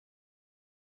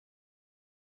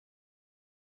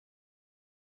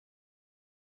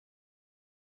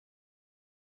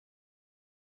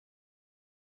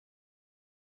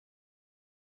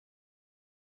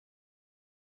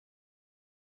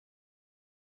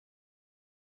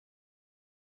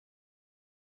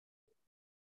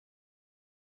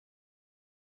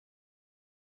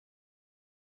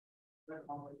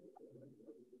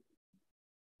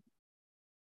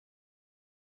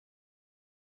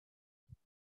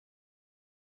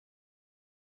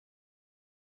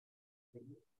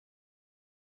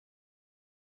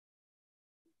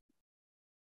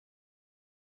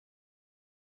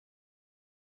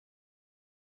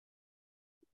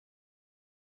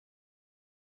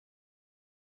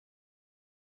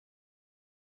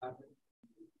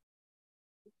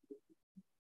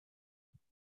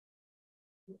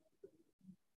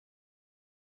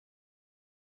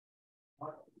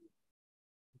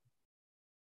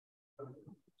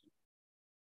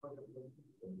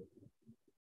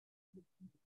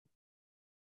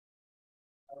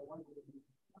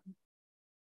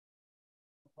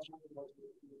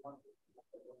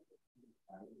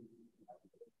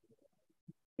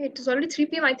It is already 3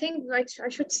 p.m. I think I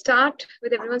should start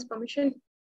with everyone's permission.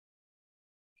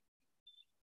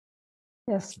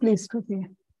 Yes, please, Kruti.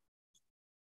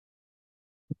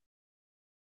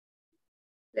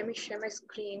 Let me share my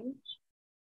screen.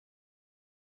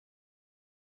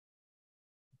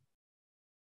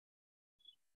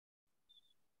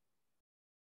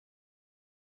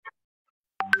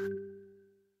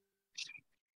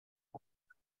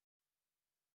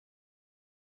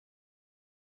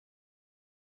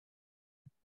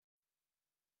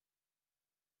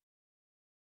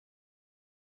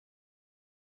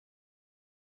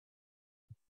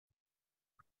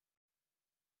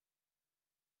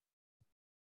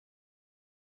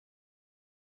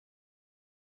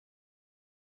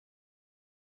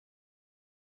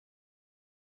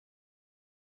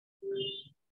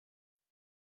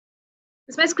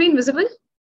 Is my screen visible?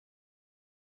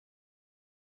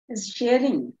 It's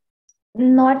sharing.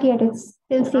 Not yet. It's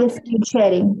still says screen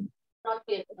sharing. Not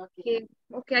yet. Okay.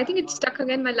 Okay. I think it's stuck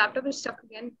again. My laptop is stuck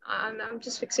again. I'm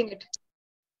just fixing it.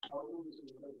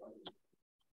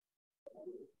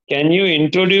 Can you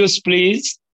introduce,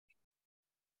 please?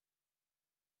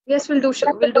 Yes, we'll do.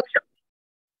 We'll do.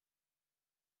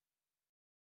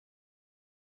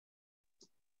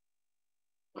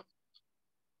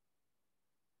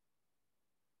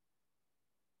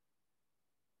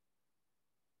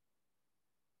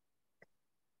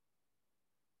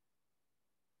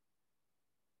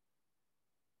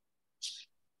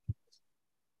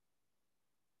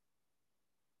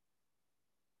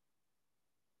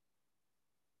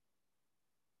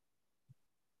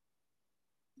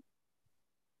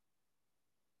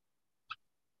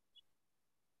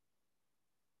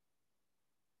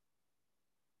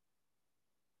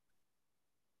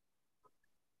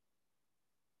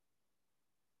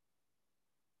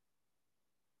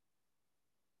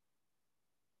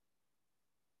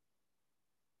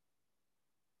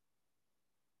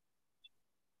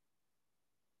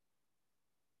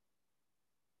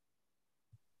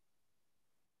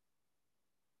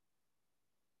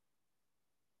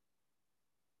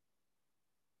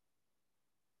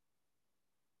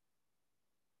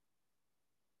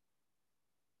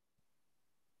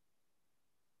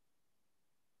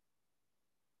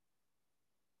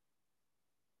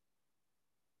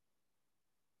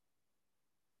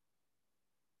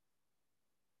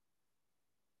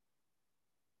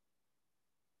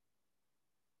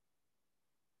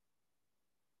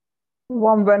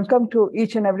 Warm welcome to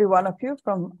each and every one of you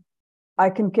from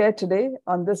ICanCaRe today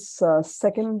on this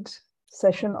second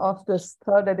session of this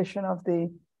third edition of the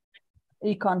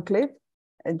E-Conclave.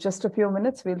 In just a few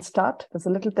minutes, we'll start. There's a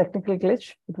little technical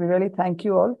glitch, but we really thank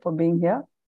you all for being here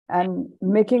and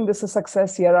making this a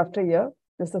success year after year.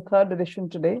 This is the third edition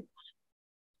today.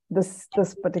 This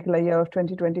particular year of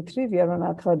 2023, we are on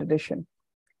our third edition.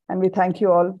 And we thank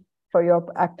you all for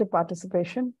your active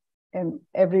participation in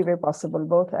every way possible,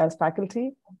 both as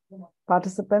faculty,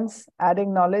 participants,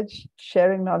 adding knowledge,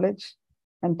 sharing knowledge,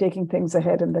 and taking things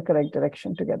ahead in the correct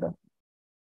direction together.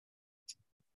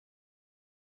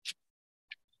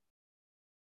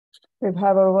 We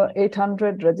have over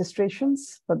 800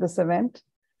 registrations for this event,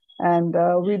 and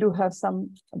we do have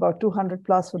about 200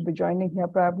 plus would be joining here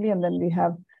probably, and then we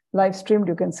have live streamed.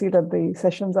 You can see that the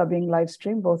sessions are being live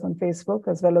streamed both on Facebook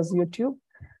as well as YouTube.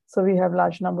 So we have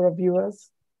large number of viewers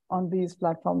on these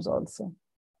platforms also.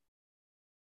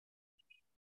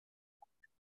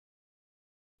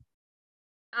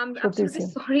 I'm absolutely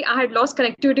sorry. I had lost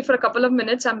connectivity for a couple of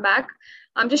minutes. I'm back.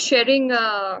 I'm just sharing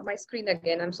my screen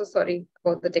again. I'm so sorry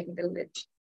about the technical glitch.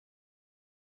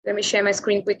 Let me share my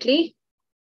screen quickly.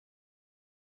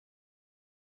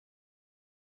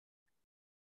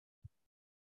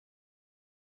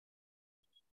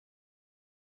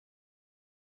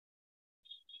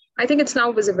 I think it's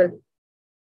now visible.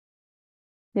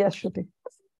 Yes, Shruti.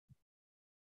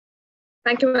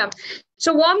 Thank you, ma'am.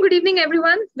 So warm good evening,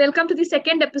 everyone. Welcome to the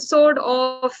second episode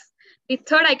of the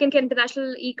third ICanCaRe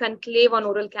International E-Conclave on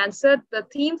oral cancer. The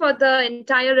theme for the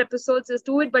entire episodes is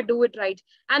do it, but do it right.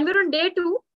 And we're on day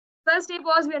 2. First day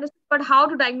was we understood about how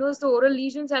to diagnose the oral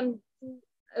lesions and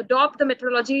adopt the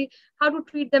methodology, how to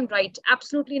treat them right,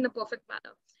 absolutely in a perfect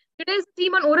manner. Today's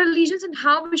theme on oral lesions and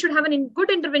how we should have a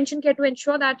good intervention care to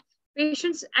ensure that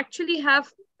patients actually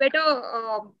have better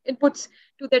inputs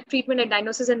to their treatment and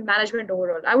diagnosis and management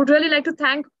overall. I would really like to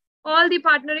thank all the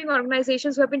partnering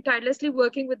organizations who have been tirelessly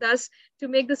working with us to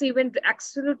make this event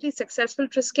absolutely successful.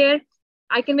 TRISCARE,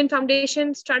 ICanCaRe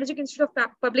Foundation, Strategic Institute of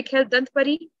Public Health,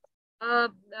 Dantpari,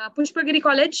 Pushpagiri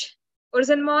College,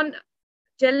 Orzenmon,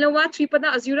 Jelnova,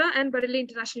 Tripada, Azura, and Bareilly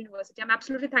International University. I'm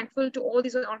absolutely thankful to all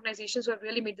these organizations who have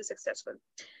really made this successful.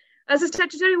 As a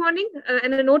statutory warning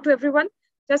and a note to everyone,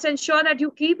 just ensure that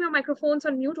you keep your microphones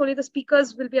on mute. Only the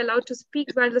speakers will be allowed to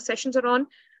speak while the sessions are on.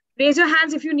 Raise your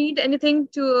hands if you need anything.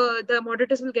 The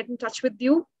moderators will get in touch with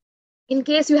you. In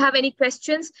case you have any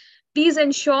questions, please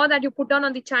ensure that you put down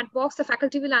on the chat box. The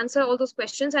faculty will answer all those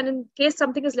questions. And in case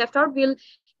something is left out, we'll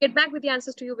get back with the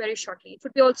answers to you very shortly. It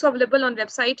would be also available on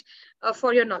website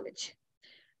for your knowledge.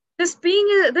 This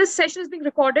session is being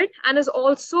recorded and is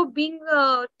also being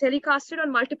telecasted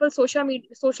on multiple social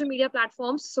media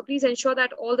platforms. So please ensure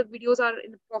that all the videos are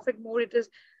in the perfect mode. It is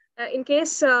in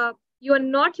case you are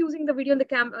not using the video in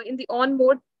the on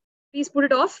mode, please put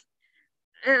it off.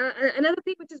 Another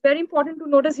thing which is very important to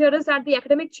notice here is that the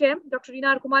academic chair, Dr.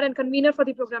 Reena R. Kumar, and convener for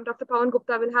the program, Dr. Pawan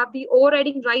Gupta, will have the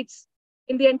overriding rights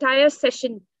in the entire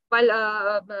session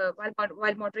while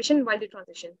moderation, while the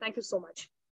transition. Thank you so much.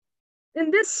 In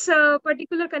this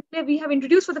particular conclave, we have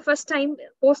introduced for the first time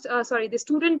the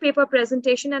student paper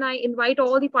presentation, and I invite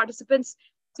all the participants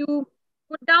to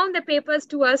put down the papers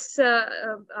to us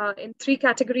in 3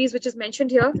 categories, which is mentioned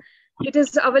here. It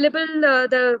is available,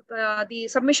 the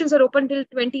submissions are open till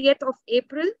 20th of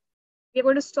April. We're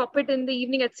going to stop it in the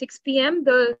evening at 6 p.m.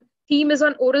 The theme is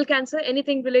on oral cancer.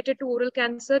 Anything related to oral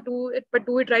cancer, do it, but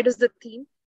do it right is the theme.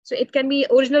 So it can be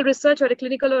original research or a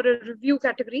clinical or a review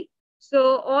category.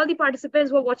 So all the participants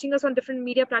who are watching us on different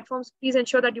media platforms, please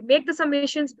ensure that you make the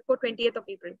submissions before 20th of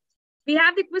April. We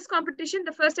have the quiz competition.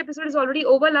 The first episode is already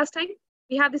over last time.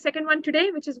 We have the second one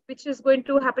today, which is going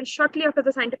to happen shortly after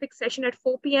the scientific session at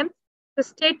 4 p.m. So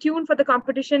stay tuned for the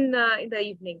competition in the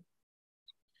evening.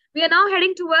 We are now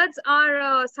heading towards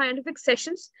our scientific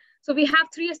sessions. So we have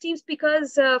 3 esteemed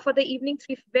speakers for the evening,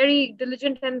 3 very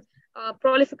diligent and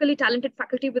prolifically talented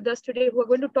faculty with us today who are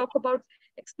going to talk about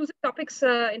exclusive topics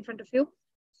in front of you.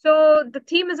 So the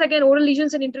theme is again oral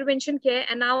lesions and intervention care.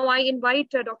 And now I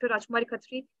invite Dr. Rajkumari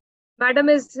Khatri. Madam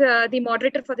is the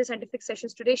moderator for the scientific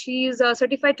sessions today. She is a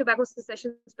certified tobacco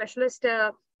cessation specialist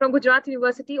from Gujarat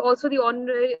University, also the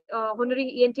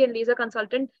honorary ENT and laser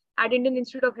consultant at Indian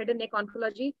Institute of Head and Neck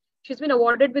Oncology. She's been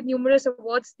awarded with numerous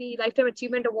awards, the Lifetime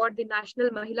Achievement Award, the National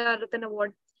Mahila Ratan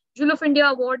Award, Jewel of India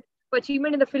Award for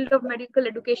achievement in the field of medical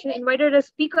education, invited as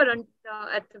speaker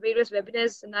at various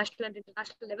webinars, national and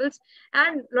international levels,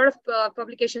 and a lot of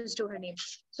publications to her name.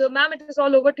 So ma'am, it is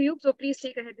all over to you. So please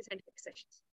take ahead the scientific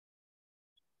sessions.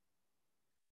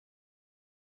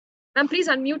 Ma'am, please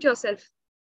unmute yourself.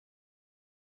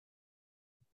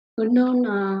 Good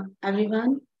noon,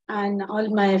 everyone, and all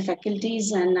my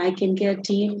faculties and ICanCaRe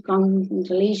team.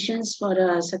 Congratulations for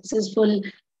a successful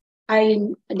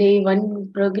day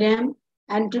 1 program.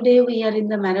 And today we are in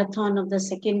the marathon of the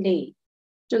second day.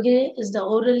 Today is the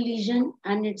oral lesion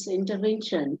and its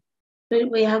intervention.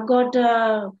 We have got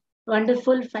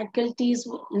wonderful faculties.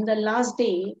 In the last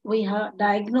day, we have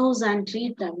diagnosed and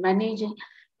treat and manage.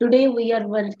 Today we are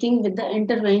working with the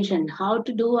intervention, how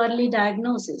to do early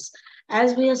diagnosis.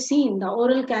 As we have seen, the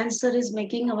oral cancer is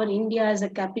making our India as a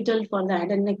capital for the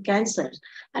head and neck cancer.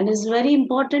 And it's very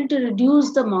important to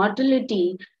reduce the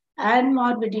mortality and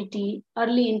morbidity,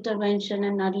 early intervention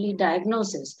and early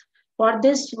diagnosis. For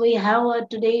this, we have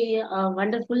today a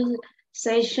wonderful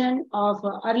session of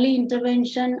early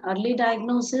intervention, early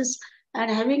diagnosis,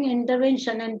 and having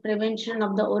intervention and prevention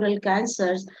of the oral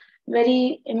cancers.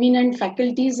 Very eminent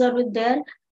faculties are with there.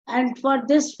 And for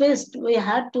this fest, we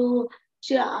had to,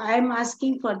 I am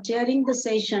asking for chairing the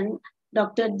session,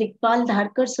 Dr. Dikpal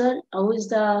Dharkar sir, who is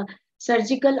the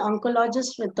surgical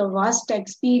oncologist with a vast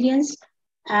experience.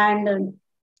 And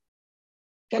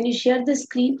can you share the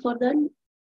screen for them,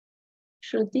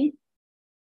 Shruti?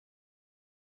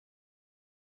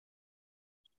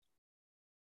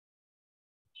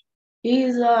 He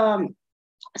is a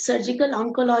surgical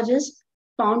oncologist,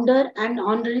 founder and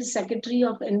honorary secretary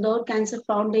of Indore Cancer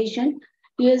Foundation.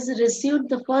 He has received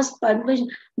the first Padma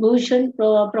Bhushan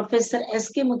Professor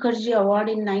S.K. Mukherjee Award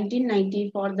in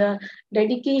 1990 for the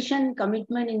dedication and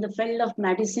commitment in the field of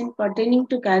medicine pertaining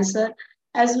to cancer,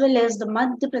 as well as the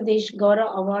Madhya Pradesh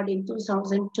Gaurav Award in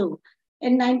 2002.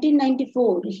 In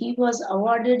 1994, he was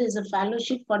awarded as a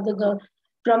fellowship from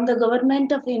the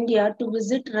Government of India to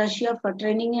visit Russia for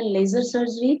training in laser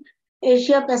surgery.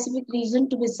 Asia Pacific region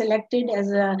to be selected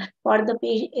for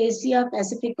the Asia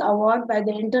Pacific Award by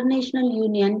the International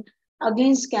Union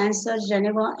Against Cancer,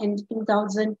 Geneva in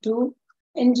 2002.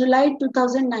 In July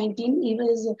 2019, he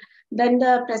was then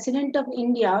the President of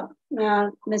India,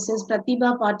 Mrs.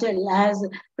 Pratibha Patil, has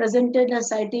presented a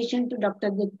citation to Dr.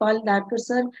 Dikpal Dharkar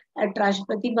sir at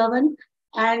Rashtrapati Bhavan,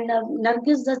 and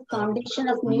Nargis Dutt Foundation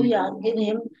of New York gave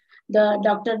him the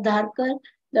Dr. Dharkar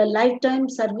the Lifetime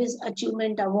Service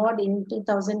Achievement Award in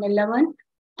 2011,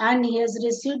 and he has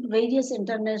received various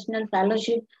international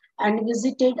fellowships and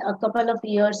visited a couple of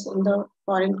years in the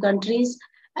foreign countries.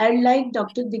 I'd like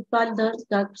Dr. Dikpal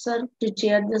Dharkar sir to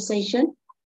chair the session.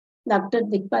 Dr.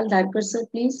 Dikpal Dharkar sir,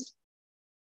 please.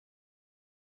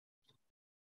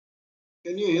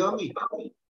 Can you hear me?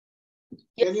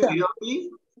 Yes, Can you sir. hear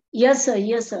me? Yes, sir.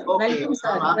 Yes, sir. Okay. Welcome, sir.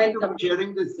 I'm happy Welcome. to be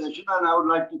chairing this session, and I would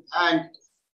like to thank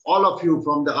all of you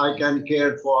from the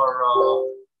ICanCaRe for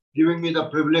giving me the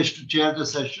privilege to chair the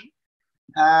session.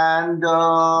 And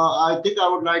I think I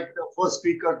would like the first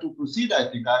speaker to proceed. I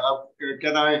think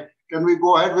can we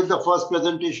go ahead with the first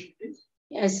presentation, please?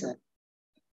 Yes, sir.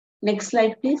 Next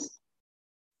slide, please.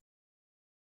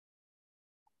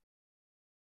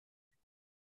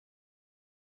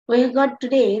 We got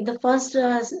today the first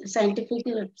scientific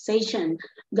session,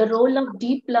 the role of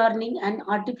deep learning and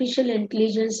artificial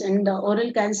intelligence in the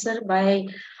oral cancer by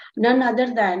none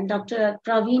other than Dr.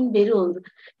 Praveen Berur.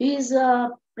 He is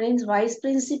Vice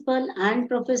Principal and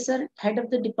Professor, Head of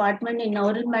the Department in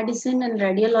Oral Medicine and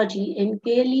Radiology in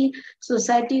Kelly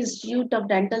Society Institute of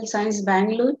Dental Science,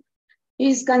 Bangalore.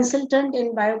 He is consultant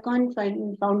in Biocon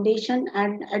Foundation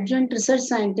and adjunct research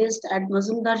scientist at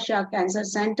Mazumdar Shah Cancer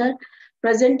Center,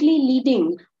 presently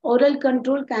leading oral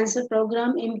control cancer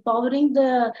program, empowering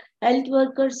the health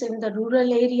workers in the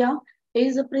rural area. He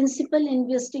is a principal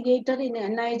investigator in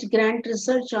NIH grant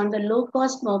research on the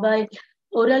low-cost mobile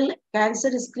oral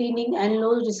cancer screening and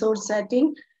low resource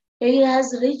setting. He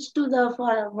has reached to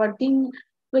for working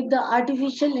with the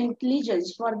artificial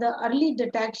intelligence for the early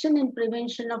detection and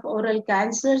prevention of oral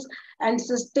cancers and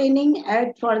sustaining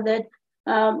it for that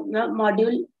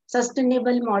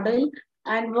sustainable model,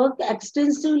 and work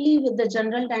extensively with the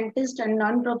general dentist and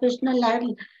non-professional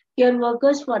health care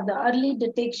workers for the early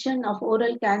detection of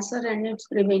oral cancer and its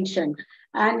prevention.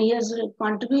 And he has a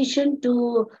contribution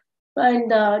to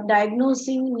the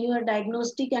diagnosing,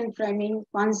 neurodiagnostic and framing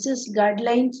conscious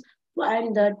guidelines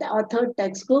and the author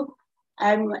textbook.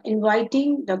 I'm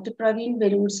inviting Dr. Praveen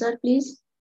Berur, sir, please.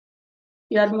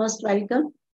 You are most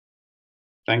welcome.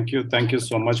 Thank you. Thank you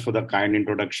so much for the kind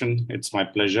introduction. It's my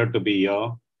pleasure to be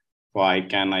here for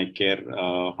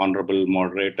ICanCaRe, honorable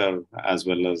moderator, as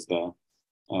well as the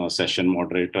session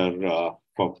moderator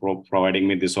for providing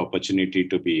me this opportunity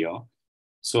to be here.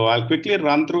 So I'll quickly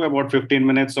run through about 15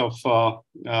 minutes of,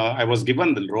 I was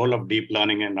given the role of deep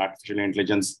learning and artificial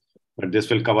intelligence, but this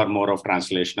will cover more of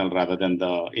translational rather than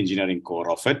the engineering core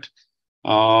of it.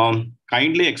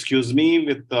 Kindly excuse me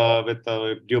with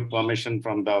due permission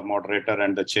from the moderator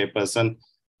and the chairperson.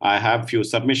 I have few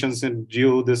submissions in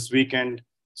due this weekend,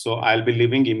 so I'll be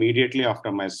leaving immediately after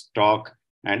my talk.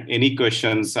 And any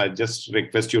questions, I just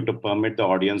request you to permit the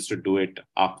audience to do it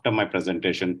after my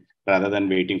presentation rather than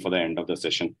waiting for the end of the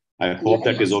session. I hope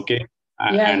that is okay.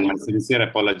 And my sincere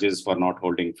apologies for not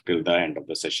holding till the end of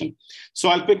the session. So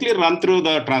I'll quickly run through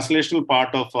the translational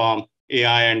part of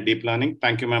AI and deep learning.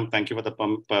 Thank you, ma'am. Thank you for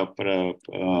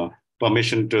the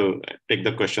permission to take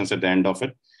the questions at the end of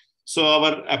it. So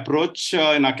our approach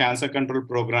in our cancer control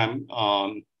program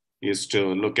is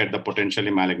to look at the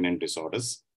potentially malignant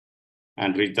disorders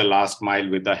and reach the last mile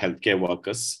with the healthcare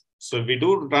workers. So we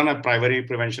do run a primary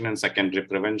prevention and secondary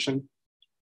prevention.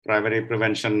 Primary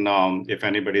prevention, if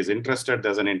anybody is interested,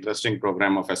 there's an interesting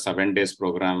program of a 7-day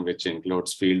program, which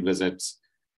includes field visits,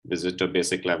 visit to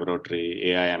basic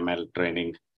laboratory, AI/ML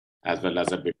training, as well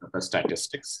as a bit of a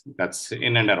statistics. That's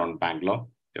in and around Bangalore,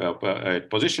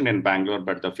 positioned in Bangalore,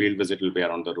 but the field visit will be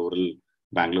around the rural,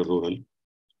 Bangalore rural.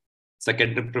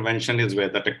 Secondary prevention is where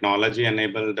the technology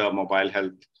enabled mobile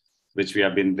health, which we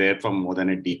have been there for more than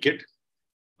a decade.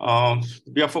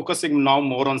 We are focusing now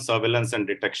more on surveillance and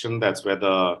detection. That's where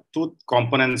the two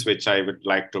components which I would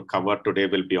like to cover today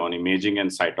will be on imaging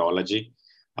and cytology,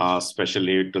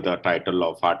 especially to the title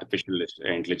of artificial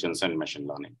intelligence and machine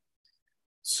learning.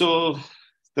 So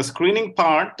The screening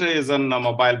part is a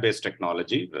mobile-based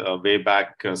technology. Way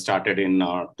back, started in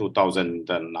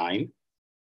 2009.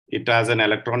 It has an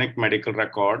electronic medical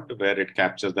record where it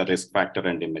captures the risk factor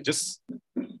and images.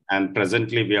 And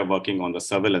presently, we are working on the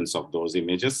surveillance of those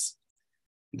images.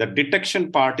 The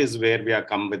detection part is where we are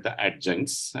come with the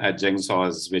adjuncts.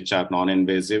 Adjuncts, which are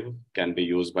non-invasive, can be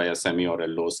used by a semi or a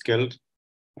low-skilled.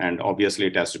 And obviously,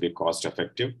 it has to be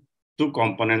cost-effective. Two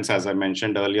components, as I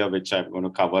mentioned earlier, which I'm going to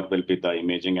cover, will be the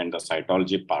imaging and the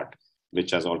cytology part,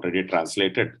 which has already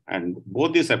translated. And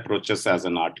both these approaches as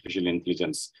an artificial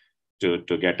intelligence to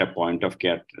get a point of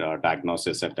care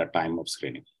diagnosis at the time of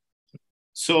screening.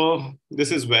 So this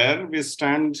is where we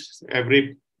stand.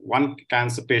 Every one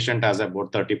cancer patient has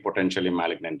about 30 potentially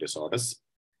malignant disorders,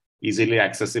 easily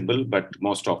accessible, but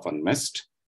most often missed.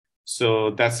 So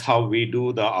that's how we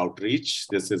do the outreach.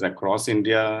 This is across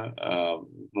India,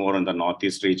 more in the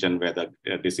Northeast region where the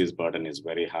disease burden is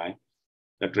very high.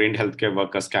 The trained healthcare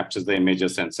workers captures the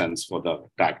images and sends for the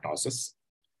diagnosis.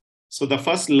 So the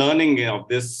first learning of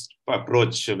this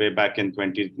approach way back in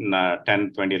 2010,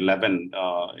 2011,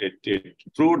 it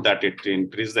proved that it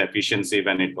increased the efficiency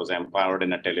when it was empowered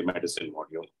in a telemedicine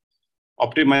module.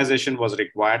 Optimization was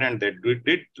required, and they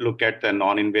did look at the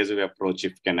non-invasive approach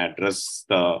if can address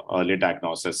the early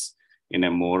diagnosis in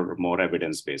a more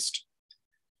evidence-based.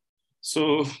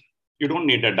 So you don't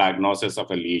need a diagnosis of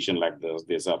a lesion like this.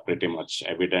 These are pretty much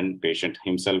evident. Patient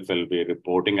himself will be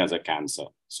reporting as a cancer.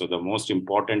 So the most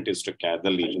important is to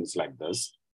gather lesions like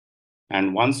this.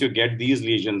 And once you get these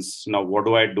lesions, now what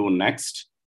do I do next?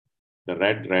 The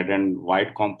red and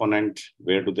white component,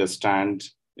 where do they stand?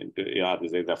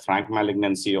 Is it a frank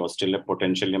malignancy or still a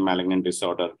potentially malignant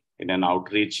disorder? In an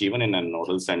outreach, even in a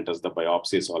nodal centers, the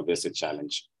biopsy is always a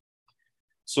challenge.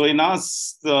 So in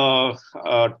us, the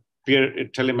peer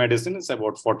telemedicine is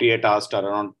about 48 hours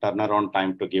turnaround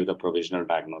time to give the provisional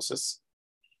diagnosis.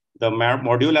 The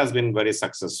module has been very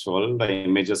successful. The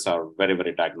images are very,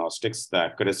 very diagnostics. The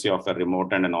accuracy of a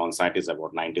remote and an on-site is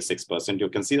about 96%. You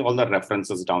can see all the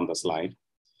references down the slide.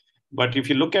 But if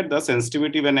you look at the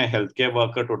sensitivity when a healthcare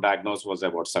worker to diagnose was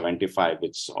about 75,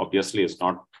 which obviously is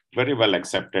not very well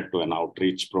accepted to an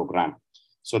outreach program.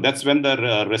 So that's when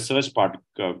the research part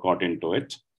got into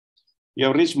it. You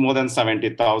have reached more than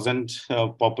 70,000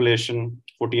 population,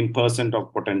 14%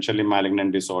 of potentially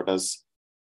malignant disorders.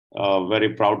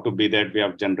 Very proud to be that we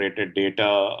have generated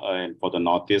data for the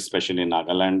Northeast, especially in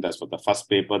Nagaland. That's for the first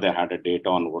paper, they had a data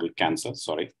on oral cancer,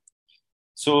 sorry.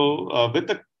 So with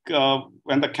the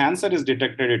when the cancer is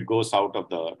detected, it goes out of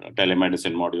the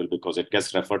telemedicine module because it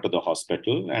gets referred to the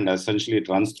hospital, and essentially it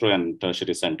runs through a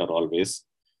tertiary center always.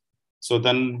 So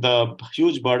then the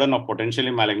huge burden of potentially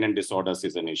malignant disorders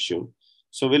is an issue.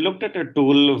 So we looked at a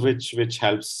tool which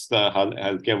helps the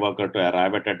healthcare worker to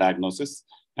arrive at a diagnosis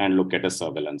and look at a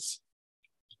surveillance.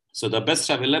 So the best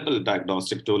available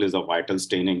diagnostic tool is a vital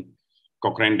staining,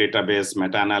 Cochrane database,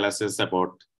 meta-analysis,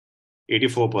 about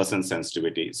 84%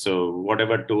 sensitivity. So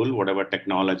whatever tool, whatever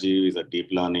technology is a deep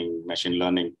learning, machine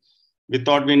learning, we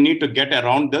thought we need to get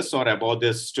around this or above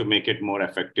this to make it more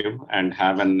effective and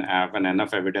have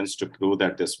enough evidence to prove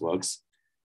that this works.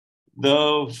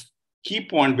 The key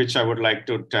point which I would like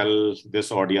to tell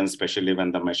this audience, especially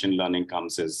when the machine learning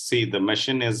comes, is see, the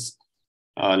machine is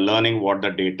learning what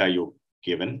the data you've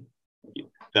given.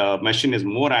 The machine is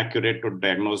more accurate to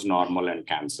diagnose normal and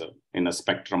cancer in a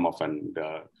spectrum of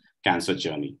a cancer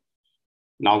journey.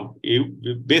 Now,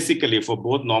 basically for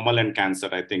both normal and cancer,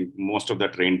 I think most of the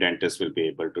trained dentists will be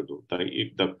able to do.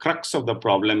 The crux of the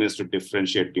problem is to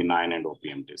differentiate benign and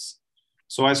OPMTs.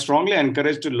 So I strongly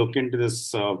encourage to look into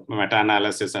this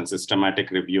meta-analysis and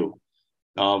systematic review,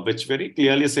 which very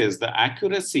clearly says the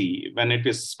accuracy when it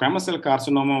is squamous cell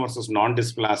carcinoma versus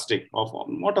non-dysplastic of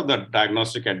what of the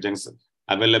diagnostic adjuncts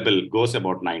available goes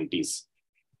about 90s.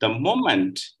 The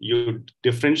moment you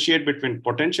differentiate between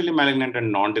potentially malignant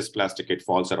and non-dysplastic, it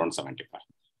falls around 75.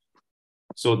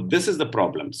 So this is the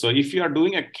problem. So if you are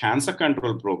doing a cancer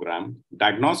control program,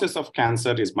 diagnosis of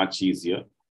cancer is much easier.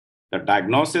 The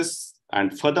diagnosis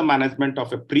and further management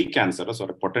of a pre-cancerous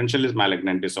or a potentially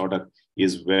malignant disorder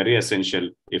is very essential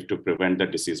if to prevent the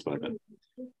disease burden.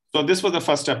 So this was the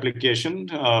first application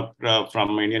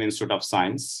from Indian Institute of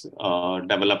Science,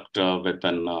 developed with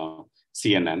an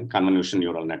CNN, convolutional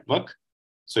neural network.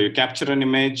 So you capture an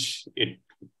image, it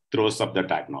throws up the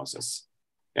diagnosis.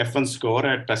 F1 score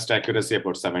at test accuracy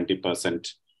about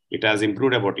 70%. It has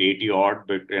improved about 80 odd,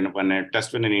 but when I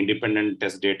test with an independent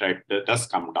test data, it does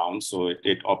come down. So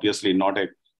it obviously not a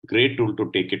great tool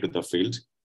to take it to the field.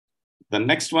 The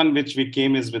next one which we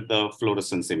came is with the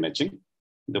fluorescence imaging.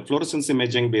 The fluorescence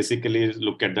imaging basically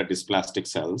look at the dysplastic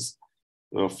cells.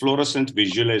 fluorescent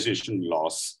visualization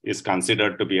loss is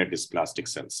considered to be a dysplastic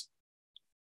cells.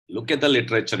 Look at the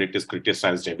literature, it is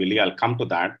criticized heavily. I'll come to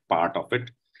that part of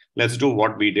it. Let's do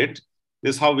what we did.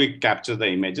 This is how we capture the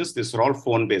images. These are all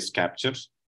phone-based captures.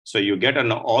 So you get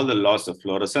all the loss of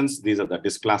fluorescence. These are the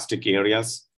dysplastic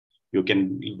areas. You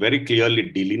can very clearly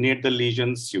delineate the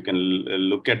lesions. You can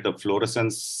look at the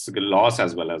fluorescence loss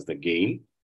as well as the gain.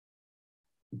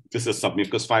 This is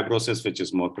submucous fibrosis, which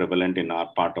is more prevalent in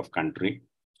our part of country.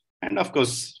 And of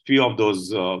course, few of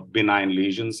those benign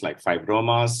lesions like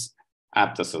fibromas,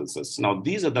 aphthous. Now,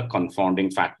 these are the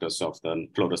confounding factors of the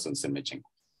fluorescence imaging.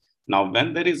 Now,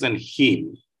 when there is an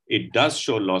heme, it does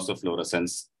show loss of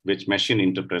fluorescence, which machine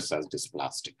interprets as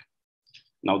dysplastic.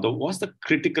 Now, what's the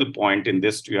critical point in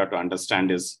this you have to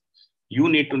understand is you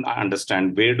need to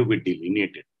understand where do we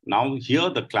delineate it. Now, here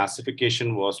the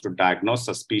classification was to diagnose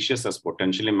suspicious as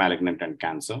potentially malignant and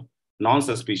cancer,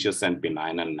 non-suspicious and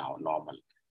benign and now normal.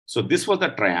 So this was the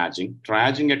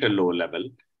triaging at a low level.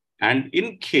 And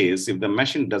in case if the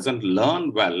machine doesn't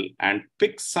learn well and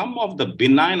pick some of the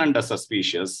benign under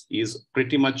suspicious is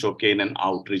pretty much okay in an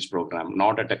outreach program,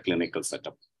 not at a clinical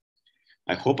setup.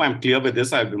 I hope I'm clear with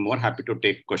this. I'll be more happy to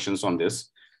take questions on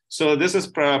this. So this is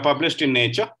published in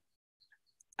Nature.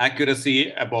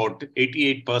 Accuracy about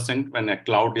 88% when a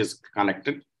cloud is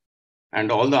connected.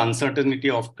 And all the uncertainty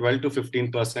of 12 to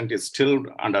 15% is still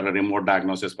under a remote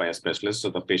diagnosis by a specialist. So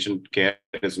the patient care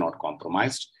is not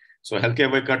compromised. So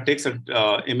healthcare worker takes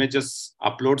images,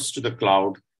 uploads to the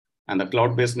cloud, and the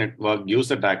cloud-based network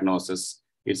gives a diagnosis.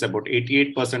 It's about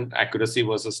 88% accuracy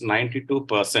versus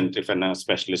 92% if a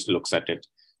specialist looks at it.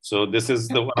 So this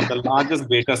is one of the largest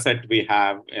data set we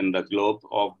have in the globe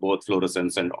of both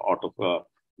fluorescence and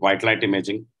white light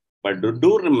imaging. But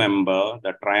do remember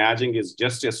that triaging is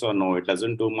just yes or no. It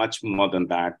doesn't do much more than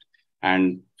that.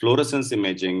 And fluorescence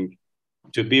imaging,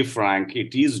 to be frank,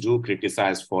 it is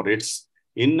criticized for its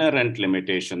inherent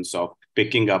limitations of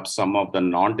picking up some of the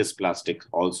non-dysplastic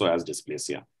also as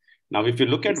dysplasia. Now, if you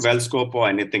look at Wellscope or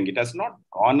anything, it has not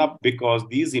gone up because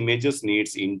these images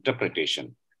needs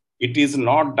interpretation. It is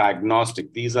not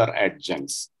diagnostic. These are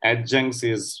adjuncts. Adjuncts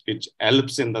is which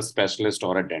helps in the specialist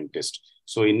or a dentist.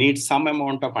 So you need some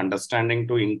amount of understanding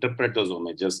to interpret those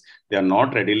images. They are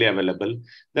not readily available.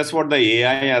 That's what the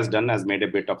AI has done, has made a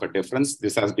bit of a difference.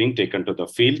 This has been taken to the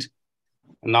field.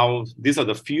 Now, these are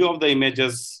the few of the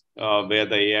images where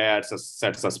the AI has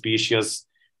set suspicious.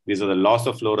 These are the loss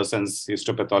of fluorescence.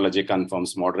 Histopathology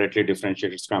confirms moderately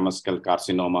differentiated squamous cell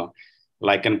carcinoma.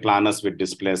 Lichen planus with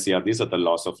dysplasia. These are the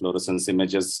loss of fluorescence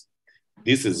images.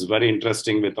 This is very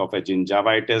interesting with of a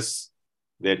gingivitis.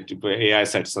 That AI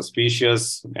said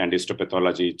suspicious, and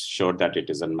histopathology showed that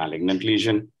it is a malignant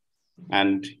lesion.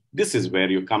 And this is where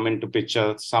you come into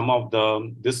picture. Some of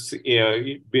the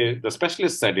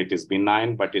specialist said it is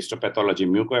benign, but histopathology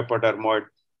mucoepidermoid,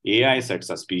 AI said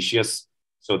suspicious.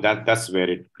 So that's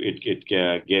where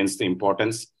it gains the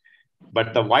importance.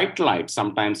 But the white light,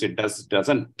 sometimes it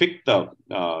doesn't pick the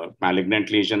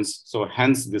malignant lesions. So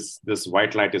hence this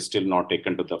white light is still not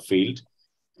taken to the field.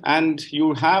 And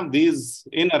you have these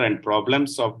inherent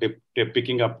problems of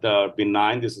picking up the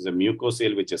benign. This is a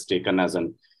mucocele, which is taken as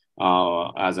an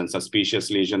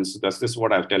suspicious lesions. This is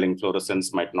what I'm telling.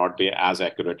 Fluorescence might not be as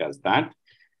accurate as that.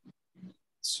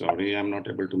 Sorry, I'm not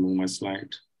able to move my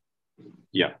slide.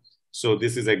 Yeah. So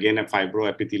this is again a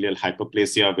fibroepithelial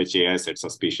hyperplasia, which AI said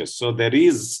suspicious. So there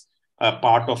is a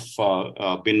part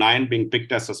of benign being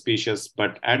picked as suspicious,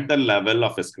 but at the level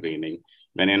of a screening,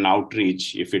 when in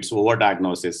outreach, if it's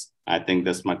overdiagnosis, I think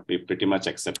this might be pretty much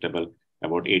acceptable,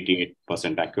 about 88%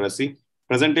 accuracy.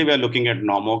 Presently, we are looking at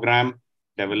nomogram,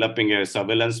 developing a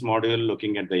surveillance module,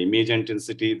 looking at the image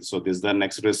intensity. So this is the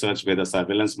next research where the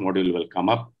surveillance module will come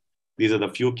up. These are the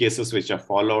few cases which are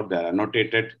followed, they're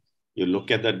annotated. You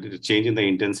look at the change in the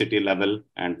intensity level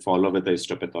and follow with the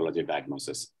histopathology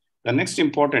diagnosis. The next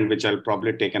important, which I'll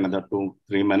probably take another 2-3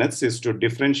 minutes, is to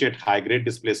differentiate high-grade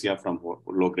dysplasia from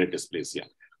low-grade dysplasia.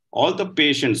 All the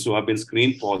patients who have been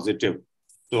screened positive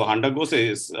to undergo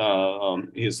his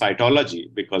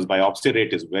cytology, because biopsy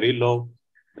rate is very low,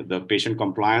 the patient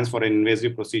compliance for an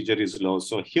invasive procedure is low.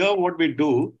 So here what we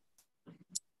do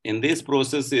in this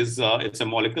process is it's a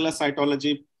molecular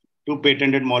cytology, 2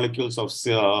 patented molecules of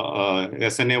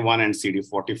SNA1 and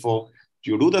CD44.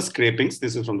 You do the scrapings.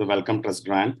 This is from the Wellcome Trust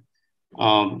grant.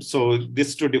 So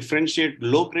this to differentiate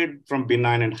low grade from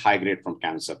benign and high grade from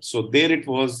cancer. So there it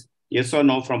was yes or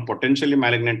no from potentially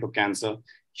malignant to cancer.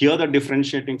 Here the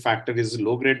differentiating factor is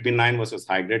low grade benign versus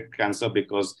high grade cancer,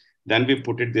 because then we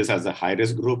put this as a high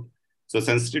risk group. So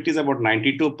sensitivity is about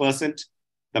 92%.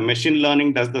 The machine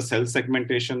learning does the cell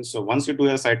segmentation. So once you do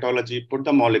a cytology, put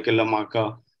the molecular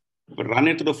marker, run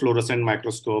it to the fluorescent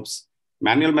microscopes.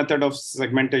 Manual method of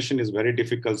segmentation is very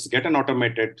difficult. Get an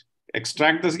automated,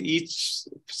 extract each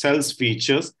cell's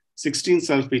features. 16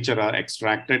 cell features are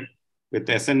extracted with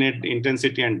SNA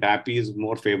intensity, and DAPI is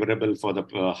more favorable for the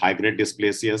high-grade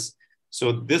dysplasias.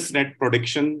 So this net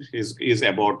prediction is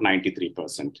about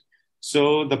 93%.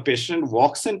 So the patient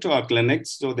walks into our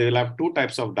clinics. So they will have two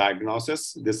types of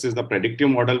diagnosis. This is the predictive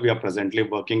model we are presently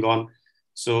working on.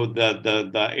 So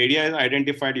the area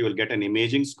identified, you will get an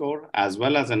imaging score as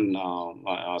well as an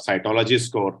cytology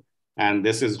score. And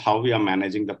this is how we are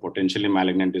managing the potentially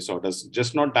malignant disorders,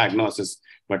 just not diagnosis,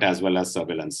 but as well as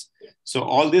surveillance. So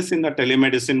all this in the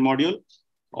telemedicine module,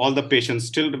 all the patients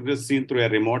still seen through a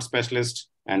remote specialist,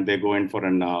 and they go in for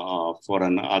an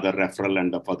other referral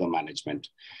and the further management.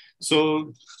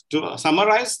 So to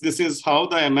summarize, this is how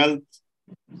the ML,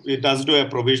 it does do a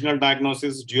provisional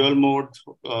diagnosis, dual mode,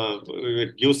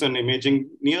 it gives an imaging,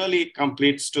 nearly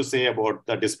completes to say about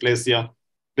the dysplasia,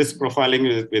 risk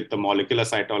profiling with the molecular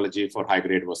cytology for high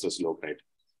grade versus low grade.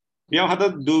 We have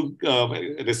had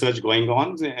research going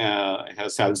on,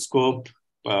 cell scope,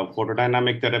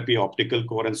 photodynamic therapy, optical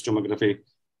coherence tomography.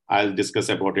 I'll discuss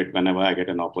about it whenever I get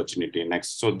an opportunity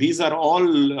next. So these are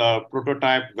all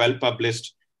prototype,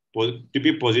 well-published, to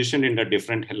be positioned in a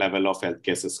different level of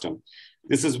healthcare system.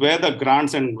 This is where the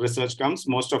grants and research comes,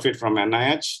 most of it from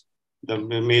NIH. The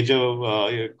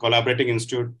major collaborating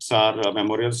institutes are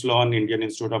Memorial Sloan, Indian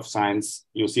Institute of Science,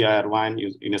 UCI Irvine,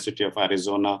 University of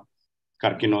Arizona,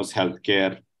 Karkinos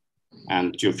Healthcare,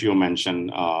 and few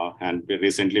mentioned. And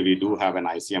recently we do have an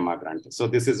ICMR grant. So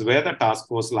this is where the task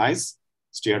force lies,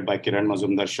 steered by Kiran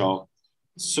Mazumdar-Shaw.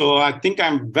 So I think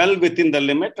I'm well within the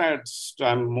limit.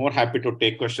 I'm more happy to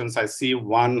take questions. I see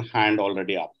one hand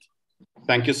already up.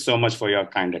 Thank you so much for your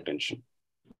kind attention.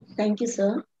 Thank you,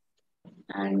 sir.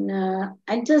 And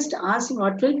I just asked,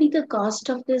 what will be the cost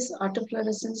of this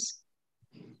autofluorescence?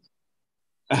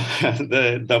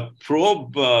 the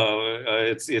probe,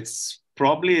 it's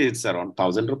probably around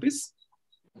 1,000 rupees.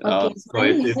 Okay, so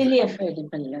easily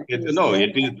affordable.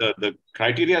 The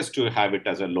criteria is to have it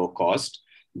as a low cost,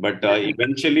 but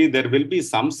eventually there will be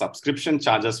some subscription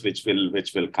charges which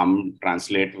will come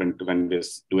translate when we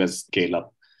do a scale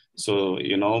up. So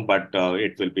but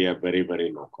it will be a very,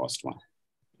 very low cost one.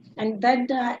 And that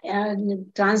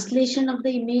translation of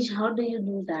the image, how do you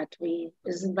do that way?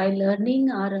 Is it by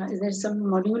learning, or is there some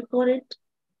module for it?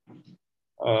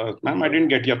 Ma'am, I didn't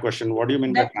get your question. What do you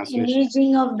mean by translation?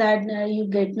 Imaging of that you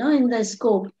get in the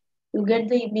scope. You get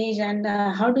the image, and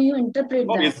how do you interpret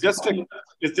that?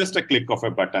 It's just a click of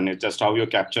a button. It's just how you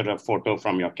capture a photo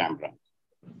from your camera.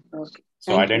 Okay.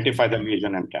 So identify the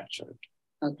lesion and capture it.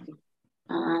 Okay.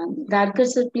 Darkar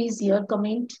sir, please, your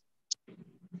comment.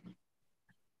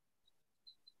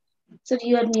 Sir,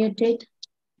 you are muted.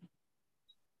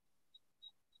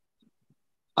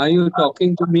 Are you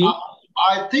talking to me?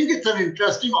 I think it's an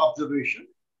interesting observation,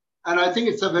 and I think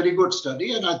it's a very good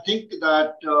study. And I think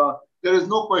that there is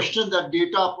no question that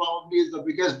data probably is the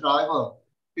biggest driver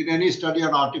in any study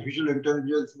on artificial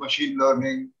intelligence, machine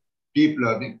learning, deep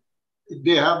learning.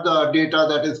 They have the data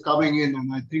that is coming in,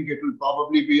 and I think it will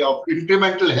probably be of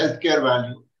incremental healthcare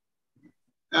value.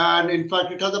 And in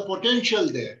fact, it has a potential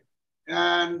there.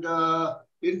 And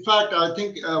in fact, I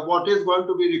think what is going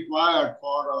to be required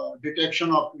for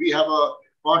detection of, we have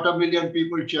about 250,000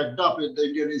 people checked up in the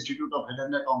Indian Institute of Head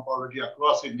and Neck Oncology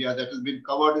across India that has been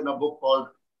covered in a book called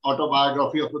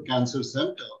Autobiography of a Cancer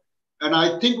Center. And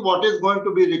I think what is going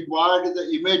to be required is the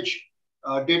image,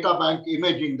 data bank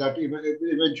imaging, that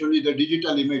eventually the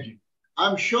digital imaging.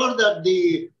 I'm sure that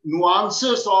the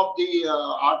nuances of the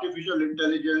artificial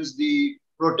intelligence, the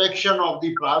protection of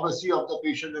the privacy of the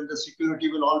patient and the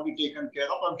security will all be taken care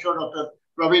of. I'm sure Dr.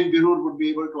 Praveen Birur would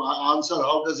be able to answer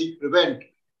how does he prevent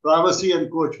privacy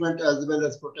encroachment as well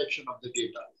as protection of the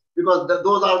data, because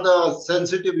those are the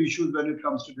sensitive issues when it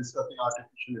comes to discussing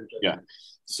artificial intelligence. Yeah.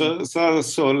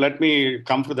 So let me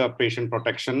come to the patient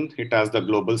protection. It has the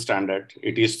global standard.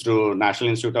 It is through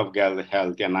National Institute of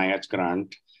Health, NIH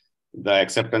grant. The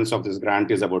acceptance of this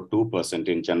grant is about 2%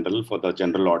 in general for the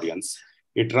general audience.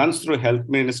 It runs through Health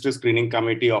Ministry Screening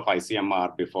Committee of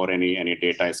ICMR before any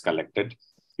data is collected.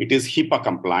 It is HIPAA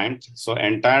compliant. So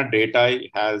entire data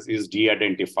is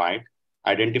de-identified.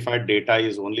 Identified data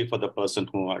is only for the person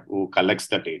who collects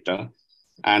the data.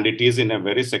 And it is in a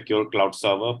very secure cloud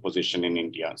server position in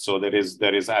India. So there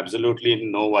is absolutely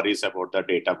no worries about the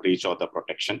data breach or the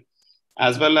protection.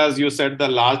 As well as you said, the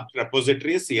large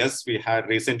repositories, yes, we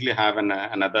recently have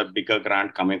another bigger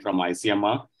grant coming from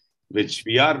ICMR. which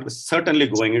we are certainly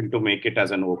going in to make it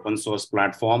as an open source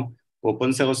platform.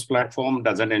 Open source platform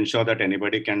doesn't ensure that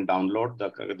anybody can download.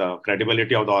 The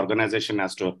credibility of the organization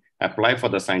has to apply for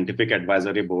the scientific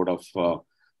advisory board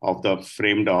of the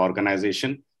framed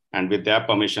organization. And with their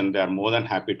permission, they are more than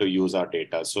happy to use our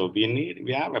data. So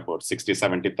we have about 60,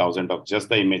 70,000 of just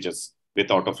the images with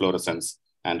autofluorescence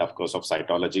and of course of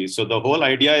cytology. So the whole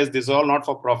idea is this is all not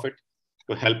for profit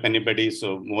to help anybody.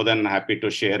 So more than happy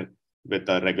to share with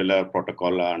the regular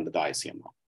protocol and the ICMR.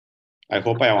 I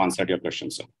hope I have answered your question,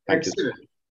 sir. Thank you.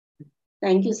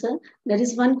 Thank you, sir. There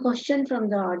is one question from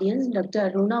the audience.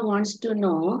 Dr. Aruna wants to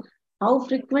know how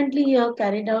frequently you have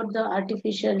carried out the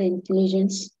artificial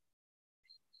intelligence.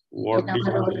 What do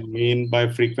you mean by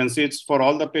frequency? It's for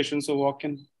all the patients who walk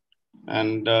in.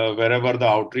 And wherever the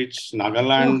outreach,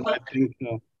 Nagaland, I think.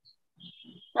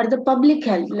 For the public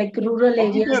health, like rural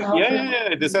areas.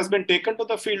 Yeah. This has been taken to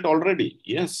the field already.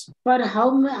 Yes. For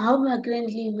how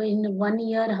currently in 1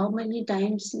 year, how many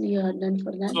times you have done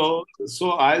for that?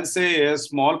 So I'll say a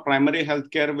small primary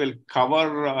healthcare will cover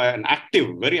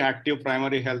very active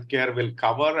primary healthcare will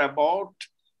cover about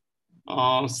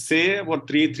say about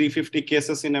 350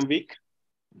 cases in a week.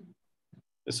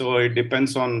 So it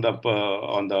depends on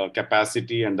the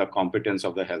capacity and the competence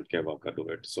of the healthcare worker to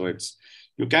it. So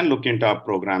you can look into our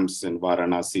programs in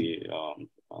Varanasi,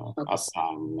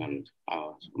 Assam, and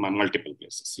multiple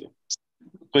places. Yeah.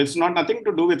 So it's nothing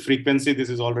to do with frequency. This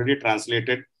is already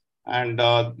translated. And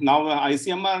now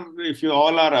ICMR, if you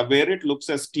all are aware, it looks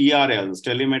as TRLs,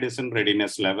 telemedicine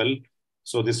readiness level.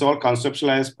 So this is all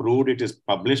conceptualized, proved. It is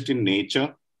published in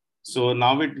Nature. So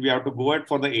now we have to go out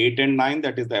for the 8 and 9,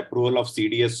 that is the approval of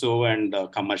CDSO and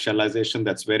commercialization.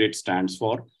 That's where it stands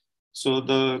for. So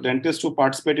the dentists who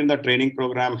participate in the training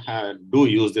program do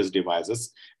use these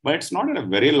devices, but it's not at a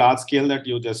very large scale that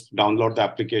you just download the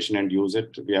application and use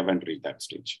it. We haven't reached that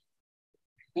stage.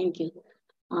 Thank you.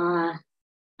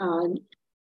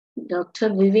 Dr.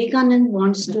 Vivekanand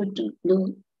wants to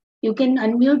do. You can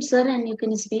unmute, sir, and you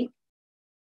can speak.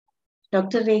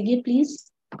 Dr. Regi, please.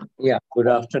 Yeah, good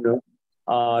afternoon.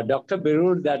 Dr.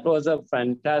 Birur, that was a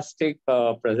fantastic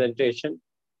presentation.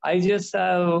 I just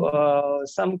have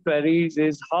some queries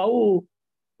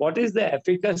what is the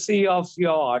efficacy of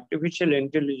your artificial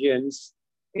intelligence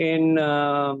in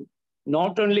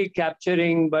not only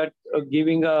capturing, but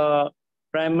giving a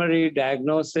primary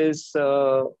diagnosis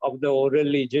of the oral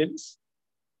lesions?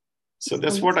 So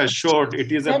that's what I showed.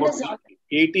 It is about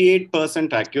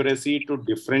 88% accuracy to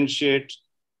differentiate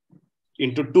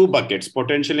into 2 buckets,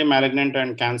 potentially malignant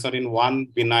and cancer in one,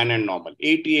 benign and normal.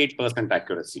 88%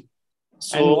 accuracy.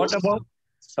 So, and what about,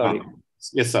 sorry.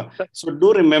 Yes, sir. So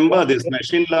do remember this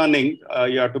machine learning,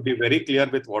 you have to be very clear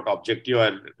with what object you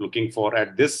are looking for.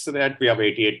 At this rate, we have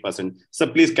 88%. So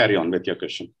please carry on with your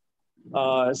question.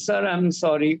 Sir, I'm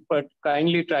sorry, but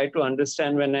kindly try to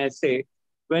understand when I say,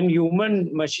 when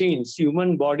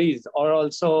human bodies are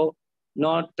also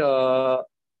not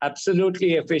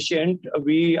absolutely efficient,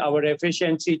 our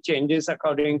efficiency changes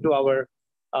according to our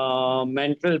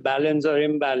mental balance or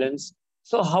imbalance.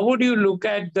 So how would you look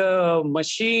at the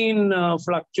machine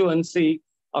fluctuancy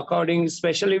according,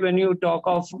 especially when you talk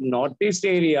of northeast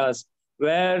areas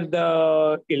where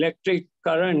the electric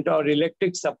current or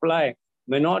electric supply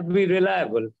may not be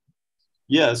reliable?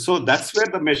 Yeah, so that's where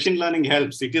the machine learning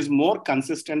helps. It is more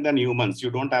consistent than humans. You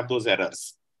don't have those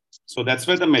errors. So that's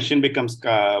where the machine becomes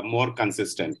more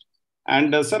consistent.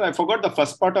 And sir, I forgot the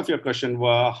first part of your question.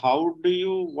 What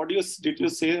did you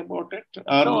say about it?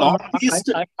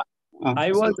 Northeast.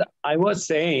 I was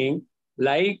saying,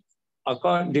 like,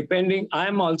 depending,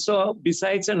 I'm also,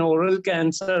 besides an oral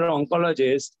cancer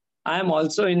oncologist, I'm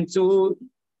also into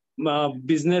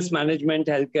business management,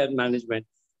 healthcare management.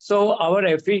 So our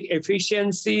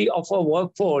efficiency of a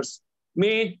workforce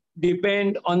may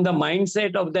depend on the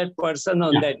mindset of that person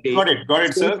on that day. Got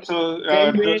it, sir. So,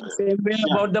 same way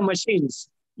about the machines.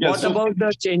 Yeah, what about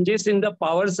the changes in the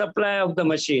power supply of the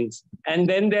machines and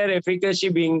then their efficacy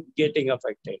getting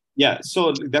affected? Yeah,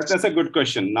 so that's a good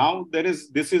question. Now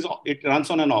it runs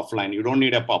on an offline. You don't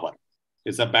need a power.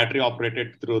 It's a battery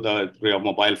operated through your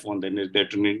mobile phone. They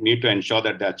need to ensure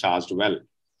that they're charged well.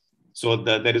 So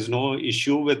there is no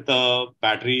issue with the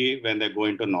battery when they go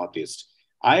into Northeast.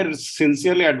 I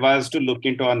sincerely advise to look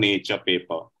into a Nature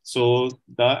paper. So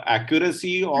the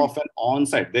accuracy of an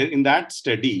on-site, in that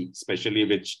study, especially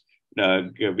which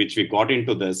we got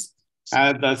into this,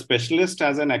 the specialist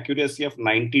has an accuracy of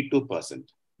 92%.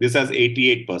 This has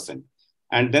 88%.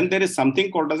 And then there is something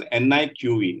called as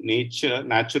NIQE,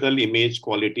 Natural Image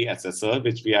Quality Assessor,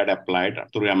 which we had applied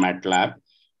through a MATLAB.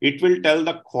 It will tell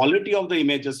the quality of the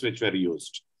images which were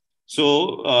used.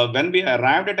 So when we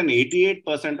arrived at an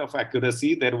 88% of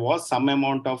accuracy, there was some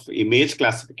amount of image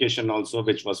classification also,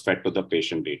 which was fed to the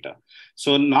patient data.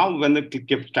 So now when they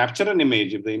capture an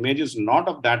image, if the image is not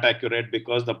of that accurate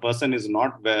because the person is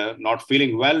not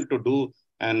feeling well to do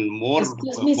and more.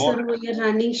 Excuse me, sir, we are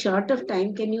running short of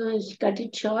time. Can you cut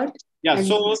it short? Yeah,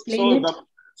 so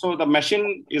the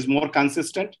machine is more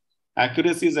consistent.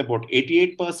 Accuracy is about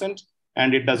 88%,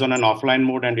 and it does on an offline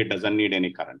mode, and it doesn't need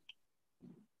any current.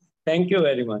 Thank you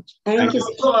very much. Thank you.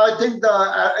 So I think the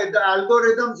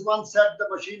algorithms once set, the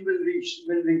machine will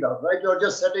read out, right? You're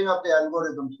just setting up the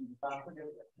algorithms.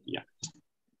 Yeah.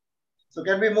 So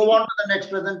can we move on to the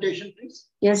next presentation, please?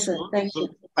 Yes, sir. Thank you.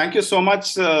 Thank you so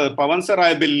much, Pawan sir.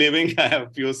 I'll be leaving. I have a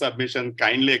few submissions.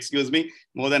 Kindly excuse me.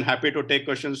 More than happy to take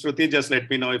questions. Shruti, just let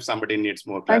me know if somebody needs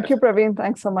more. Thank you, Praveen.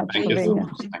 Thanks so much. Thank you so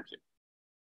much. Thank you.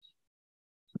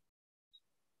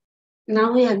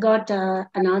 Now we have got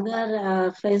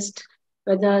another first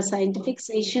with a scientific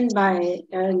session by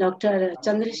Dr.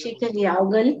 Chandrasekhar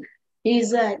Yaugal. He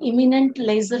is an eminent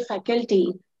laser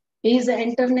faculty. He is an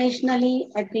internationally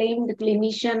acclaimed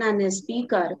clinician and a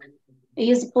speaker. He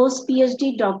is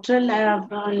post-PhD doctoral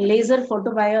laser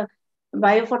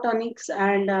biophotonics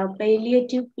and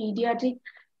palliative pediatric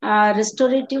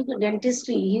restorative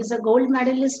dentistry. He is a gold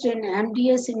medalist in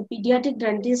MDS in pediatric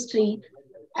dentistry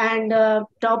and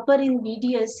topper in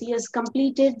BDS. He has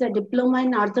completed the diploma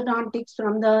in orthodontics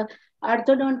from the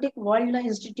Orthodontic World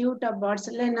Institute of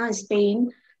Barcelona, Spain.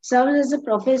 Served as a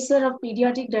professor of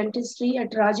pediatric dentistry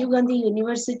at Rajiv Gandhi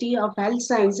University of Health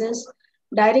Sciences,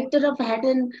 director of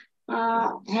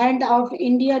Hand of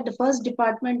India, the first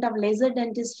department of laser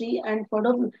dentistry and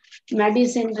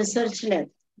photomedicine research lab.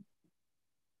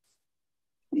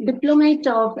 Diplomate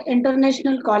of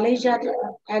International College at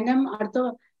NM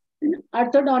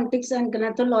Orthodontics and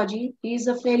Gynecology. He is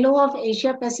a fellow of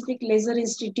Asia Pacific Laser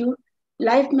Institute,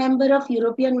 life member of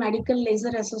European Medical Laser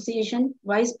Association,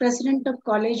 vice president of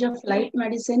College of Flight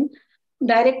Medicine,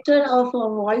 director of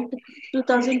Vault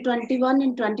 2021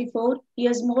 and 24. He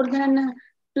has more than,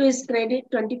 to his credit,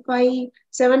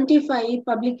 75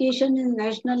 publications in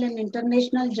national and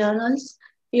international journals.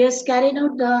 He has carried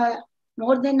out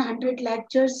more than 100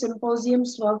 lectures,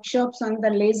 symposiums, workshops on the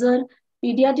laser,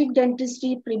 pediatric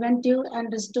dentistry, preventive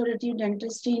and restorative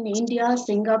dentistry in India,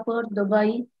 Singapore,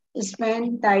 Dubai,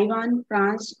 Spain, Taiwan,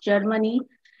 France, Germany.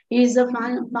 He is the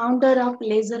founder of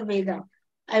Laser Veda.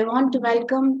 I want to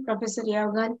welcome Professor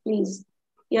Yaugal, please.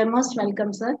 You are most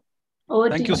welcome, sir.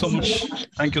 Thank you so much.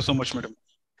 Thank you so much, madam.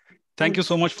 Thank you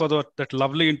so much for that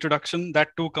lovely introduction. That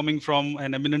too coming from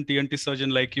an eminent ENT surgeon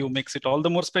like you makes it all the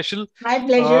more special. My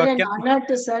pleasure and honor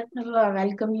to sir,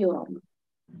 welcome you all.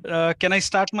 Can I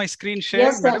start my screen share,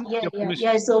 yes, madam?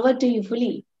 Yes, over to you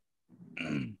fully.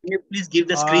 Can you please give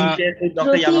the screen share to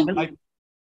Dr. Yaugal?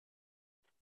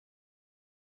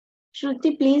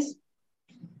 Shruti, please.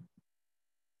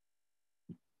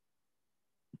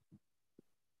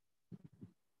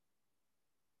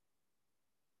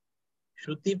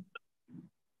 Shruti.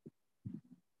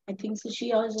 I think so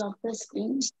she was off the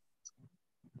screen.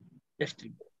 Yes,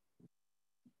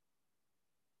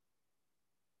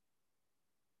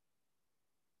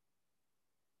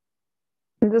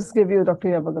 I'll just give you Dr.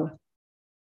 Yaugal.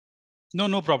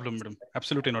 No problem, madam.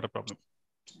 Absolutely not a problem.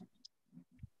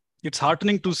 It's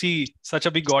heartening to see such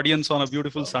a big audience on a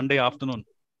beautiful Sunday afternoon.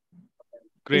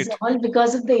 Great. It's all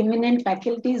because of the eminent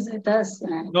faculties with us.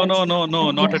 No,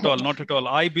 not at all. Not at all.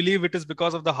 I believe it is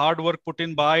because of the hard work put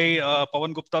in by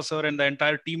Pawan Gupta sir and the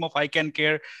entire team of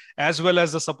ICanCaRe, as well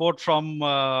as the support from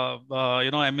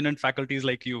eminent faculties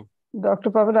like you.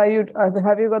 Dr. Pawan,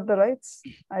 have you got the rights?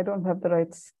 I don't have the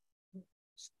rights.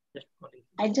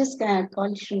 I just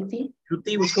called Shruti.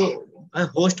 Shruti, उसको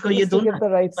host को ये दो ना. The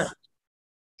rights.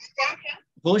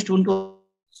 Host उनको.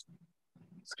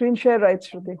 Screen share rights,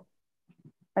 Shruti.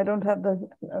 I don't have the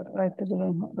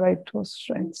right host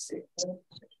rights.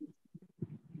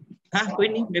 हाँ कोई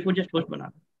नहीं, मेरे को just host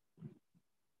बना.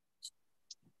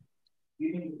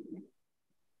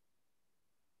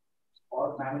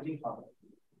 Or managing power.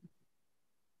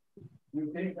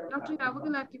 Dr.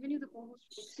 Yaugal, I've given you the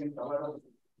co-host.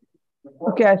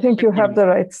 Okay, I think you have the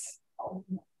rights.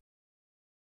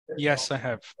 Yes, I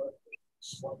have.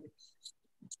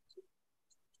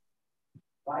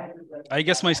 I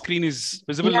guess my screen is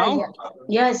visible now? Yeah.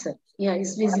 Yes, sir. Yeah,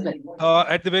 it's visible.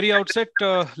 At the very outset,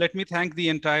 let me thank the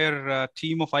entire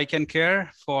team of ICanCaRe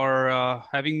for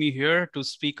having me here to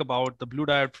speak about the blue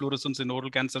diode fluorescence in oral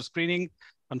cancer screening.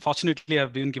 Unfortunately,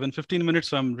 I've been given 15 minutes,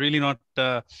 so I'm really not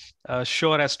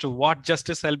sure as to what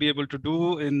justice I'll be able to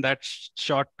do in that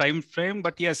short time frame.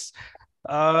 But yes,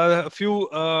 a few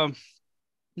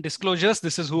disclosures,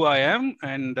 this is who I am.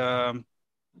 And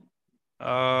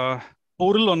oral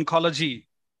oncology,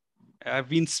 I've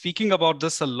been speaking about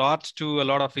this a lot to a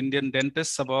lot of Indian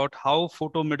dentists about how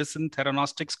photomedicine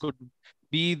theranostics could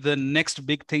be the next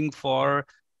big thing for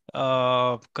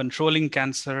controlling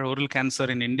cancer, oral cancer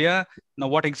in India. Now,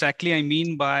 what exactly I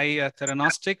mean by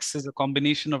theranostics is a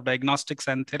combination of diagnostics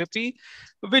and therapy,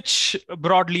 which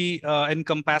broadly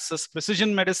encompasses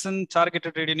precision medicine,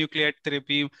 targeted radionuclide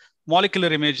therapy,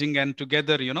 molecular imaging, and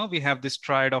together, we have this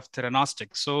triad of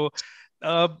theranostics. So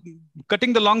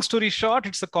cutting the long story short,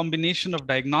 it's a combination of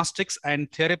diagnostics and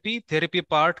therapy. Therapy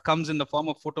part comes in the form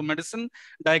of photomedicine.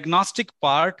 Diagnostic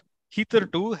part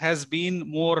hitherto has been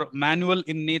more manual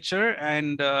in nature,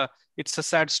 and it's a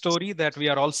sad story that we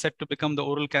are all set to become the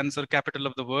oral cancer capital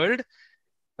of the world.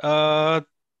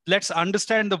 Let's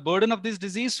understand the burden of this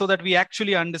disease so that we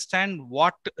actually understand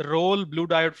what role blue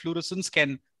diode fluorescence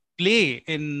can play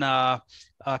in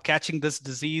catching this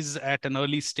disease at an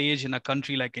early stage in a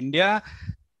country like India.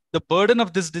 The burden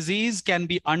of this disease can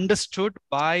be understood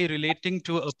by relating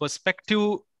to a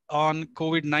perspective on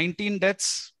COVID-19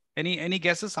 deaths. Any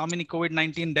guesses how many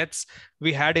COVID-19 deaths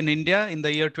we had in India in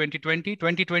the year 2020?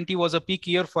 2020 was a peak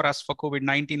year for us for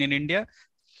COVID-19 in India.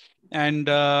 And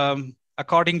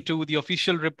according to the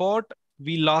official report,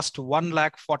 we lost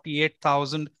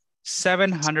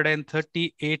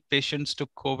 148,738 patients to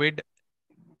COVID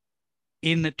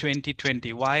in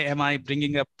 2020. Why am I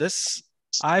bringing up this?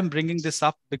 I'm bringing this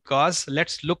up because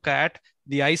let's look at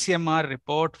the ICMR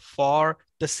report for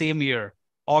the same year,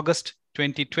 August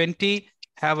 2020.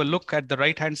 Have a look at the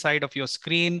right-hand side of your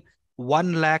screen,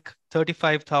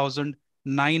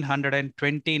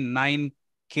 135,929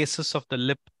 cases of the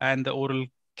lip and the oral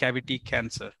cavity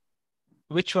cancer.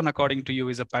 Which one, according to you,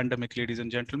 is a pandemic, ladies and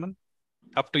gentlemen?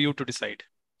 Up to you to decide,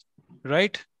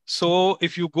 right? So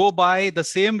if you go by the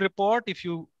same report, if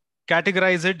you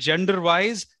categorize it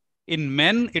gender-wise, in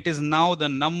men, it is now the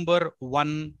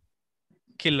 #1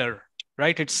 killer,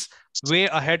 right? It's way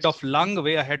ahead of lung,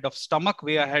 way ahead of stomach,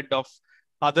 way ahead of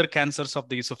other cancers of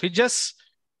the esophagus.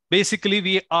 Basically,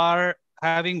 we are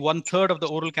having 1/3 of the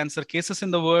oral cancer cases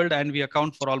in the world, and we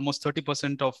account for almost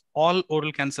 30% of all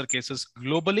oral cancer cases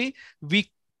globally. We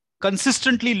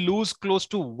consistently lose close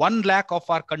to 1 lakh of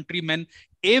our countrymen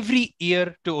every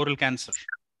year to oral cancer,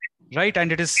 right?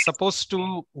 And it is supposed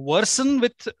to worsen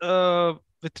with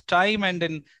time, and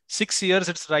in 6 years,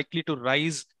 it's likely to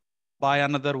rise by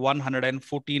another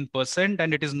 114%,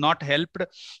 and it is not helped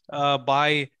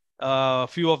by a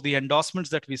few of the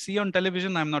endorsements that we see on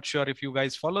television. I'm not sure if you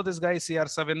guys follow this guy,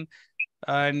 CR7,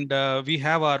 and we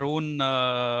have our own,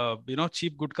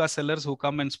 cheap gutka sellers who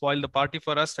come and spoil the party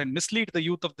for us and mislead the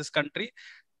youth of this country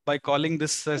by calling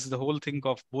this as the whole thing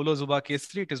of Bolo Zuba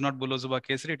Kesari. It is not Bolo Zuba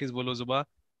Kesari, it is Bolo Zuba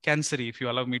Canceri, if you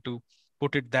allow me to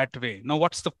put it that way. Now,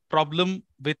 what's the problem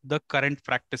with the current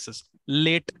practices?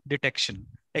 Late detection,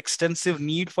 extensive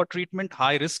need for treatment,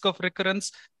 high risk of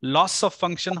recurrence, loss of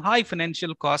function, high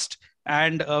financial cost,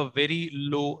 and a very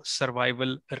low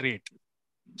survival rate.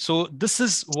 So this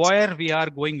is where we are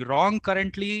going wrong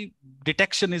currently.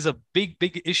 Detection is a big,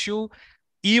 big issue.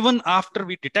 Even after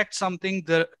we detect something,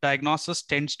 the diagnosis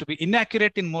tends to be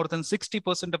inaccurate in more than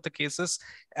 60% of the cases,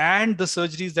 and the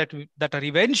surgeries that are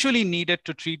eventually needed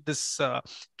to treat this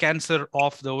cancer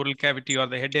of the oral cavity or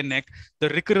the head and neck, the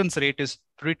recurrence rate is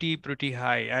pretty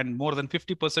high, and more than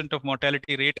 50% of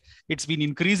mortality rate. It's been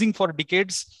increasing for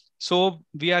decades. So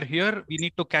we are here. We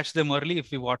need to catch them early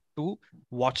if we want to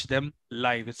watch them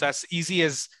live. It's as easy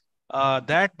as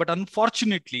that, but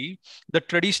unfortunately, the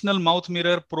traditional mouth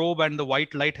mirror probe and the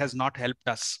white light has not helped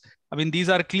us. I mean, these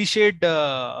are cliched,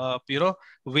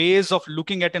 ways of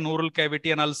looking at an oral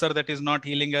cavity, an ulcer that is not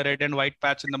healing, a red and white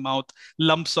patch in the mouth,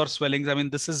 lumps or swellings. I mean,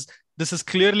 this is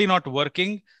clearly not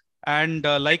working. And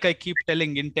like I keep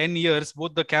telling, in 10 years,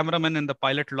 both the cameraman and the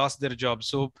pilot lost their jobs.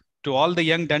 So to all the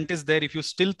young dentists there, if you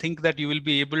still think that you will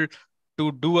be able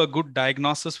to do a good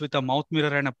diagnosis with a mouth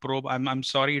mirror and a probe, I'm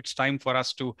sorry, it's time for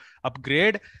us to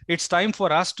upgrade. It's time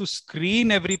for us to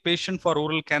screen every patient for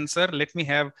oral cancer. Let me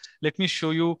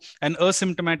show you an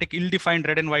asymptomatic ill-defined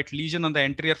red and white lesion on the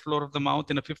anterior floor of the mouth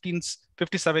in a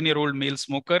 57-year-old male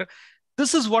smoker.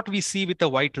 This is what we see with the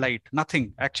white light.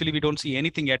 Nothing. Actually, we don't see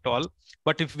anything at all.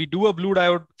 But if we do a blue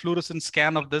diode fluorescence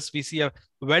scan of this, we see a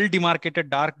well-demarcated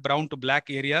dark brown to black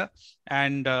area.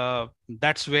 And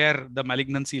that's where the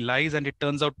malignancy lies. And it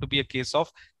turns out to be a case of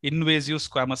invasive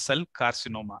squamous cell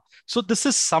carcinoma. So this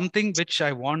is something which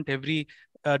I want every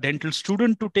dental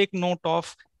student to take note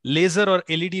of. Laser or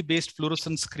LED-based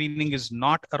fluorescence screening is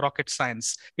not a rocket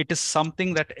science. It is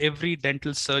something that every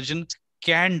dental surgeon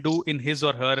can do in his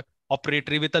or her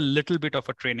operatory with a little bit of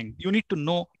a training. You need to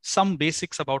know some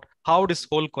basics about how this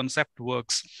whole concept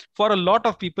works. For a lot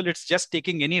of people, it's just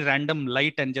taking any random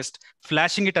light and just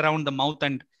flashing it around the mouth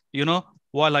and,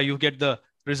 voila, you get the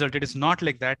result. It is not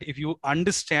like that. If you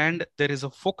understand there is a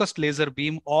focused laser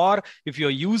beam, or if you're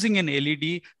using an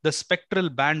LED, the spectral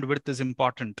bandwidth is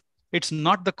important. It's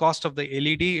not the cost of the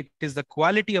LED, it is the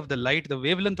quality of the light, the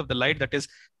wavelength of the light that is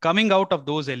coming out of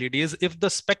those LEDs. If the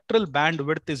spectral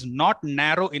bandwidth is not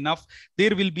narrow enough,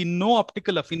 there will be no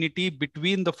optical affinity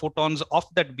between the photons of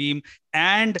that beam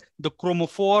and the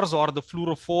chromophores or the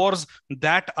fluorophores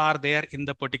that are there in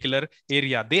the particular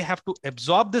area. They have to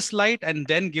absorb this light and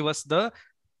then give us the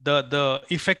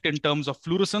effect in terms of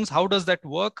fluorescence. How does that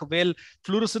work? Well,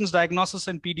 fluorescence diagnosis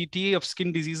and PDT of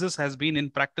skin diseases has been in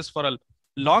practice for a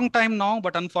long time now,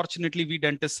 but unfortunately we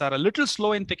dentists are a little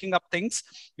slow in picking up things.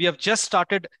 We have just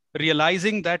started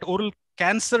realizing that oral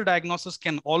cancer diagnosis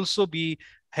can also be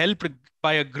helped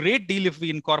by a great deal if we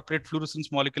incorporate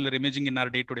fluorescence molecular imaging in our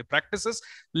day-to-day practices.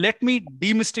 Let me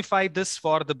demystify this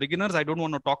for the beginners. I don't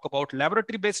want to talk about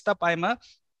laboratory-based stuff. I'm a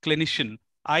clinician.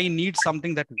 I need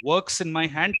something that works in my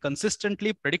hand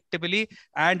consistently, predictably,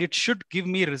 and it should give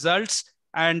me results.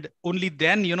 And only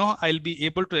then, I'll be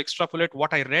able to extrapolate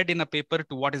what I read in a paper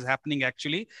to what is happening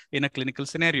actually in a clinical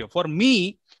scenario. For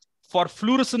me, for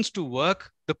fluorescence to work,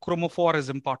 the chromophore is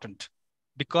important,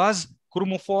 because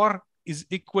chromophore is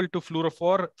equal to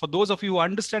fluorophore. For those of you who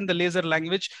understand the laser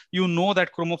language, you know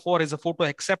that chromophore is a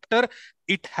photoacceptor.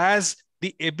 It has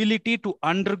the ability to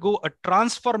undergo a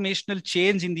transformational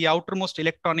change in the outermost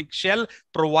electronic shell,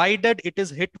 provided it is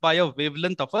hit by a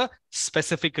wavelength of a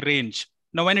specific range.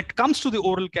 Now, when it comes to the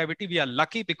oral cavity, we are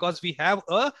lucky because we have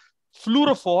a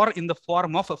fluorophore in the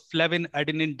form of a flavin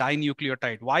adenine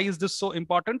dinucleotide. Why is this so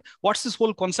important? What's this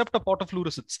whole concept of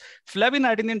autofluorescence? Flavin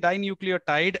adenine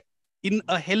dinucleotide in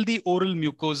a healthy oral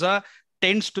mucosa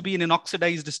tends to be in an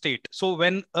oxidized state. So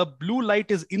when a blue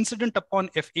light is incident upon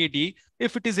FAD,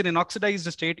 if it is in an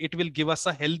oxidized state, it will give us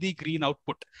a healthy green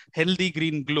output, healthy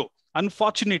green glow.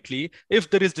 Unfortunately, if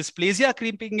there is dysplasia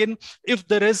creeping in, if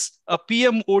there is a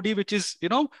PMOD, which is,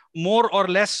 more or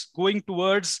less going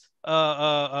towards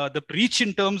the breach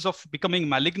in terms of becoming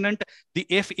malignant, the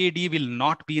FAD will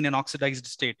not be in an oxidized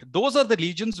state. Those are the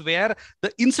lesions where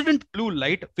the incident blue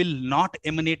light will not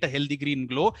emanate a healthy green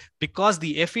glow, because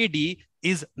the FAD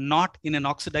is not in an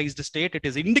oxidized state. It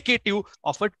is indicative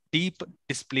of a deep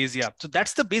dysplasia. So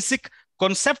that's the basic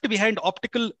concept behind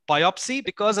optical biopsy,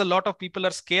 because a lot of people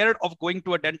are scared of going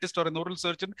to a dentist or an oral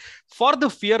surgeon for the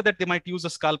fear that they might use a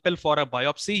scalpel for a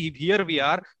biopsy. Here we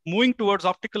are moving towards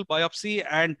optical biopsy,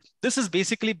 and this is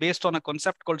basically based on a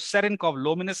concept called Cherenkov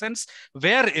luminescence,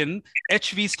 wherein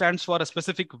HV stands for a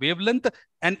specific wavelength.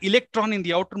 An electron in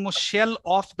the outermost shell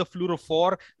of the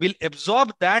fluorophore will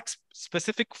absorb that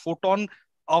specific photon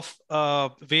of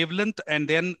wavelength and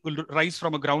then will rise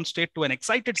from a ground state to an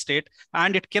excited state,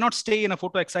 and it cannot stay in a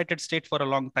photoexcited state for a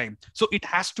long time. So it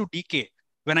has to decay.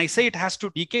 When I say it has to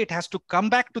decay, it has to come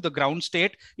back to the ground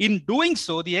state. In doing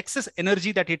so, the excess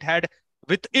energy that it had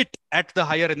with it at the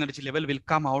higher energy level will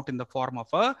come out in the form of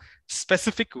a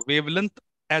specific wavelength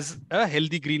as a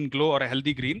healthy green glow or a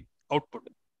healthy green output.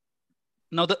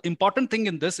 Now, the important thing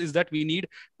in this is that we need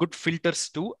good filters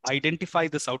to identify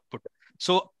this output.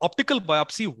 So optical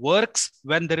biopsy works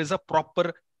when there is a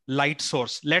proper light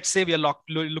source. Let's say we are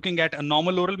looking at a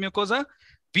normal oral mucosa.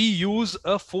 We use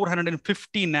a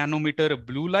 450 nanometer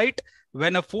blue light.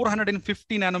 When a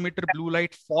 450 nanometer blue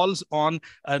light falls on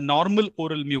a normal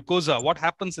oral mucosa, what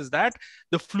happens is that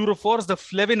the fluorophores, the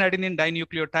flavin adenine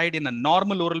dinucleotide in a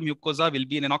normal oral mucosa will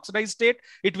be in an oxidized state.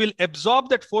 It will absorb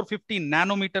that 450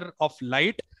 nanometer of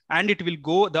light, and it will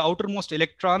go, the outermost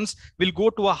electrons will go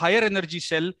to a higher energy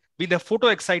shell with a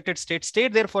photoexcited state, stay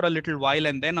there for a little while,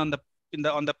 and then on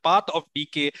the path of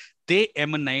decay, they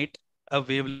emanate a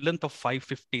wavelength of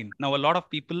 515. Now, a lot of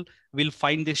people will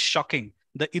find this shocking.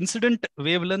 The incident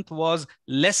wavelength was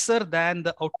lesser than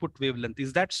the output wavelength.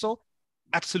 Is that so?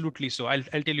 Absolutely so. I'll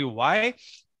tell you why.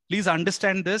 Please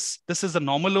understand this. This is a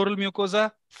normal oral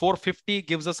mucosa. 450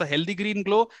 gives us a healthy green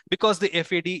glow because the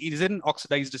FAD is in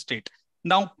oxidized state.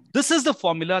 Now, this is the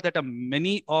formula that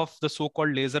many of the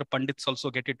so-called laser pundits also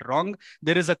get it wrong.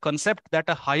 There is a concept that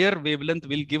a higher wavelength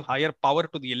will give higher power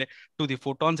to the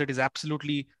photons. It is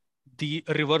absolutely the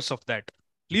reverse of that.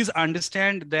 Please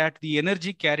understand that the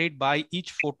energy carried by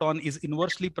each photon is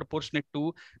inversely proportionate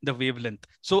to the wavelength.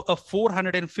 So a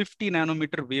 450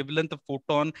 nanometer wavelength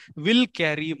photon will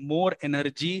carry more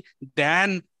energy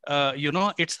than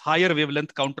its higher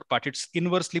wavelength counterpart. It's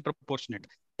inversely proportionate.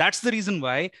 That's the reason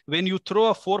why when you throw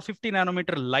a 450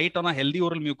 nanometer light on a healthy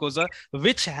oral mucosa,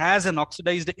 which has an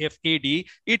oxidized FAD,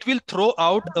 it will throw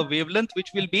out a wavelength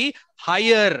which will be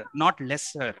higher, not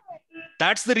lesser.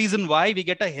 That's the reason why we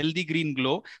get a healthy green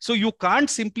glow. So you can't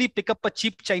simply pick up a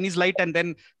cheap Chinese light and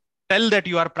then tell that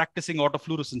you are practicing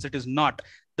autofluorescence. It is not.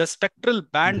 The spectral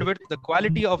bandwidth, the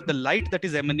quality of the light that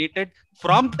is emanated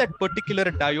from that particular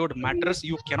diode matters.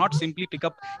 You cannot simply pick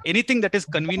up anything that is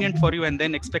convenient for you and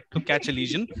then expect to catch a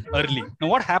lesion early. Now,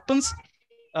 what happens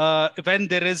when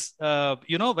there is,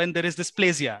 when there is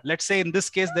dysplasia? Let's say in this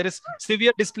case, there is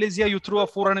severe dysplasia. You throw a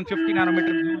 450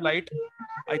 nanometer blue light.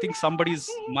 I think somebody's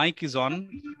mic is on.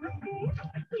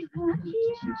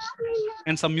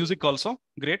 And some music also.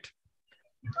 Great.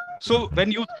 So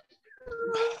when you,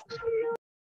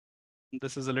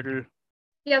 this is a little.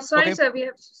 Yeah, sorry, sir, we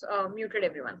have muted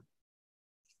everyone.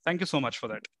 Thank you so much for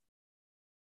that.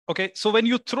 Okay, so when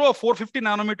you throw a 450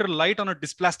 nanometer light on a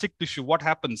dysplastic tissue, what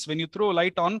happens? When you throw a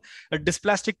light on a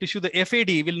dysplastic tissue, the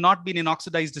FAD will not be in an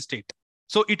oxidized state.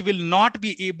 So it will not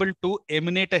be able to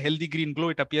emanate a healthy green glow.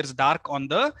 It appears dark on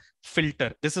the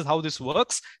filter. This is how this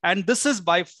works. And this is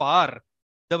by far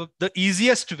the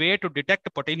easiest way to detect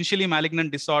potentially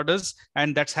malignant disorders.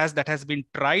 And that has been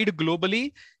tried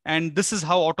globally. And this is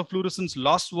how autofluorescence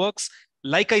loss works.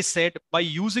 Like I said, by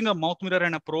using a mouth mirror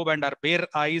and a probe and our bare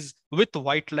eyes with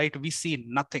white light, we see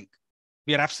nothing.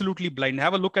 We are absolutely blind.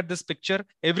 Have a look at this picture.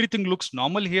 Everything looks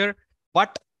normal here,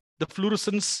 but the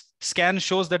fluorescence scan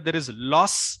shows that there is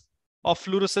loss of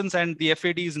fluorescence and the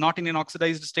FAD is not in an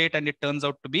oxidized state and it turns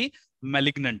out to be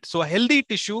malignant. So a healthy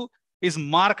tissue is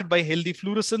marked by healthy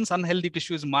fluorescence. Unhealthy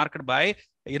tissue is marked by,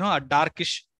 a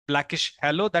darkish, blackish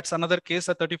halo. That's another case,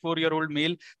 a 34-year-old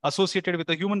male associated with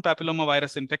a human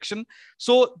papillomavirus infection.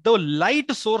 So the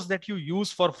light source that you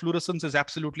use for fluorescence is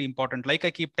absolutely important. Like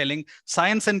I keep telling,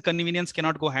 science and convenience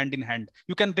cannot go hand in hand.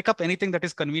 You can pick up anything that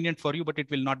is convenient for you, but it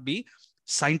will not be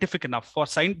scientific enough. For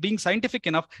being scientific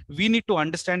enough, we need to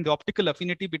understand the optical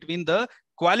affinity between the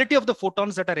quality of the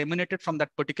photons that are emanated from that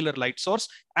particular light source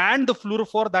and the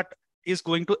fluorophore that is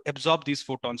going to absorb these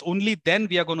photons. Only then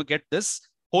we are going to get this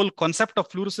whole concept of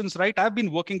fluorescence right. I've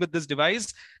been working with this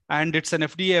device and it's an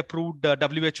FDA approved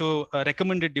WHO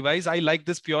recommended device. I like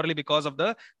this purely because of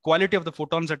the quality of the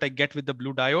photons that I get with the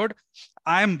blue diode.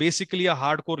 I am basically a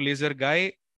hardcore laser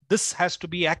guy. This has to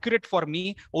be accurate for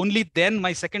me. Only then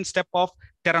my second step of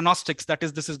theranostics, that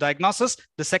is, this is diagnosis.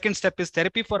 The second step is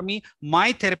therapy for me.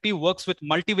 My therapy works with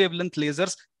multi-wavelength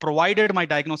lasers, provided my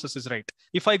diagnosis is right.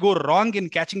 If I go wrong in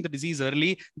catching the disease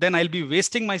early, then I'll be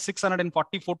wasting my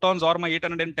 640 photons or my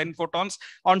 810 photons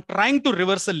on trying to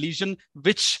reverse a lesion,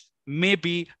 which may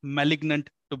be malignant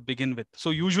to begin with.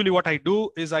 So usually what I do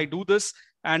is I do this.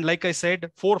 And like I said,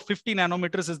 450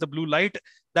 nanometers is the blue light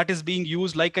that is being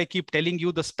used. Like I keep telling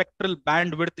you, the spectral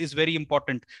bandwidth is very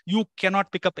important. You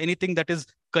cannot pick up anything that is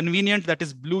convenient, that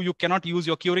is blue. You cannot use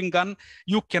your curing gun.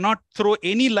 You cannot throw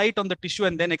any light on the tissue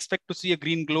and then expect to see a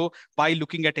green glow by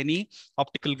looking at any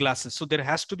optical glasses. So there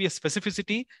has to be a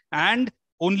specificity, and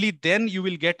only then you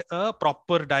will get a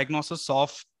proper diagnosis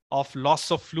of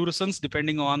loss of fluorescence,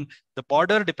 depending on the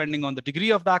border, depending on the degree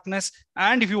of darkness.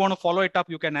 And if you want to follow it up,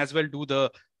 you can as well do the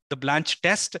Blanch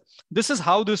test. This is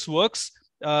how this works.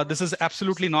 This is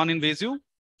absolutely non-invasive.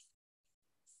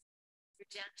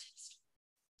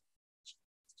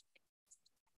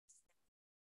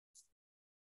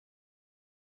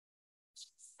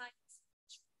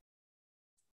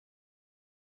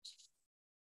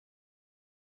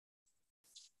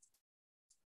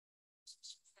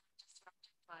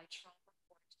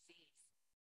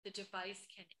 The device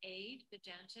can aid the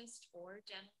dentist or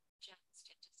dental hygienist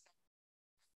in dispensing.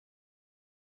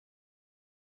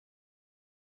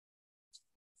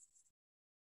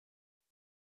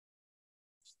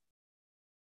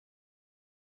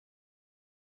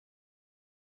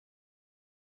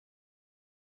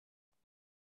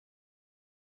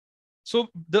 So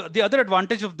the other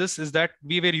advantage of this is that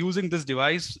we were using this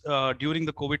device during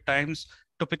the COVID times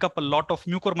to pick up a lot of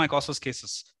mucormycosis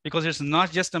cases, because it's not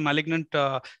just a malignant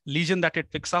lesion that it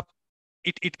picks up.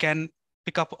 It can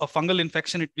pick up a fungal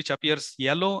infection which appears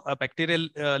yellow, a bacterial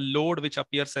load which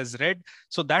appears as red.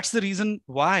 So that's the reason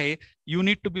why you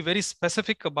need to be very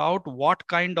specific about what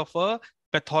kind of a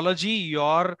pathology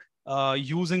you're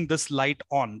using this light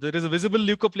on. There is a visible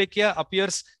leukoplakia,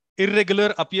 appears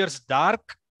irregular, appears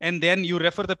dark, and then you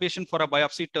refer the patient for a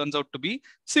biopsy. It turns out to be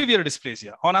severe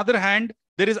dysplasia. On the other hand,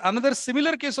 there is another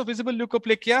similar case of visible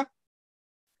leukoplakia,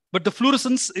 but the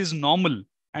fluorescence is normal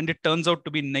and it turns out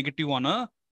to be negative on a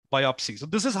biopsy. So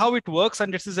this is how it works,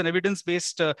 and this is an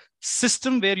evidence-based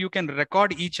system where you can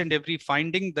record each and every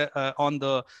finding on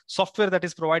the software that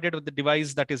is provided with the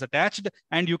device that is attached,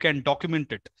 and you can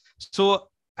document it. So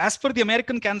as per the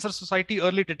American Cancer Society,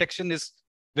 early detection is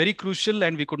very crucial,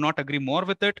 and we could not agree more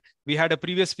with it. We had a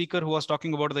previous speaker who was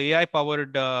talking about the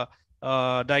AI-powered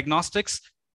diagnostics.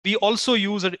 We also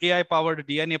use an AI-powered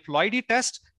DNA ploidy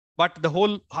test, but the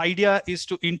whole idea is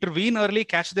to intervene early,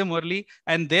 catch them early,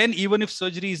 and then even if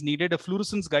surgery is needed, a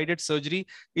fluorescence-guided surgery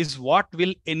is what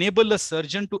will enable a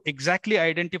surgeon to exactly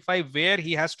identify where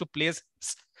he has to place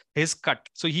his cut.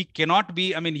 So he cannot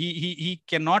be, I mean, he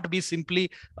cannot be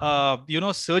simply,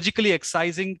 surgically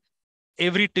excising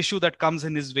every tissue that comes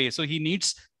in his way. So he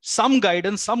needs some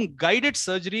guidance, some guided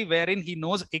surgery wherein he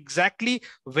knows exactly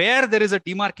where there is a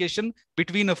demarcation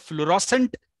between a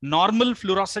normal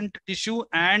fluorescent tissue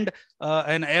and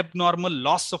an abnormal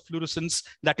loss of fluorescence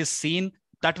that is seen.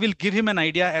 That will give him an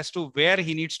idea as to where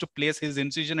he needs to place his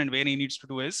incision and where he needs to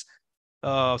do his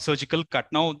surgical cut.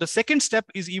 Now, the second step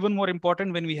is even more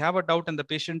important when we have a doubt and the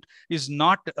patient is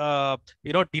not,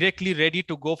 directly ready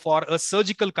to go for a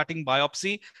surgical cutting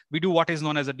biopsy. We do what is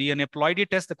known as a DNA ploidy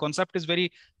test. The concept is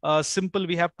very simple.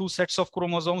 We have 2 sets of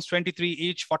chromosomes, 23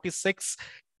 each, 46.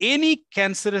 Any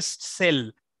cancerous cell,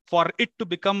 for it to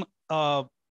become,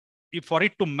 for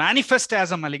it to manifest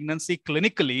as a malignancy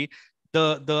clinically,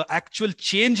 the actual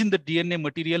change in the DNA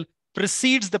material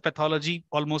precedes the pathology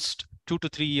almost 2 to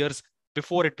 3 years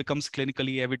before it becomes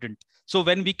clinically evident. So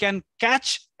when we can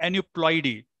catch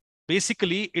aneuploidy,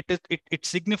 basically it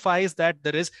signifies that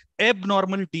there is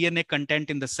abnormal DNA content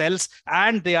in the cells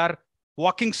and they are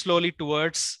walking slowly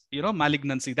towards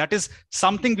malignancy. That is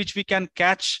something which we can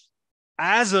catch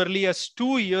as early as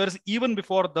 2 years, even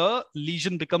before the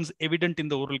lesion becomes evident in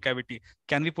the oral cavity.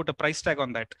 Can we put a price tag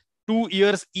on that? 2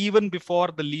 years even before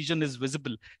the lesion is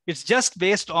visible. It's just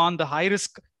based on the high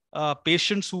risk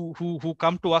patients who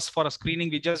come to us for a screening.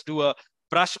 We just do a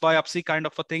brush biopsy kind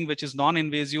of a thing, which is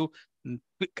non-invasive,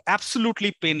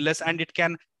 absolutely painless, and it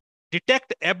can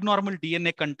detect abnormal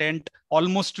DNA content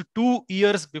almost 2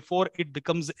 years before it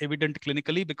becomes evident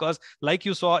clinically, because like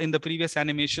you saw in the previous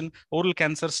animation, oral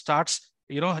cancer starts,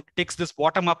 takes this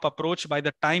bottom-up approach. By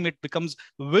the time it becomes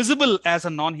visible as a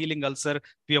non-healing ulcer,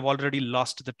 we have already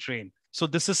lost the train. So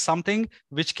this is something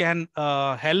which can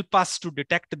help us to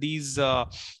detect these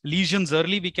lesions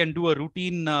early. We can do a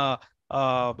routine a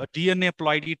DNA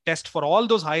ploidy test for all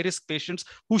those high-risk patients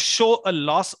who show a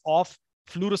loss of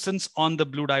fluorescence on the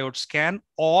blue diode scan,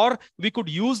 or we could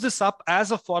use this up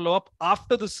as a follow-up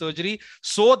after the surgery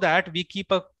so that we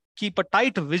keep a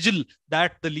tight vigil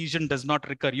that the lesion does not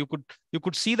recur. You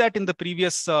could see that in the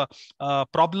previous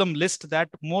problem list that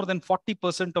more than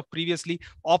 40% of previously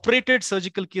operated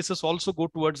surgical cases also go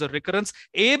towards a recurrence.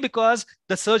 A, because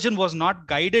the surgeon was not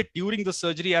guided during the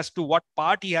surgery as to what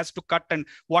part he has to cut and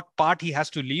what part he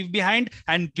has to leave behind.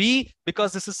 And B,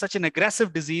 because this is such an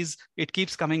aggressive disease, it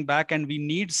keeps coming back and we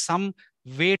need some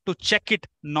way to check it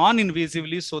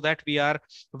non-invasively so that we are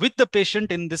with the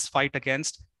patient in this fight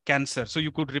against cancer. So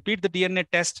you could repeat the DNA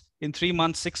test in 3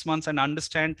 months, 6 months, and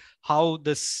understand how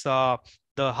this the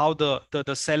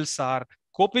cells are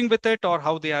coping with it or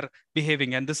how they are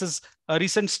behaving. And this is a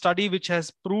recent study which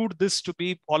has proved this to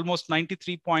be almost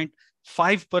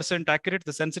 93.5% accurate.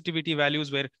 The sensitivity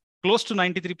values were close to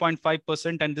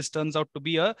 93.5%, and this turns out to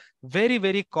be a very,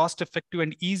 very cost-effective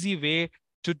and easy way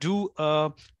to do a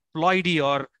ploidy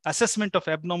or assessment of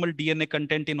abnormal DNA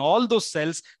content in all those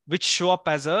cells which show up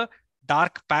as a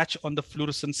dark patch on the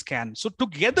fluorescence scan. So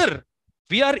together,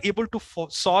 we are able to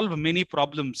solve many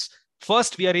problems.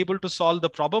 First, we are able to solve the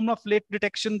problem of late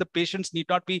detection. The patients need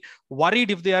not be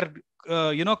worried if they are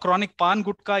chronic pan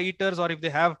gutka eaters, or if they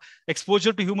have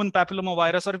exposure to human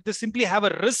papillomavirus, or if they simply have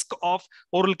a risk of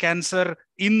oral cancer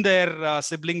in their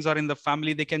siblings or in the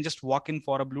family. They can just walk in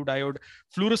for a blue diode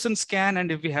fluorescence scan,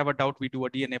 and if we have a doubt, we do a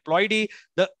DNA ploidy.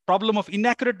 The problem of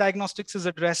inaccurate diagnostics is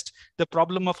addressed. The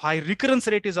problem of high recurrence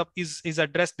rate is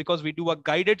addressed because we do a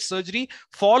guided surgery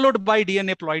followed by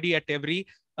DNA ploidy at every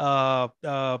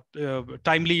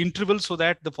timely interval, so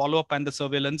that the follow-up and the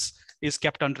surveillance is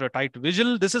kept under a tight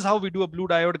vigil. This is how we do a blue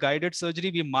diode guided surgery.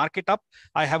 We mark it up.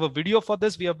 I have a video for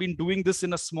this. We have been doing this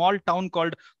in a small town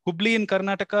called Hubli in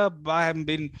Karnataka. I have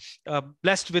been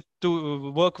blessed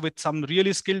to work with some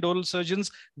really skilled oral surgeons.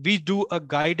 We do a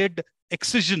guided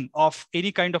excision of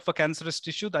any kind of a cancerous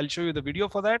tissue. I'll show you the video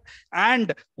for that.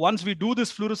 And once we do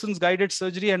this fluorescence guided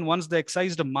surgery, and once the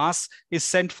excised mass is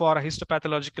sent for a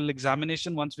histopathological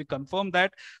examination, once we confirm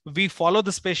that, we follow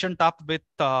this patient up with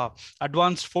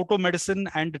advanced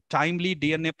photomedicine, and timely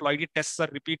DNA ploidy tests are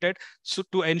repeated, so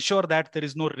to ensure that there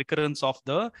is no recurrence of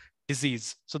the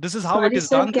disease. So this is how Sorry, it is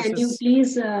sir, done. can you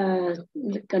please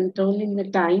control in the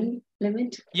time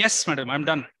limit? Yes, madam, I'm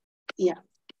done. Yeah.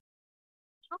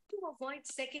 How to avoid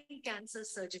second cancer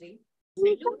surgery?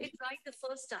 Do it right the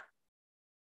first time.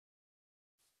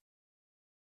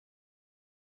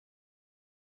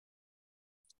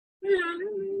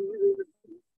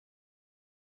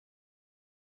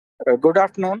 Good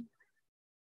afternoon.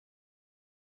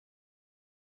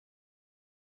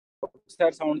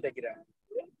 Sir, sound take it.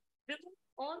 Remove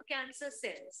all cancer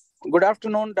cells. Good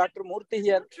afternoon, Dr. Murthy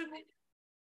here.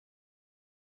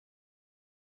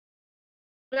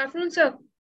 Good afternoon, sir.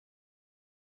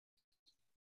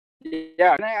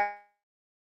 Yeah.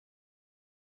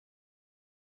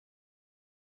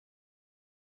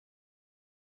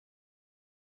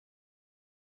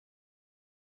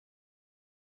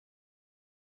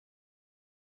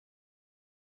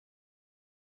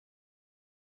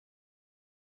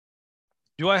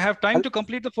 Do I have time to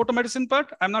complete the photomedicine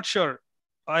part? I'm not sure.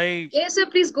 Yes, sir,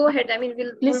 please go ahead. I mean,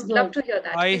 we'll love to hear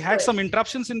that. I Please had some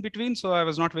interruptions in between, so I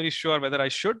was not very sure whether I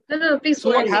should. No, please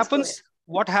so go ahead.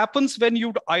 What happens when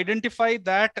you identify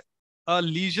that a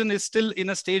lesion is still in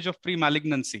a stage of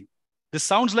pre-malignancy? This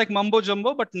sounds like mumbo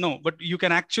jumbo, but no, but you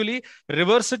can actually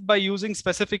reverse it by using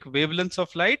specific wavelengths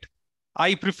of light.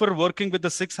 I prefer working with the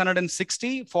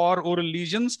 660 for oral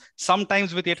lesions,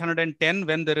 sometimes with 810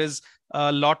 when there is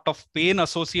a lot of pain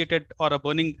associated or a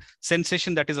burning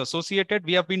sensation that is associated.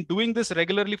 We have been doing this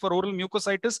regularly for oral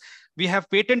mucositis. We have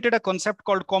patented a concept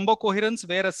called combo coherence,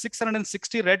 where a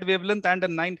 660 red wavelength and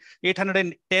a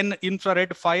 810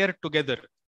 infrared fire together.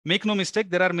 Make no mistake,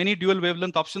 there are many dual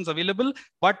wavelength options available,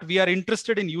 but we are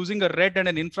interested in using a red and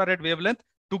an infrared wavelength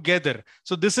together.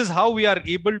 So this is how we are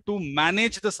able to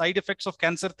manage the side effects of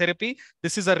cancer therapy.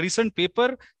 This is a recent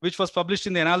paper which was published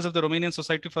in the Annals of the Romanian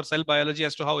Society for Cell Biology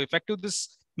as to how effective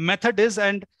this method is.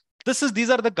 And these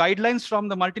are the guidelines from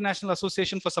the Multinational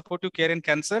Association for Supportive Care in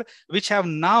Cancer, which have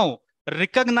now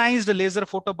recognized laser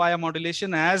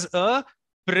photobiomodulation as a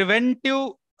preventive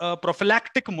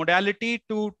prophylactic modality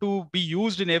to be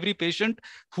used in every patient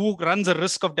who runs a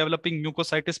risk of developing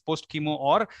mucositis post-chemo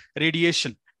or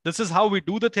radiation. This is how we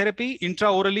do the therapy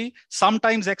intraorally,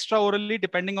 sometimes extraorally,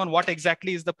 depending on what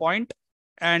exactly is the point.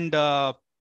 And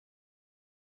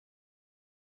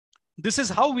this is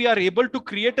how we are able to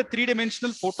create a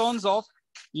three-dimensional photons of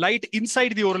light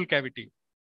inside the oral cavity.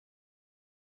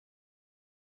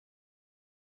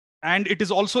 And it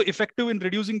is also effective in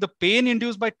reducing the pain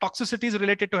induced by toxicities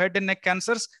related to head and neck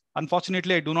cancers.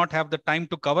 Unfortunately, I do not have the time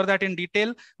to cover that in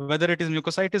detail, whether it is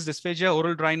mucositis, dysphagia,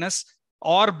 oral dryness,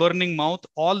 or burning mouth.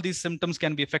 All these symptoms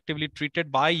can be effectively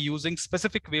treated by using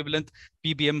specific wavelength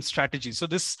PBM strategies. So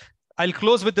I'll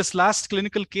close with this last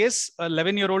clinical case, a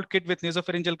 11-year-old kid with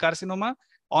nasopharyngeal carcinoma.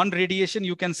 On radiation,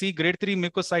 you can see grade 3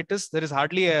 mucositis. There is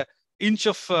hardly an inch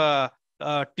of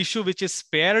tissue which is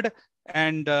spared.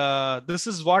 And this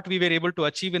is what we were able to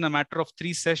achieve in a matter of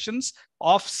 3 sessions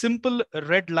of simple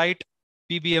red light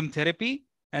PBM therapy.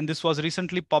 And this was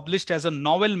recently published as a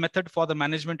novel method for the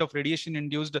management of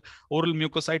radiation-induced oral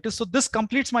mucositis. So this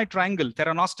completes my triangle,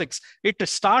 theranostics. It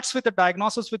starts with a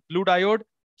diagnosis with blue diode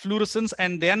fluorescence,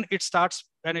 and then it starts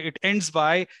and it ends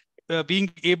by being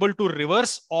able to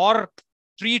reverse or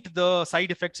treat the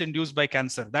side effects induced by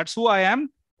cancer. That's who I am.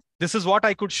 This is what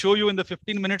I could show you in the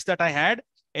 15 minutes that I had.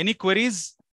 Any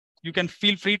queries, you can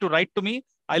feel free to write to me.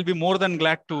 I'll be more than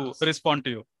glad to respond to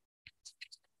you.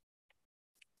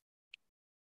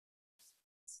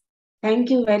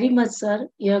 Thank you very much, sir.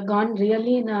 You have gone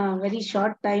really in a very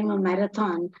short time, a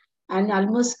marathon, and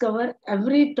almost cover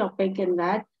every topic in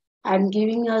that, and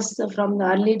giving us from the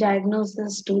early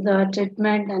diagnosis to the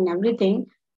treatment and everything.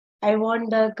 I want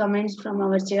the comments from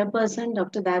our chairperson,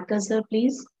 Dr. Dakar, sir,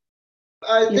 please.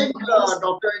 I think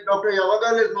Dr.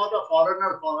 Yavagal is not a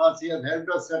foreigner for us. He has helped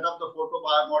us set up the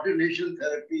photobiomodulation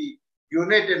therapy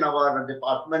unit in our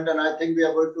department, and I think we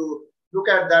are going to look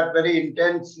at that very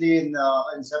intensely in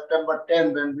September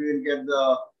 10 when we will get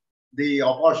the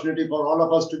opportunity for all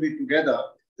of us to be together.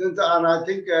 And I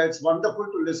think it's wonderful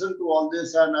to listen to all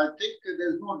this, and I think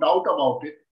there's no doubt about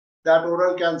it that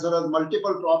oral cancer has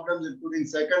multiple problems, including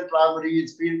second primary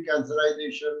field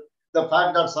cancerization, the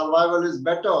fact that survival is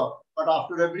better, but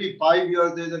after every 5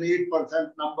 years, there's an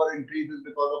 8% number increases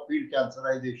because of field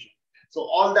cancerization. So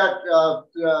all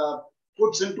that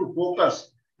puts into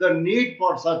focus the need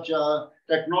for such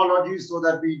technologies so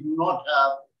that we do not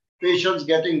have patients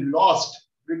getting lost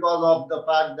because of the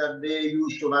fact that they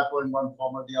use tobacco in one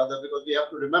form or the other, because we have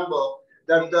to remember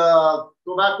that the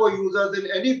tobacco users in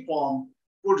any form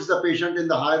puts the patient in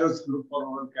the high risk group for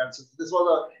oral cancer. This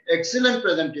was an excellent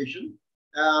presentation,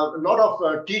 a lot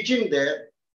of teaching there.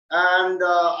 And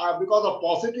because of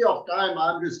paucity of time,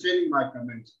 I'm restraining my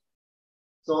comments.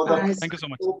 So thank you so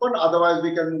much. Open, otherwise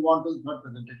we can move on to the third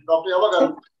presentation. Dr.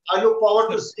 Yavagal, I look forward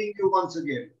to seeing you once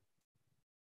again.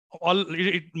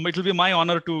 It will be my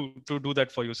honor to do that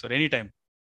for you, sir, anytime.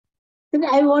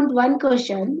 I want one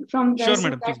question from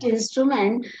that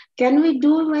instrument. Can we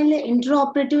do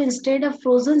intraoperative instead of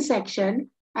frozen section?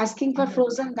 Asking for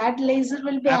frozen, that laser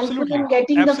will be helpful in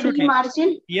getting the free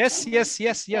margin. Yes. We are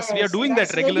doing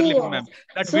that regularly, ma'am.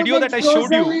 That video that I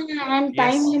showed you. And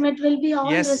time limit will be all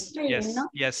restrained.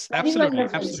 Yes, very absolutely.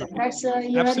 Wonderful,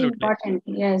 Absolutely. That's very important.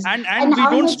 Yes. And we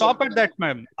don't stop at that,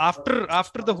 ma'am. After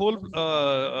the whole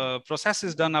process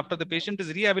is done, after the patient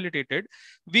is rehabilitated,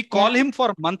 we call him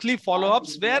for monthly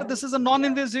follow-ups where this is a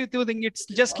non-invasive thing. It's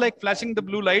just like flashing the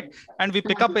blue light, and we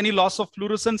pick up any loss of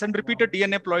fluorescence and repeated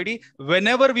DNA ploidy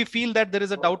whenever we feel that there is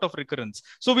a doubt of recurrence.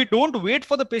 So we don't wait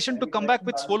for the patient to come back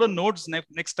with swollen nodes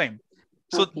next time.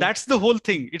 So that's the whole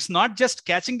thing. It's not just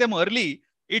catching them early.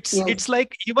 It's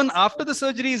like even after the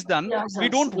surgery is done, we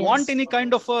don't want any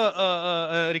kind of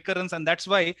a recurrence, and that's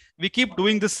why we keep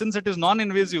doing this. Since it is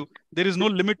non-invasive, there is no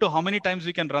limit to how many times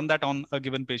we can run that on a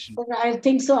given patient. I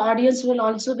think so. Audience will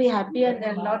also be happy, and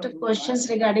there are a lot of questions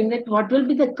regarding that. What will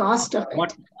be the cost of it?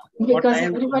 What I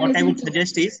would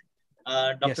suggest is,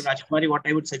 Dr. Rajkumari, what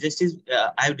I would suggest is,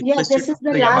 I have requested this is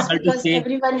the last because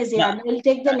everyone is here. We'll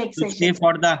take the next session. Stay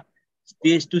for the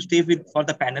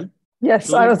panel. Yes,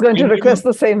 so I was going to request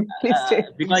the same. Please stay.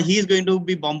 Because he is going to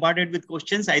be bombarded with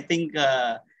questions. I think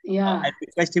I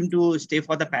request him to stay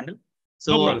for the panel.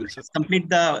 So let's complete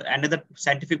another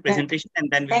scientific presentation, and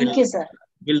then we will. Thank you, sir.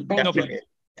 We'll definitely.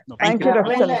 Thank you,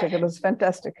 Dr. Chandrasekhar. It was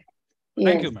fantastic.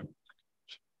 Yes. Thank you, ma'am.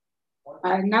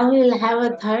 Now we will have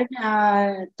a third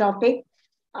topic,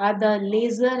 the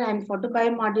laser and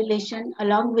photobiomodulation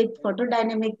along with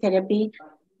photodynamic therapy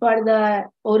for the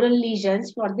oral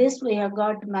lesions. For this, we have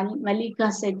got Malika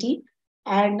Sethi,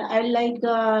 and I'd like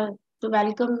to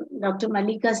welcome Dr.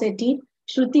 Malika Sethi.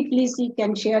 Shruti, please, you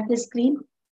can share the screen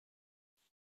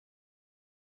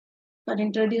for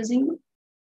introducing.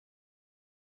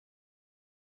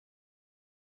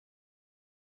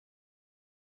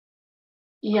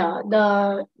 Yeah,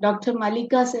 the Dr.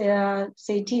 Malika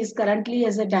Sethi is currently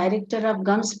as a director of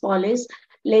Gums Police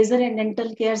Laser and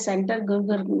Dental Care Center,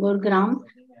 Gurugram,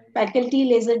 faculty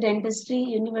laser dentistry,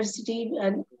 university,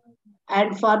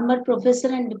 and former professor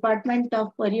and department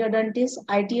of periodontist,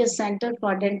 ITS Center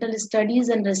for Dental Studies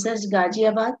and Research,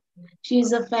 Ghaziabad. She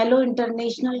is a fellow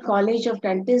International College of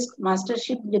Dentists,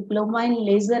 mastership diploma in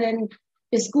laser and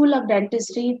School of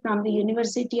Dentistry from the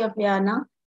University of Vienna.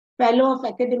 Fellow of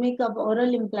Academic of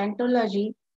Oral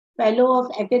Implantology, Fellow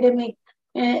of Academic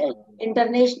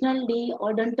International de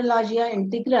Odontologia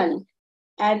Integral,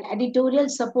 and Editorial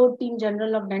Support Team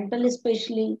General of Dental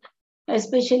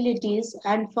Specialties,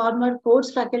 and former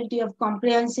course faculty of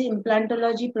Comprehensive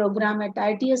Implantology Program at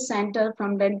ITS Center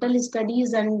from Dental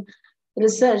Studies and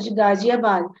Research,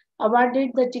 Ghaziabad,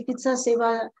 awarded the Chikitsa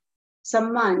Seva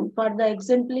Samman for the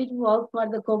exemplary work for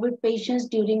the COVID patients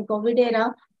during COVID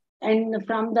era, and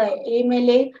from the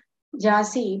AMLA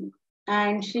Jhansi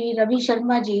and Sri Ravi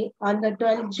Sharma ji on the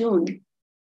 12th June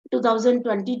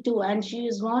 2022, and she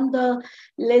has won the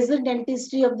Laser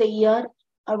Dentistry of the Year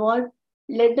Award,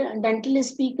 Dental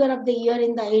Speaker of the Year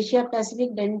in the Asia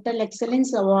Pacific Dental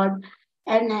Excellence Award,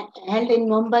 and held in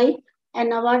Mumbai,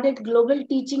 and awarded Global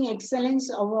Teaching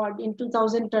Excellence Award in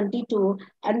 2022.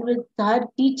 And with her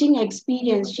teaching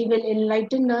experience, she will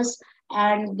enlighten us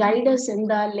and guide us in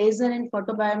the laser and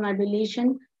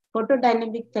photobiomodulation,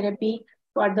 photodynamic therapy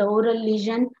for the oral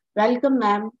lesion. Welcome,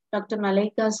 ma'am, Dr.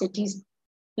 Malika Sethi,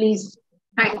 please.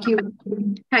 Thank you.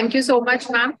 Thank you so much,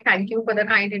 ma'am. Thank you for the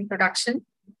kind introduction.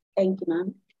 Thank you,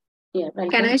 ma'am. Yeah,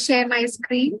 welcome. Can I share my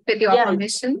screen with your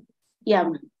permission? Yeah,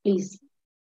 ma'am, please.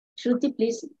 Shruti,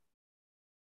 please.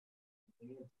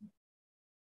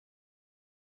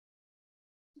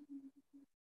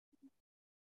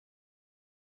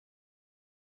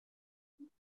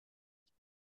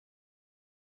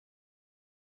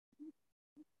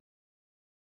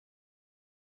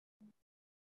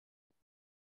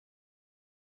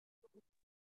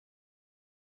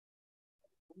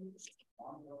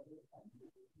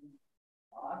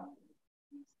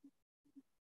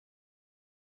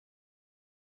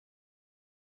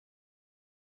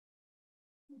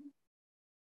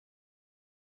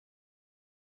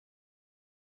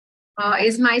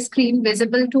 Is my screen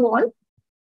visible to all?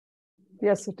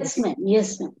 Yes, it is. Yes, ma'am.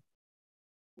 Yes, ma'am.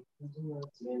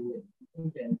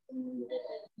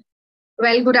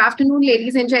 Well, good afternoon,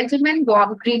 ladies and gentlemen.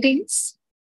 Warm greetings.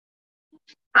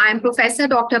 I'm Professor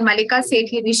Dr. Malika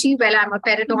Sethi Rishi. Well, I'm a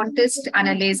periodontist and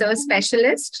a laser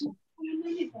specialist.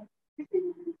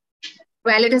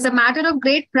 Well, it is a matter of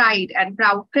great pride and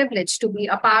proud privilege to be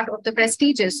a part of the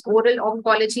prestigious Oral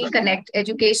Oncology Connect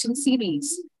education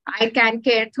series,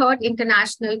 ICanCaRe 3rd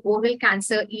International Oral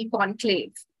Cancer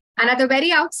E-Conclave. And at the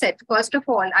very outset, first of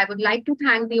all, I would like to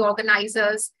thank the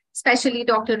organizers, especially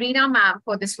Dr. Reena ma'am,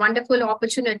 for this wonderful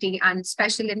opportunity and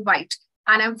special invite.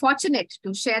 And I'm fortunate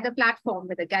to share the platform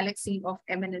with a galaxy of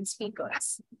eminent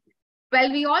speakers.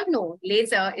 Well, we all know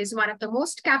laser is one of the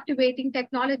most captivating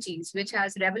technologies which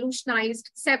has revolutionized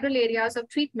several areas of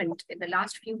treatment in the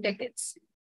last few decades.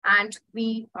 And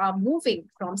we are moving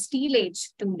from steel age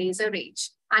to laser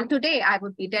age. And today I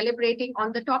would be deliberating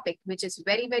on the topic, which is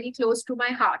very, very close to my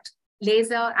heart,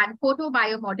 laser and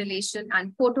photobiomodulation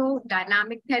and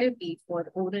photodynamic therapy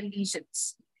for oral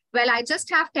lesions. Well, I just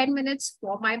have 10 minutes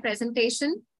for my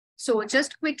presentation. So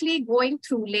just quickly going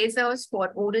through lasers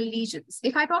for oral lesions.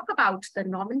 If I talk about the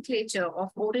nomenclature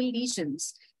of oral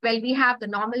lesions, well, we have the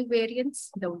normal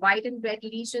variants, the white and red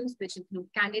lesions, which include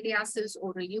candidiasis,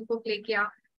 oral leukoplakia,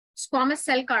 squamous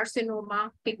cell carcinoma,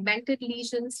 pigmented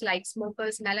lesions like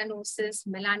smokers, melanosis,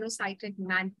 melanocytic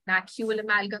macule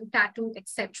amalgam tattoo,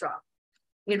 etc.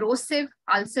 Erosive,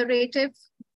 ulcerative,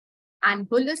 and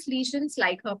bullous lesions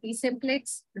like herpes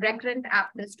simplex, recurrent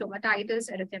apnea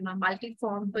stomatitis, erythema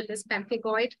multiforme, bullous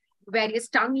pemphigoid, various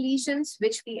tongue lesions,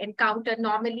 which we encounter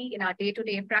normally in our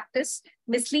day-to-day practice,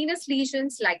 miscellaneous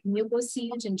lesions like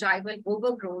mucocele, gingival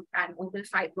overgrowth, and oral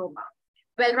fibroma.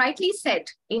 Well, rightly said,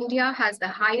 India has the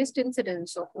highest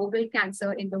incidence of oral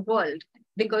cancer in the world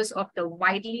because of the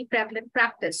widely prevalent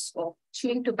practice of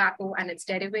chewing tobacco and its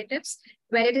derivatives,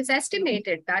 where it is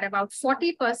estimated that about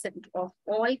 40% of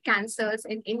all cancers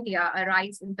in India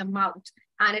arise in the mouth,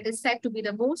 and it is said to be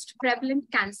the most prevalent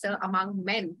cancer among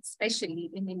men,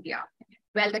 especially in India.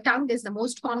 Well, the tongue is the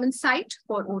most common site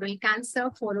for oral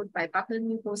cancer, followed by buccal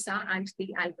mucosa and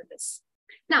the alveolus.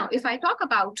 Now, if I talk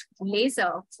about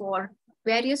laser for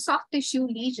various soft tissue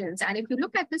lesions, and if you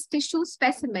look at this tissue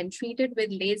specimen treated with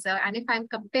laser, and if I'm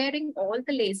comparing all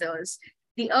the lasers,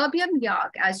 the erbium YAG,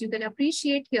 as you can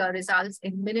appreciate here, results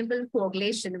in minimal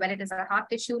coagulation when it is a hard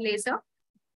tissue laser.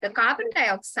 The carbon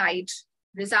dioxide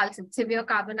results in severe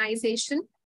carbonization.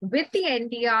 With the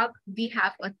Nd:YAG, we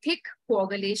have a thick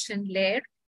coagulation layer.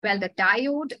 Well, the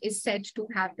diode is said to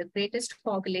have the greatest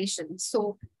coagulation.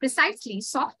 So precisely,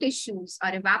 soft tissues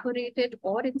are evaporated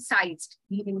or incised,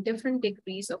 leaving different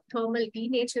degrees of thermal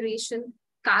denaturation,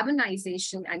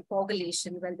 carbonization, and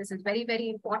coagulation. Well, this is very, very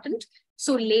important.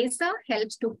 So laser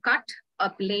helps to cut,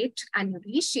 ablate, and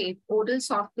reshape oral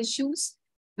soft tissues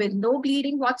with no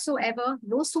bleeding whatsoever.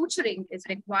 No suturing is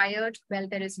required. Well,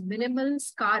 there is minimal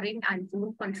scarring and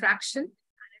wound contraction.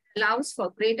 Allows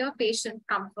for greater patient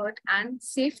comfort and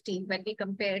safety when we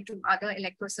compare to other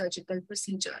electrosurgical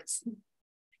procedures.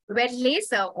 Where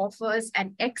laser offers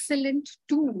an excellent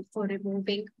tool for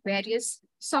removing various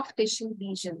soft tissue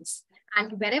lesions.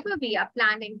 And wherever we are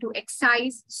planning to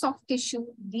excise soft tissue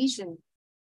lesion,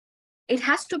 it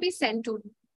has to be sent to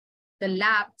the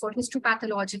lab for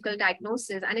histopathological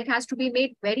diagnosis, and it has to be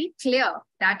made very clear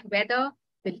that whether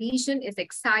the lesion is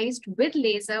excised with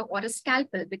laser or a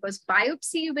scalpel, because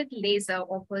biopsy with laser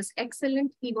offers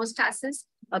excellent hemostasis,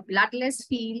 a bloodless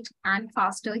field, and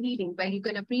faster healing. Well, you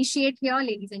can appreciate here,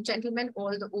 ladies and gentlemen,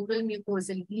 all the oral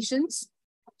mucosal lesions.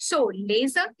 So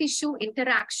laser tissue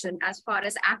interaction as far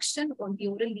as action on the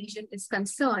oral lesion is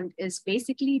concerned is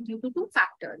basically due to two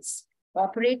factors: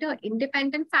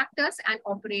 operator-independent factors and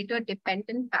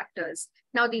operator-dependent factors.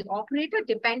 Now, the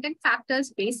operator-dependent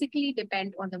factors basically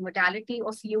depend on the modality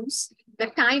of use, the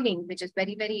timing, which is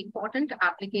very, very important,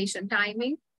 application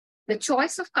timing, the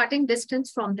choice of cutting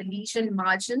distance from the lesion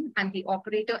margin, and the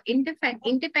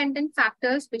operator-independent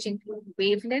factors, which include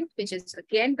wavelength, which is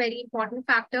again very important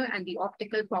factor, and the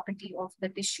optical property of the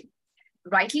tissue.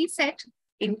 Rightly said,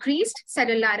 increased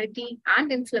cellularity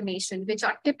and inflammation, which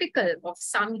are typical of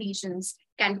some lesions,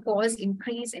 can cause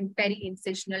increase in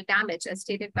peri-incisional damage, as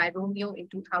stated by Romeo in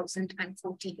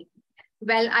 2014.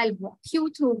 Well, I'll walk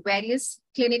you through various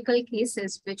clinical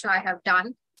cases which I have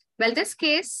done. Well, this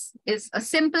case is a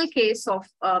simple case of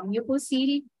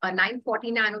mucocele, a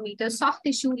 940 nanometer soft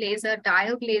tissue laser.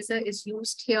 Diode laser is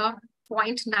used here,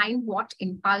 0.9 watt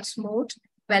in pulse mode.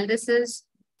 Well, this is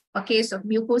a case of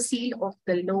mucocele of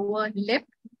the lower lip.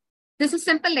 This is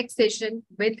simple excision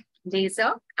with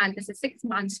laser, and this is 6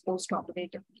 months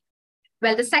post-operatively.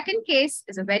 Well, the second case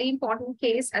is a very important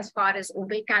case as far as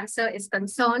oral cancer is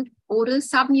concerned. Oral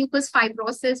submucous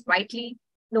fibrosis, widely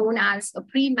known as a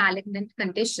pre-malignant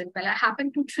condition. Well, I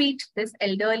happen to treat this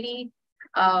elderly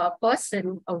a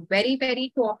person, a very,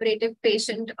 very cooperative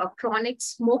patient, a chronic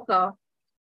smoker.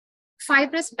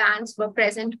 Fibrous bands were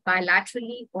present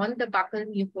bilaterally on the buccal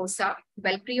mucosa.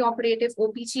 Well, preoperative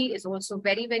OPG is also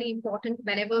very, very important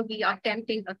whenever we are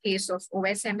attempting a case of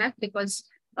OSMF, because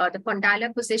the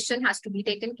condylar position has to be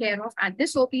taken care of. And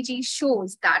this OPG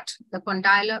shows that the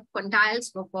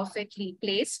condyles were perfectly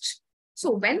placed.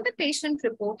 So when the patient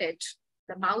reported,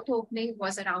 the mouth opening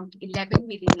was around 11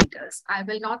 millimeters. I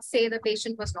will not say the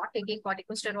patient was not taking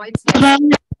corticosteroids.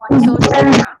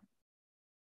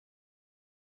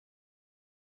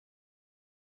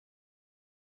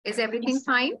 Is everything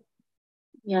fine?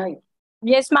 Yeah.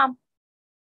 Yes, ma'am.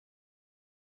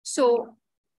 So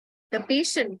the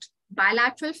patient,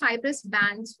 bilateral fibrous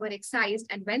bands were excised,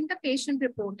 and when the patient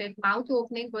reported, mouth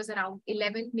opening was around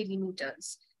 11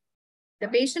 millimeters. The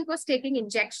patient was taking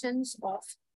injections of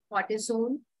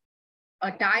cortisone,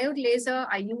 a diode laser.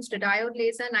 I used a diode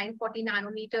laser, 940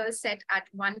 nanometers, set at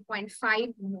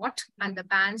 1.5 watt, and the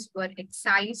bands were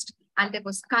excised, and there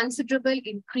was considerable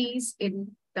increase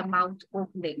in the mouth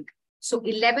opening. So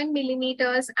 11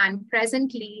 millimeters, and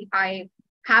presently I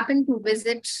happened to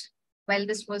visit, well,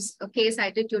 this was a case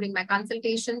I did during my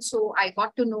consultation, so I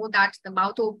got to know that the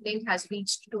mouth opening has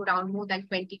reached to around more than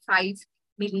 25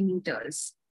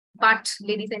 millimeters. But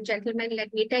ladies and gentlemen,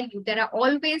 let me tell you, there are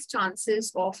always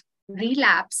chances of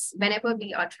relapse whenever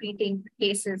we are treating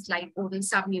cases like oral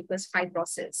submucous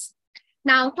fibrosis.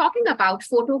 Now, talking about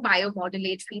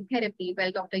photobiomodulatory therapy,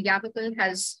 well, Dr. Yavakal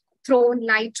has thrown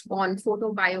light on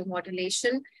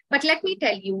photobiomodulation. But let me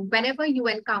tell you, whenever you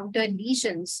encounter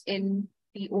lesions in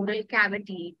the oral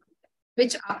cavity,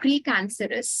 which are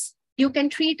precancerous, you can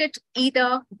treat it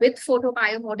either with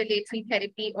photobiomodulatory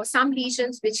therapy or some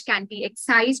lesions which can be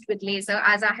excised with laser,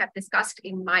 as I have discussed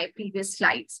in my previous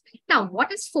slides. Now,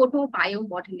 what is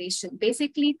photobiomodulation?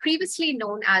 Basically, previously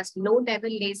known as low-level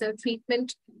laser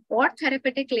treatment or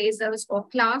therapeutic lasers or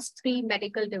class 3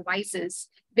 medical devices.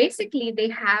 Basically, they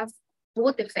have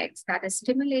both effects, that is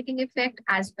stimulating effect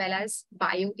as well as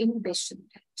bioinhibition.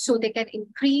 So they can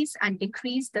increase and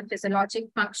decrease the physiologic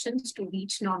functions to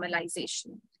reach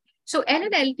normalization. So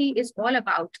LLLT is all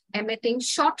about emitting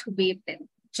short wavelength,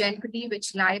 generally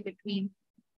which lie between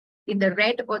in the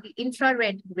red or the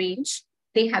infrared range.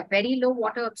 They have very low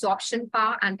water absorption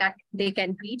power, and that they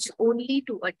can reach only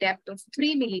to a depth of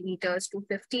 3 millimeters to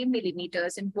 15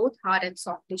 millimeters in both hard and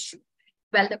soft tissue.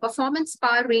 Well, the performance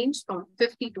power range from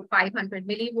 50 to 500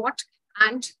 milliwatt,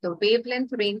 and the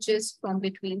wavelength ranges from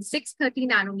between 630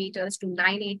 nanometers to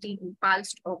 980 in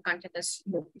pulsed or continuous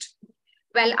mode.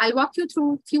 Well, I'll walk you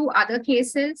through a few other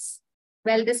cases.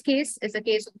 Well, this case is a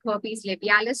case of herpes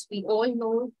labialis. We all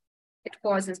know it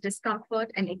causes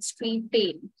discomfort and extreme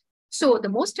pain. So the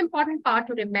most important part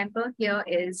to remember here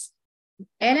is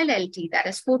LLLT, that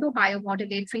is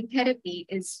photobiomodulatory therapy,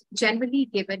 is generally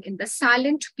given in the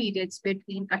silent periods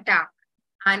between attack.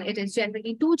 And it is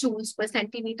generally 2 joules per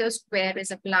centimeter square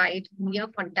is applied near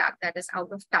contact, that is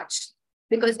out of touch.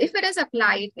 Because if it is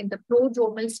applied in the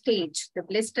prodromal stage, the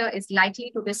blister is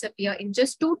likely to disappear in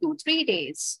just 2 to 3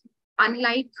 days,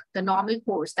 unlike the normal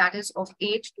course, that is of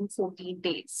 8 to 14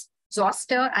 days.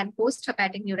 Zoster and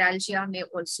post-hepatic neuralgia may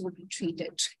also be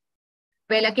treated.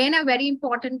 Well, again, a very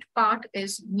important part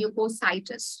is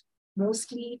mucositis.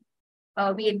 Mostly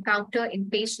we encounter in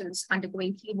patients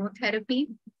undergoing chemotherapy,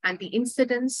 and the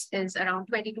incidence is around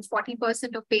 20 to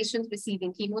 40% of patients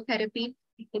receiving chemotherapy,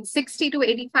 in 60 to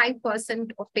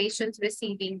 85% of patients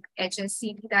receiving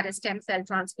HSCT, that is stem cell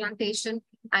transplantation,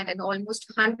 and in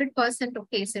almost 100% of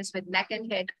cases with neck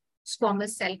and head squamous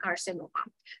cell carcinoma.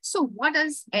 So what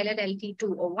does LLLT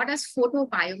do, or what does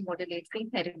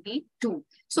photobiomodulatory therapy do?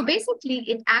 So basically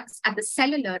it acts at the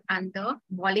cellular and the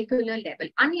molecular level,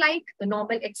 unlike the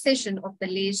normal excision of the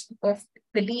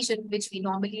lesion which we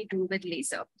normally do with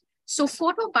laser. So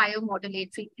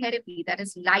photobiomodulatory therapy, that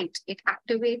is light, it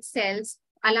activates cells,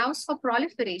 allows for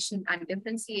proliferation and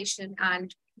differentiation,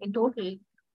 and in total,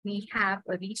 we have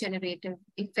a regenerative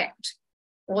effect.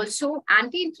 Also,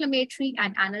 anti-inflammatory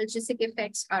and analgesic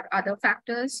effects are other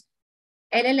factors.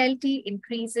 LLLT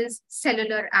increases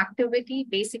cellular activity,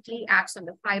 basically acts on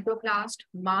the fibroblast,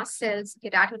 mast cells,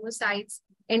 keratinocytes,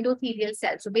 endothelial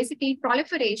cells. So basically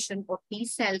proliferation of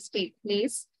these cells take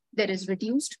place. There is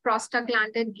reduced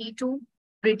prostaglandin E2,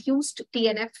 reduced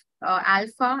TNF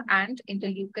alpha, and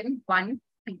interleukin-1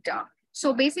 beta.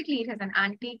 So basically it has an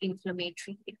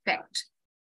anti-inflammatory effect.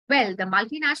 Well, the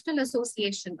Multinational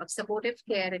Association of Supportive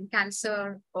Care in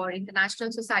Cancer, or International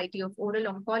Society of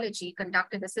Oral Oncology,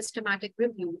 conducted a systematic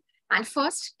review and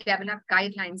first developed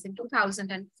guidelines in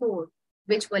 2004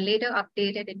 which were later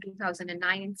updated in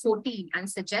 2009 and 14 and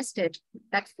suggested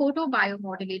that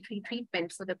photobiomodulatory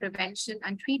treatment for the prevention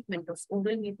and treatment of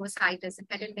oral mucositis and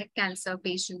head and neck cancer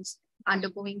patients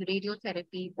undergoing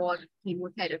radiotherapy or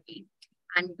chemotherapy,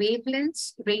 and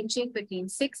wavelengths ranging between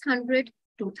 600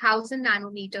 to 1000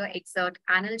 nanometer exert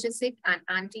analgesic and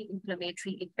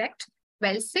anti-inflammatory effect,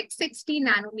 while 660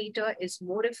 nanometer is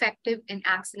more effective in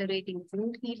accelerating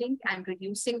wound healing and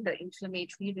reducing the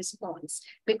inflammatory response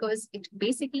because it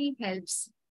basically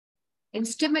helps in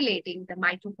stimulating the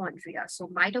mitochondria. So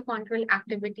mitochondrial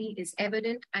activity is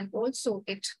evident, and also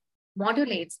it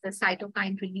modulates the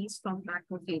cytokine release from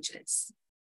macrophages.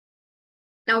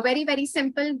 Now, very, very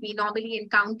simple. We normally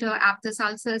encounter aphthous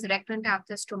ulcers, recurrent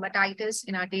aphthous stomatitis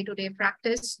in our day-to-day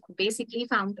practice, basically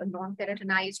found a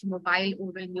non-keratinized mobile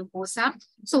oral mucosa.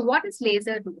 So what does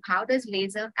laser do? How does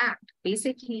laser act?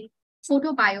 Basically,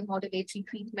 photobiomodulatory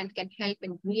treatment can help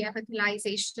in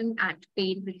re-epithelialization and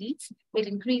pain relief. It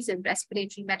increases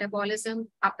respiratory metabolism,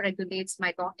 upregulates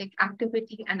mitotic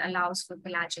activity, and allows for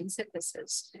collagen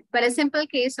synthesis. But a simple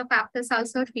case of aphthous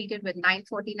ulcer treated with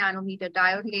 940 nanometer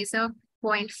diode laser,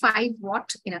 0.5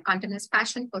 watt in a continuous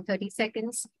fashion for 30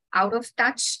 seconds, out of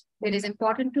touch. It is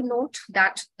important to note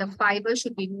that the fiber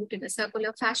should be moved in a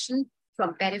circular fashion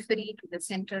from periphery to the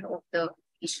center of the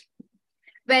lesion.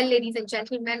 Well, ladies and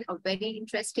gentlemen, a very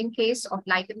interesting case of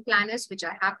lichen planus, which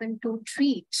I happened to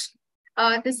treat.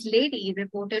 This lady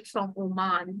reported from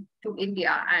Oman to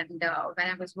India, and when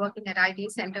I was working at ID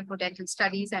Center for Dental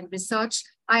Studies and Research,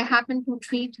 I happened to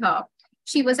treat her.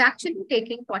 She was actually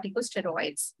taking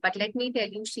corticosteroids, but let me tell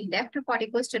you, she left her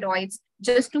corticosteroids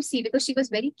just to see, because she was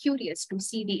very curious to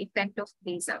see the effect of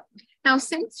laser. Now,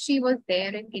 since she was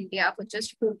there in India for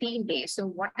just 14 days, so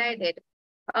what I did,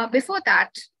 before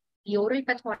that, the oral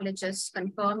pathologist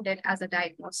confirmed it as a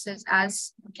diagnosis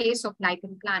as a case of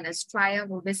lichen planus. Stria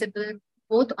were visible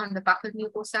both on the buccal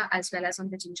mucosa as well as on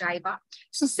the gingiva.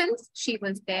 So since she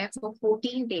was there for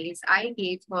 14 days, I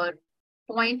gave her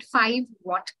 0.5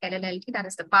 watt LLLT, that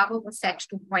is the power was set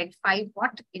to 0.5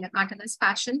 watt in a continuous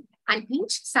fashion, and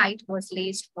each site was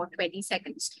laced for 20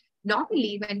 seconds.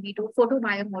 Normally, when we do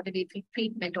photobiomodulatory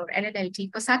treatment or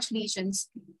LLLT for such lesions,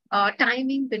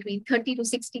 timing between 30 to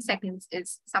 60 seconds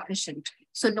is sufficient.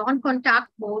 So non-contact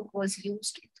mode was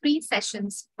used. 3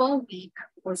 sessions per week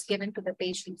was given to the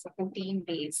patient for 14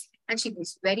 days. And she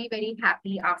was very, very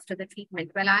happy after the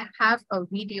treatment. Well, I have a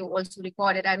video also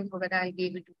recorded. I don't know whether I'll be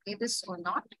able to play this or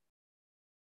not.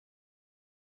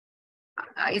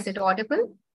 Is it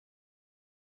audible?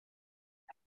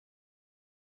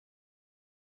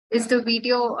 Is the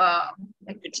video?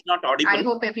 It's not audible. I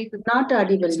hope everything. Not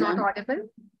audible. It's not audible.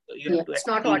 So you have to it's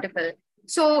not audible.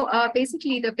 So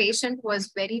basically, the patient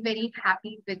was very, very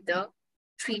happy with the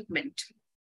treatment.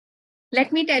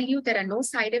 Let me tell you, there are no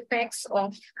side effects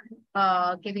of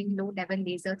giving low-level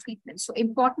laser treatment. So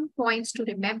important points to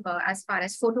remember as far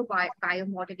as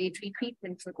photobiomodulatory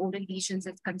treatment for oral lesions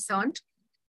is concerned.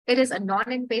 It is a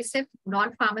non-invasive,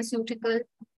 non-pharmaceutical,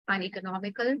 and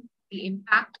economical. The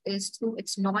impact is through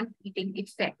its non-heating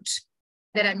effect.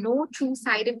 There are no true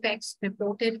side effects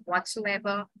reported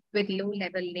whatsoever with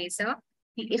low-level laser.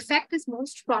 The effect is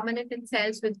most prominent in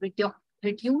cells with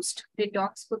reduced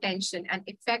redox potential, and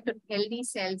effect on healthy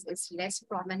cells is less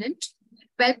prominent.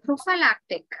 Well,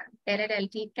 prophylactic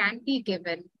LLLT can be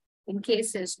given in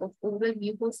cases of oral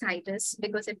mucositis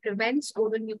because it prevents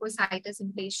oral mucositis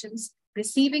in patients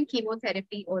receiving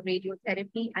chemotherapy or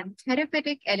radiotherapy, and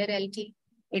therapeutic LLLT,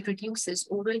 it reduces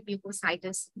oral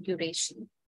mucositis duration.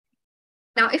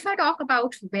 Now, if I talk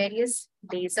about various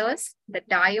lasers, the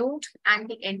diode and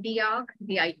the Nd:YAG,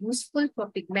 they are useful for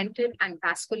pigmented and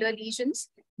vascular lesions.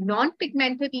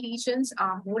 Non-pigmented lesions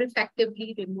are more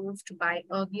effectively removed by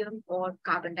erbium or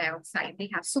carbon dioxide. They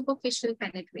have superficial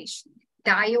penetration.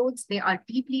 Diodes, they are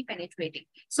deeply penetrating.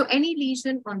 So any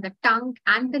lesion on the tongue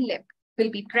and the lip will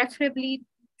be preferably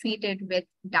treated with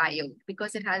diode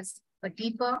because it has a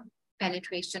deeper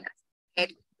penetration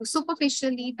compared to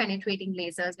superficially penetrating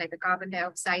lasers like the carbon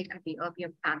dioxide and the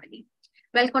erbium family.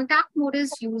 Well, contact mode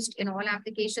is used in all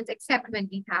applications except when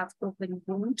we have open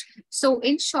wound. So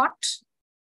in short,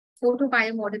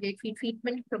 photobiomodulatory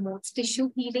treatment promotes tissue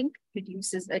healing,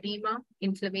 reduces edema,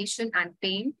 inflammation, and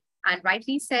pain. And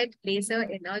rightly said, laser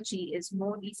energy is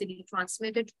more easily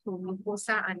transmitted through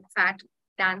mucosa and fat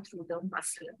than through the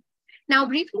muscle. Now,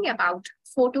 briefly about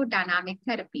photodynamic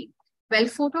therapy. Well,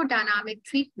 photodynamic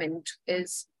treatment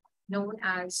is known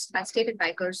as stated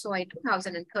by Kurzweil in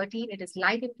 2013. It is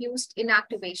light-induced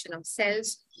inactivation of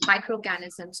cells,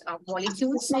 microorganisms, or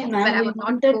molecules. Okay, ma'am,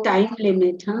 the time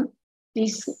limit, huh?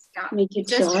 Please make it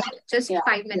short. Just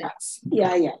 5 minutes.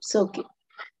 Yeah, it's okay.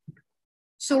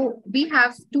 So we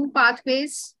have two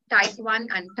pathways, type 1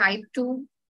 and type 2.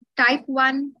 Type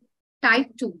 1,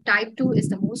 type 2. Type 2 is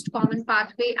the most common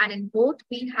pathway, and in both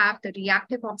we have the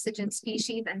reactive oxygen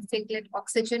species and singlet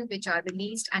oxygen, which are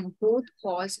released, and both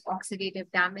cause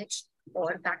oxidative damage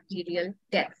or bacterial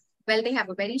death. Well, they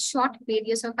have a very short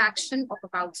radius of action of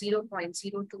about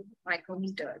 0.02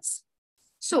 micrometers.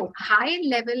 So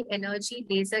high-level energy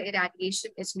laser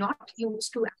irradiation is not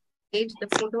used to activate the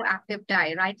photoactive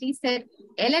dye. Rightly said,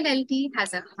 LLLT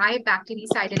has a high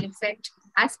bactericidal effect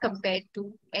as compared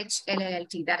to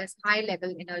HLLT, that is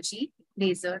high-level energy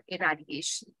laser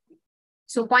irradiation.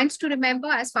 So points to remember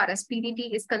as far as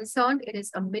PDT is concerned, it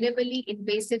is a minimally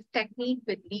invasive technique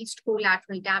with least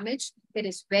collateral damage. It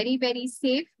is very, very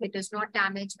safe. It does not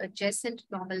damage adjacent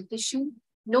normal tissue.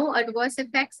 No adverse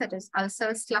effects such as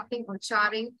ulcers, sloughing, or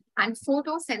charring, and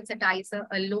photosensitizer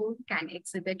alone can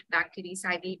exhibit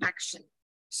bactericidal action.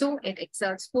 So it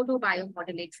exerts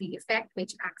photobiomodulatory effect,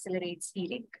 which accelerates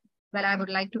healing. Well, I would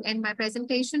like to end my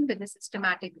presentation with a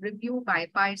systematic review by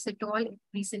Pierce et al.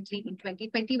 Recently in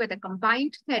 2020, where the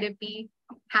combined therapy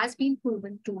has been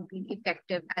proven to be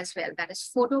effective as well. That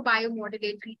is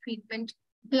photobiomodulatory treatment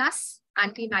plus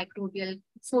antimicrobial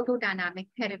photodynamic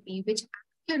therapy, which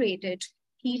accelerated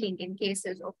healing in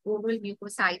cases of oral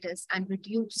mucositis and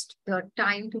reduced the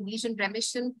time to lesion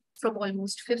remission from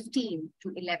almost 15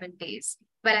 to 11 days.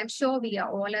 Well, I'm sure we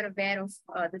are all aware of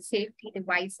the safety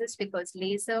devices because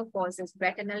laser causes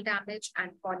retinal damage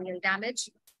and corneal damage.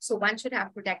 So one should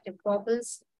have protective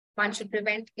goggles. One should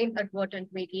prevent inadvertent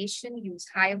radiation, use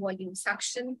high volume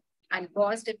suction, and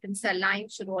gauze dipped in saline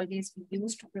should always be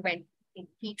used to prevent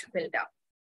heat buildup.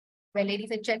 Well,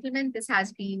 ladies and gentlemen, this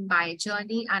has been my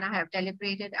journey, and I have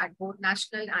deliberated at both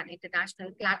national and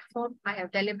international platforms. I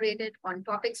have deliberated on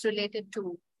topics related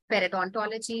to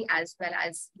periodontology as well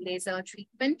as laser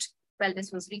treatment. Well,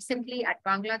 this was recently at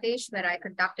Bangladesh, where I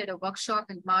conducted a workshop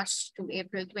in March to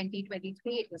April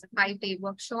 2023. It was a 5-day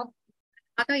workshop.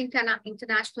 Other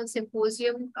international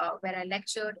symposium where I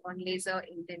lectured on laser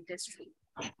in dentistry.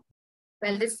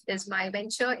 Well, this is my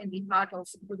venture in the heart of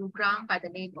Gurugram by the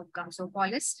name of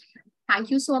Gamzopolis.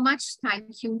 Thank you so much.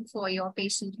 Thank you for your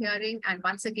patient hearing. And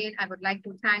once again, I would like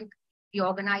to thank the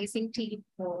organizing team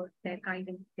for their kind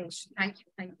invitation. Thank you.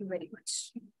 Thank you very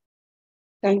much.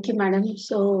 Thank you, madam.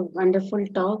 So wonderful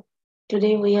talk.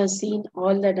 Today we have seen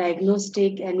all the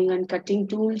diagnostic and even cutting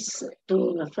tools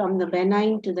from the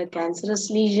benign to the cancerous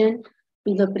lesion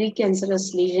to the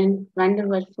precancerous lesion.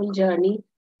 Wonderful journey.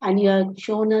 And you have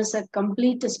shown us a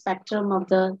complete spectrum of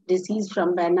the disease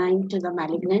from benign to the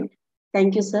malignant.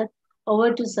 Thank you, sir.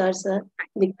 Over to sir.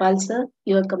 Dikpal, sir,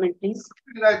 your comment, please.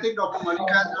 I think Dr.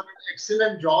 Malika has done an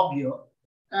excellent job here.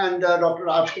 And Dr.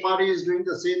 Rajkumari is doing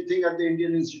the same thing at the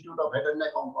Indian Institute of Head and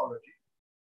Neck Oncology.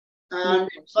 And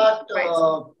in fact,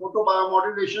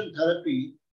 photobiomodulation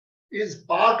therapy is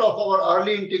part of our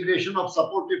early integration of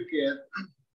supportive care,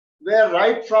 where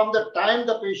right from the time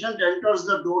the patient enters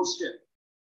the doorstep,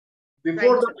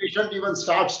 before the patient even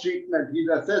starts treatment, he's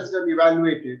assessed and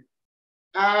evaluated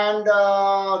and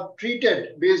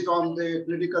treated based on the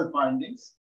clinical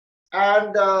findings.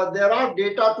 And there are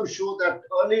data to show that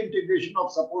early integration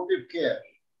of supportive care,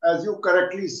 as you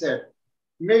correctly said,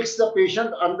 makes the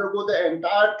patient undergo the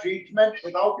entire treatment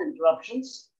without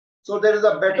interruptions. So there is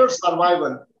a better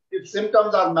survival if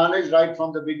symptoms are managed right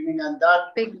from the beginning. And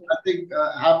that, I think,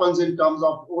 happens in terms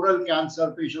of oral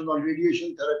cancer patients on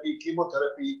radiation therapy,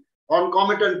 chemotherapy,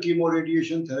 concomitant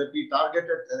chemoradiation therapy,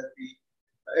 targeted therapy,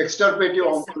 extirpative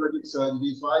oncologic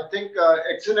surgery. So I think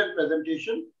excellent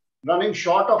presentation, running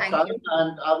short of time,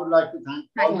 and I would like to thank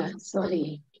all.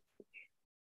 Sorry.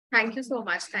 Thank you so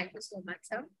much. Thank you so much,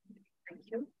 sir. Thank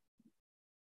you.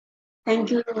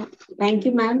 Thank you. Thank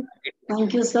you, ma'am.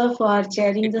 Thank you, sir, for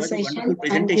chairing the session.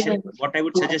 Presentation. What I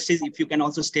would suggest is if you can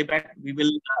also stay back, we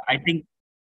will, I think.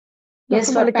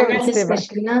 Yes, for panel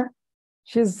discussion.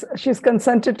 She's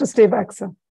consented to stay back, sir.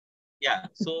 Yeah,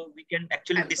 so we can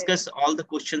actually discuss all the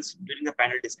questions during the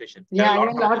panel discussion. Yeah,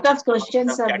 a lot of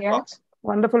questions are there.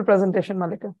 Wonderful presentation,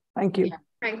 Malika. Thank you. Yeah.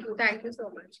 Thank you. Thank you so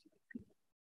much.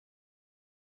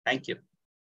 Thank you.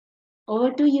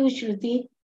 Over to you, Shruti.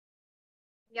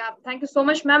 Yeah, thank you so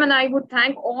much, ma'am. And I would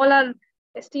thank all our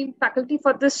esteemed faculty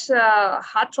for this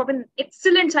heart-throbbing,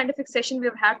 excellent scientific session we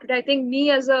have had today. I think me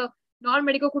as a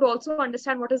non-medical could also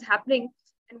understand what is happening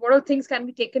and what all things can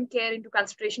be taken care into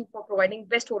consideration for providing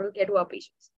best oral care to our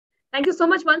patients. Thank you so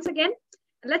much once again.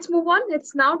 Let's move on.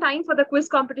 It's now time for the quiz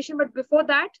competition. But before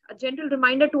that, a gentle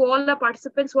reminder to all the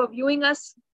participants who are viewing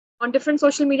us on different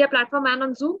social media platforms and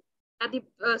on Zoom, that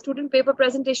the student paper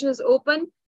presentation is open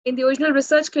in the original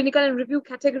research, clinical and review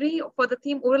category for the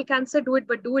theme oral cancer, do it,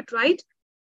 but do it right.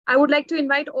 I would like to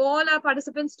invite all our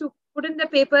participants to put in their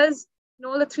papers in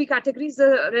all the 3 categories.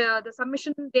 The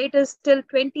submission date is till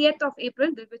 20th of April,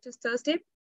 which is Thursday.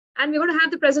 And we're going to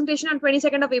have the presentation on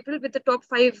 22nd of April with the top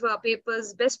 5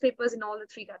 papers, best papers in all the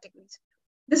 3 categories.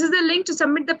 This is the link to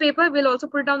submit the paper. We'll also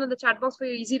put it down in the chat box for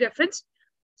your easy reference.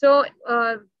 So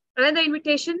another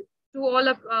invitation to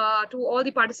all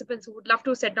the participants who would love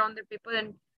to set down their paper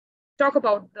and talk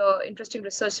about the interesting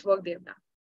research work they have done.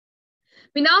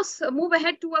 We now move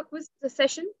ahead to a quiz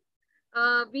session.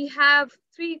 We have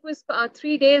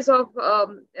 3 days of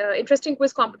interesting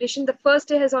quiz competition. The first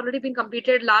day has already been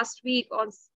completed last week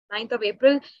on 9th of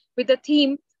April with the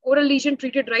theme Oral Lesion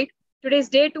Treated Right. Today is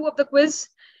day 2 of the quiz,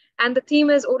 and the theme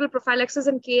is Oral Prophylaxis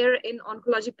and Care in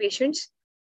Oncology Patients.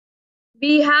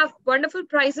 We have wonderful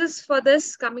prizes for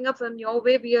this coming up in your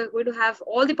way. We are going to have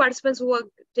all the participants who are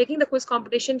taking the quiz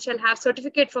competition shall have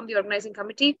certificate from the organizing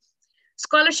committee.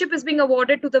 Scholarship is being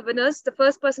awarded to the winners. The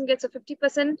first person gets a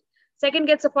 50%, second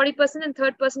gets a 40%, and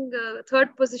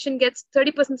third position gets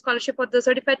 30% scholarship for the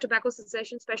Certified Tobacco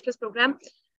Cessation Specialist Program.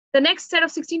 The next set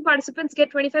of 16 participants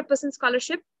get 25%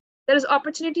 scholarship. There is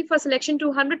opportunity for selection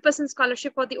to 100%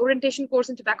 scholarship for the orientation course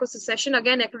in tobacco cessation,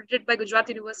 again accredited by Gujarat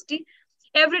University.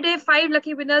 Every day, 5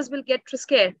 lucky winners will get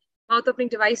TrisCare mouth-opening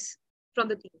device from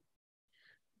the team.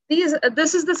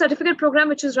 This is the certificate program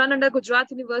which is run under Gujarat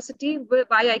University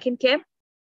by ICanCaRe.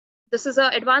 This is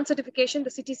an advanced certification, the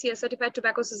CTCS, Certified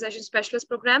Tobacco Cessation Specialist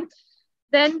Program.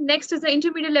 Then next is the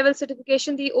intermediate level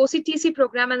certification, the OCTC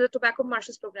program and the Tobacco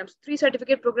Marshals programs. 3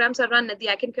 certificate programs are run at the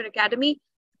ICanCaRe Academy,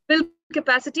 build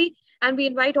capacity, and we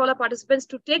invite all our participants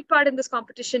to take part in this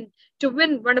competition to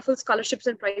win wonderful scholarships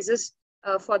and prizes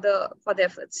for their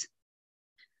efforts.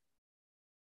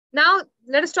 Now,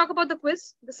 let us talk about the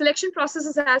quiz. The selection process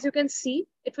is, as you can see,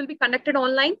 it will be conducted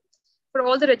online for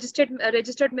all the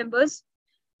registered members.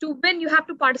 To win, you have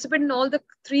to participate in all the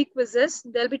 3 quizzes.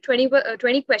 There'll be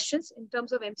 20 questions in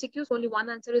terms of MCQs. Only 1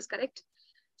 answer is correct.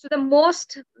 So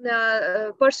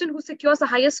the person who secures the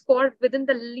highest score within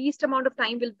the least amount of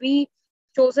time will be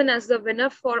chosen as the winner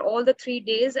for all the 3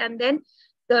 days. And then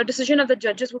the decision of the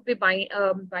judges would be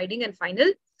binding and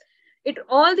final.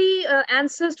 All the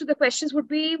answers to the questions would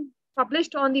be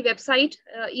published on the website,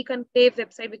 E-Conclave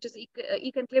website, which is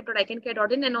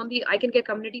econclave.icancare.in, and on the ICanCaRe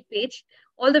community page.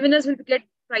 All the winners will get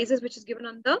prizes, which is given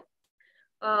on the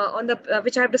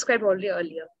which I have described already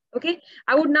earlier. Okay,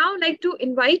 I would now like to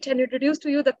invite and introduce to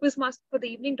you the quiz master for the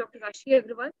evening, Dr. Rashi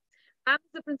Agrawal. I am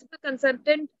the principal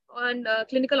consultant on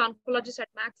clinical oncologist at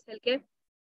Max Healthcare.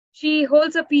 She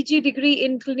holds a PG degree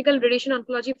in clinical radiation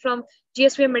oncology from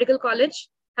GSVM Medical College,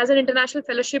 has an international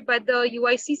fellowship by the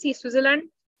UICC Switzerland.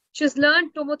 She has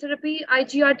learned tomotherapy,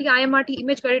 IGRT, IMRT,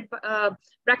 image-guided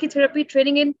brachytherapy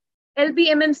training in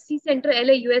LBMMC Center,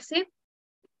 LA, USA.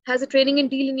 Has a training in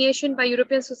delineation by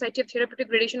European Society of Therapeutic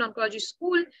Radiation Oncology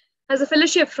School. Has a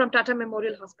fellowship from Tata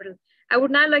Memorial Hospital. I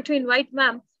would now like to invite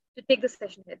ma'am to take the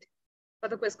session ahead for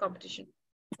the quiz competition.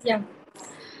 Yeah.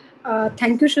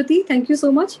 Thank you, Shruti. Thank you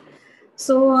so much.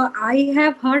 So I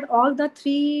have heard all the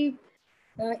 3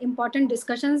 important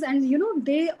discussions, and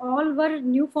they all were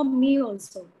new for me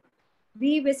also.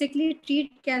 We basically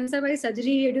treat cancer by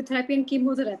surgery, radiotherapy, and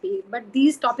chemotherapy, but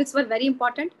these topics were very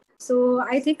important. So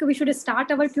I think we should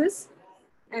start our quiz.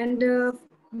 And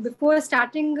before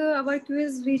starting our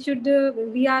quiz,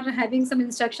 we are having some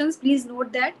instructions. Please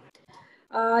note that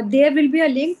there will be a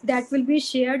link that will be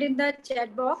shared in the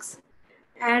chat box,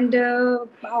 and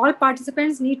all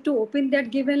participants need to open that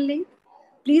given link.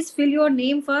 Please fill your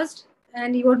name first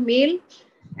and your mail,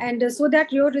 and so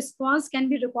that your response can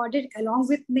be recorded along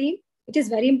with name. It is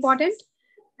very important.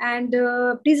 And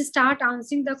please start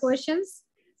answering the questions,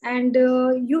 and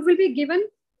you will be given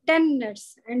 10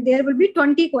 minutes, and there will be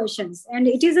 20 questions, and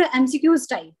it is a MCQ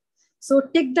style. So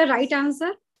take the right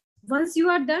answer. Once you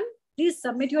are done, please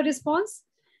submit your response.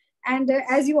 And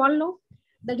as you all know,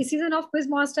 the decision of quiz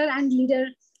master and leader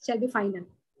shall be final.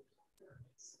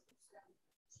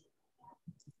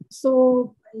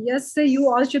 So yes, you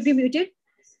all should be muted,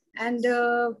 and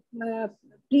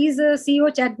please see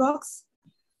your chat box,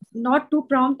 not to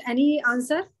prompt any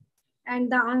answer,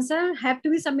 and the answer have to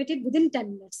be submitted within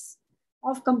 10 minutes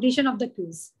of completion of the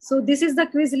quiz. So this is the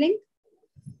quiz link,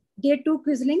 day 2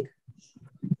 quiz link.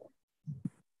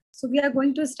 So we are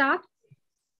going to start.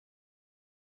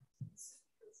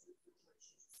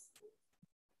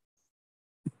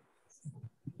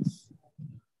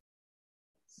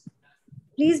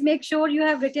 Please make sure you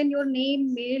have written your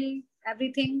name, mail,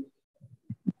 everything.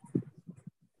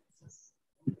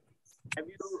 Have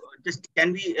you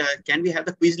can we have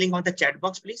the quiz link on the chat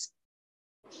box, please?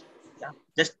 Yeah,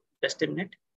 just a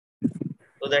minute,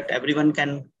 so that everyone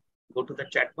can go to the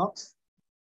chat box.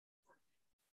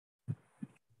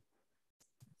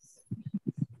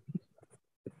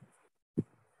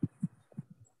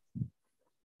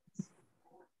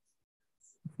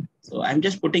 So I'm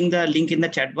just putting the link in the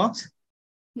chat box.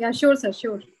 Yeah, sure, sir,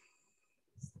 sure.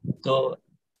 So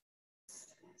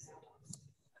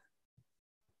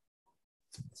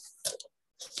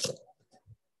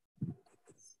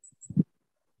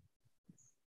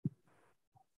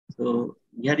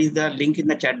here is the link in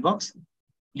the chat box.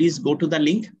 Please go to the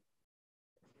link,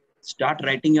 start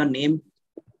writing your name,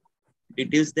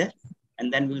 details there,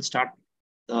 and then we'll start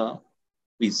the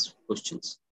quiz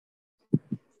questions.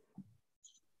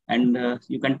 And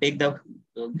you can take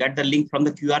get the link from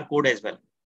the QR code as well.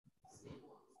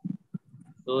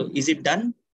 So is it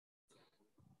done?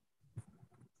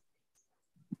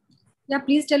 Yeah,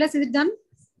 please tell us, is it done?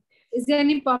 Is there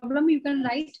any problem? You can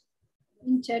write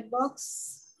in chat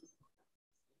box.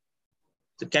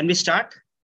 So can we start?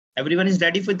 Everyone is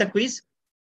ready for the quiz?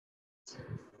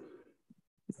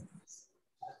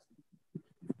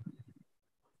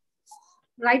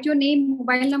 Write your name,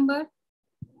 mobile number.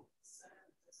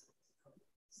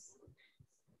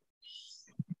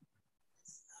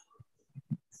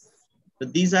 So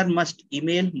these are must: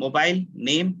 email, mobile,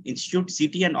 name, institute,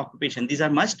 city, and occupation. These are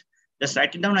must. Just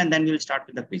write it down and then we'll start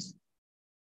with the quiz.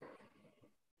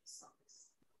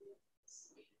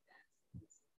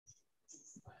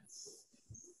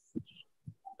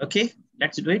 Okay,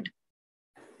 let's do it.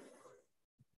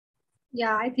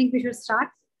 Yeah, I think we should start.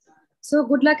 So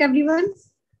good luck, everyone.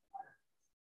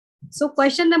 So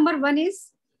question number 1 is,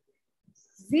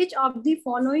 which of the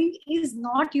following is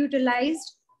not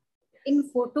utilized in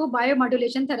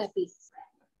photobiomodulation therapy?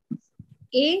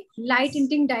 A, light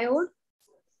emitting diode,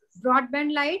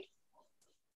 broadband light.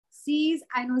 C is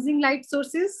ionizing light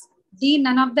sources. D,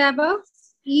 none of the above.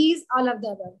 E is all of the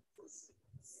above.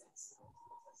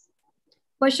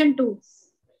 Question 2.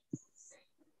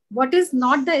 What is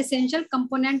not the essential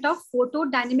component of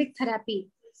photodynamic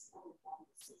therapy?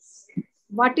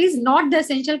 What is not the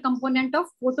essential component of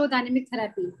photodynamic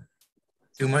therapy?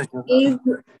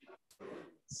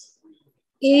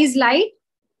 A is light.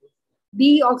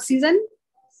 B, oxygen.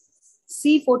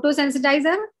 C,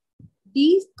 photosensitizer.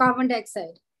 D, carbon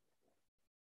dioxide.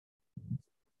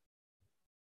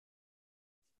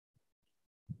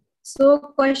 So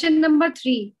question number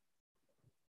 3.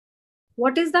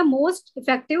 What is the most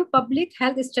effective public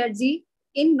health strategy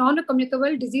in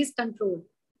non-communicable disease control?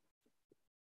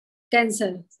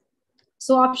 Cancer.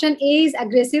 So option A is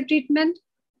aggressive treatment.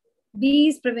 B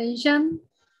is prevention.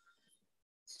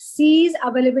 C is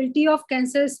availability of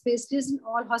cancer specialists in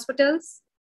all hospitals.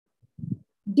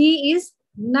 D is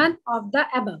none of the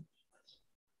above.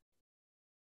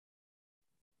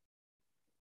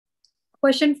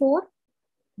 Question 4.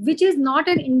 Which is not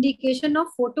an indication of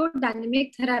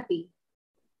photodynamic therapy?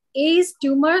 A is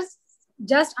tumors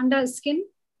just under skin.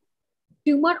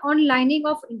 Tumor on lining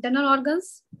of internal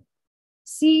organs.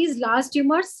 C is large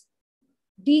tumors.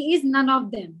 D is none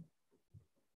of them.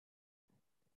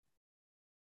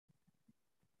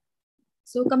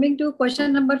 So coming to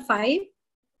question number 5.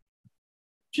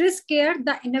 TrisCare,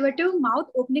 the innovative mouth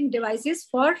opening devices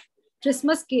for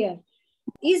Christmas care,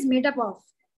 is made up of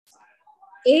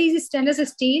A is stainless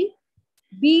steel,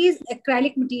 B is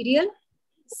acrylic material,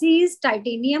 C is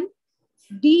titanium,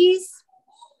 D is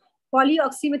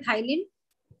polyoxymethylene,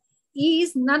 E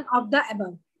is none of the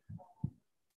above.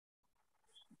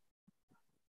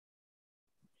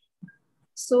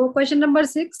 So question number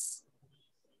 6.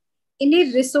 In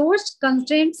a resource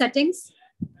constrained settings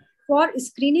for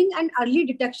screening and early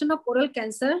detection of oral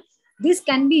cancer, this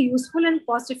can be useful and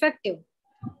cost effective.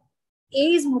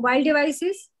 A is mobile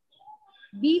devices,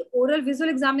 B, oral visual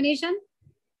examination,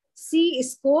 C,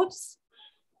 scopes,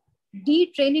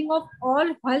 D, training of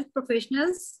all health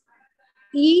professionals,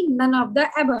 E, none of the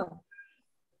above.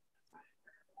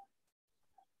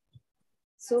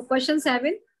 So question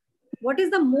 7. What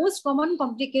is the most common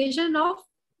complication of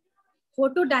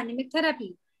photodynamic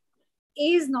therapy? A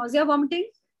is nausea, vomiting,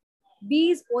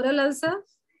 B is oral ulcer,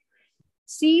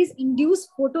 C is induced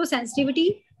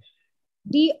photosensitivity,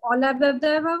 D, all of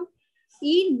the above,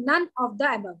 E, none of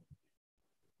the above.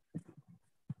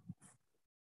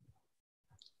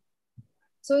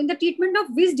 So in the treatment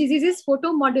of which diseases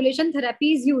photomodulation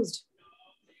therapy is used?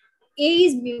 A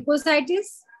is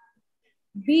mucositis,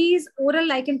 B is oral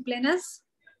lichen planus,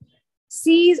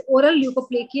 C is oral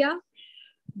leukoplakia,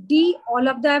 D, all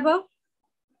of the above,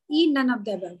 E, none of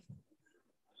the above.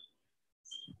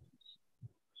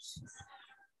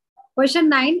 Question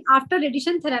 9. After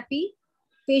radiation therapy,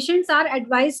 patients are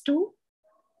advised to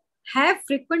have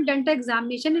frequent dental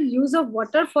examination and use of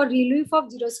water for relief of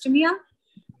xerostomia.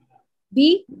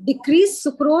 B, decrease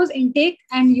sucrose intake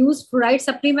and use fluoride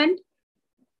supplement.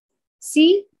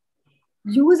 C,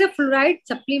 use a fluoride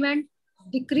supplement,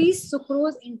 decrease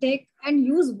sucrose intake and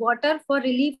use water for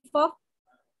relief of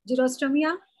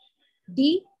xerostomia.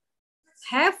 D,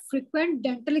 have frequent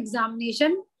dental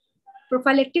examination,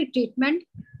 prophylactic treatment,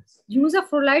 use a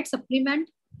fluoride supplement,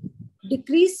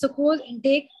 decrease sucrose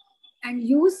intake and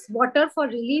use water for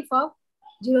relief of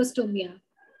xerostomia.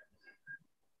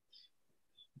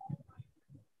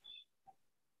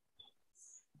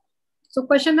 So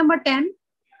question number 10,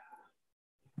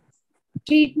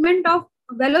 treatment of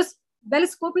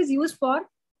Veloscope is used for.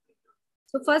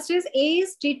 So first is A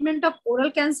is treatment of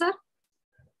oral cancer.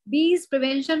 B is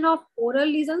prevention of oral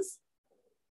lesions.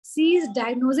 C is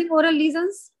diagnosing oral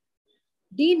lesions.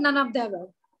 D, none of the above.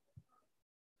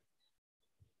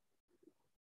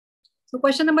 So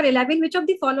question number 11, which of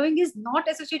the following is not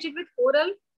associated with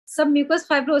oral submucous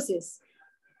fibrosis?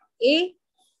 A,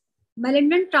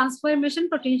 malignant transformation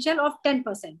potential of 10%.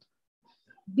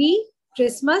 B,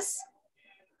 trismus.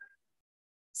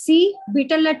 C,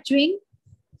 betel nut chewing.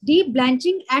 D,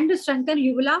 blanching and shrunken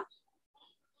uvula.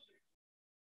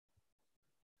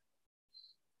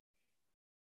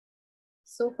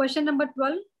 So question number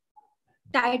 12,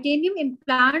 titanium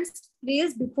implants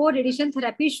placed before radiation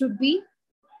therapy should be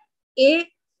A,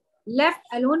 left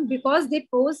alone because they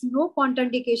pose no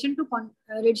contraindication to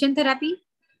radiation therapy.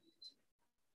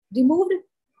 Removed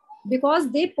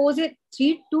because they pose a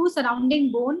threat to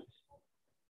surrounding bone.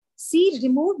 C,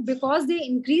 removed because they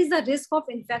increase the risk of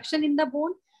infection in the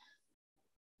bone.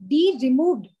 D,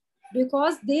 removed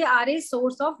because they are a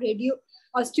source of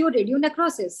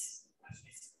osteoradionecrosis.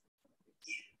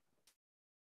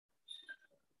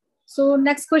 So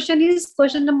next question is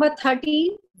question number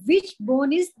 13. Which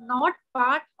bone is not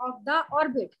part of the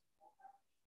orbit?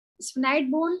 Sphenoid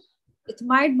bone,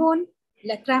 ethmoid bone,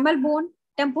 lacrimal bone,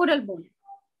 temporal bone.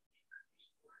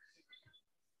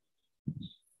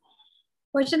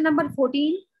 Question number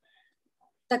 14.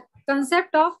 The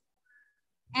concept of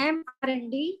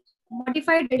MRND,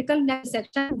 modified radical neck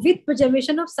dissection with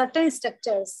preservation of certain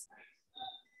structures,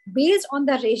 based on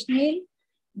the rationale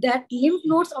that lymph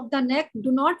nodes of the neck do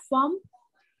not form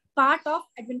part of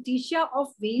adventitia of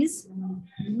veins,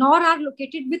 nor are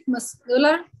located with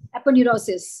muscular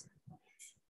aponeurosis,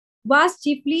 was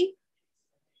chiefly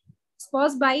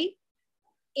espoused by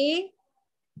A,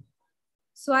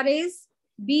 Suarez,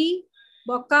 B,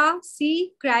 Boca,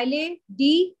 C, Criley,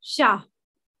 D, Shah.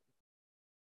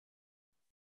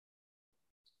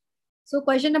 So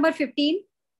question number 15,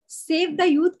 Save the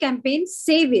Youth campaign,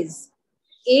 SAVE is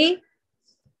A,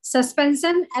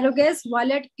 suspension, arrogance,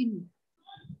 wallet in.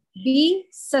 B,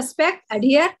 suspect,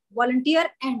 adhere, volunteer,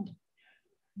 end.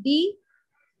 D,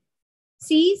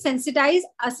 C, sensitize,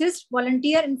 assist,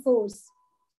 volunteer, enforce.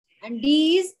 And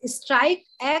D is strike,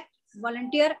 act,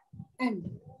 volunteer, end.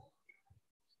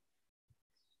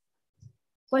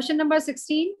 Question number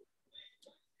 16.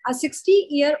 A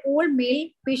 60-year-old male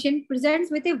patient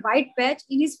presents with a white patch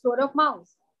in his floor of mouth.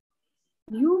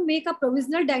 You make a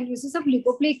provisional diagnosis of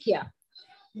leukoplakia.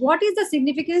 What is the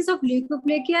significance of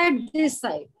leukoplakia at this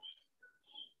site?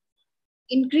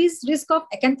 Increased risk of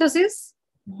acanthosis.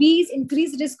 B is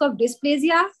increased risk of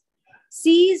dysplasia.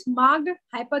 C is marked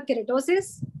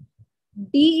hyperkeratosis.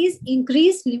 D is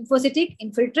increased lymphocytic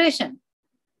infiltration.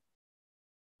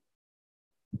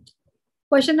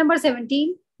 Question number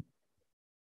 17.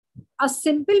 A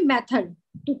simple method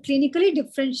to clinically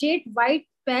differentiate white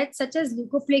patch such as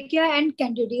leukoplakia and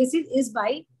candidiasis is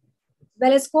by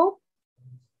Veloscope.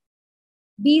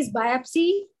 B is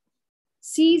biopsy.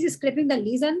 C is scraping the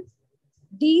lesion.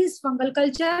 D is fungal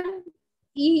culture.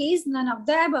 E is none of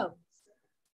the above.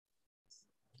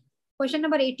 Question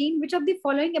number 18. Which of the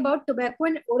following about tobacco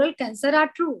and oral cancer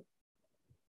are true?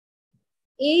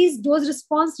 A is dose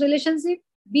response relationship.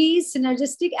 B is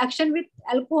synergistic action with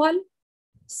alcohol.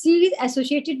 C is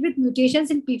associated with mutations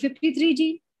in p53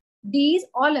 gene. D is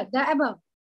all of the above.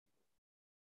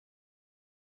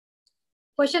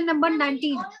 Question number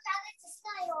 19.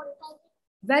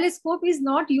 Veloscope is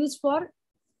not used for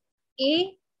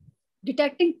A,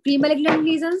 detecting pre-malignant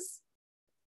lesions,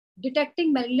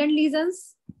 detecting malignant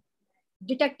lesions,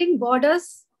 detecting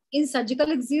borders in surgical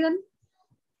excision,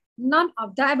 none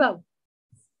of the above.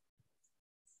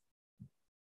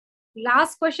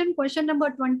 Last question, question number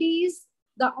 20 is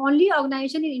the only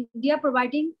organization in India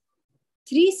providing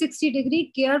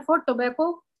 360-degree care for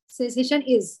tobacco cessation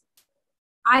is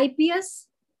IPS,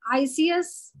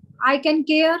 ICS,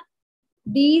 ICanCaRe,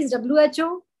 D is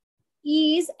WHO,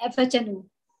 E is FHNO.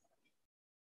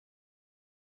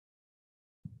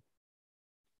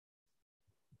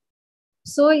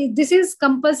 So this is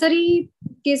compulsory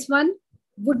case 1.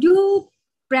 Would you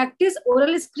practice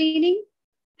oral screening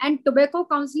and tobacco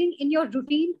counseling in your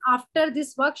routine after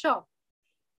this workshop?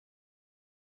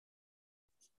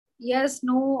 Yes,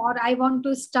 no, or I want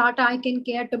to start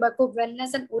ICanCaRe Tobacco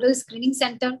Wellness and Oral Screening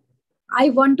Center. I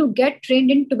want to get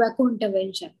trained in tobacco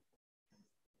intervention.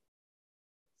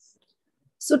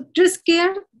 So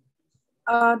TrisCare,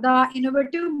 the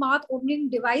innovative mouth opening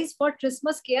device for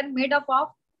trismus care made up of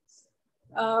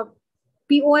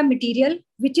POM material,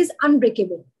 which is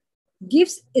unbreakable,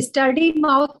 gives sturdy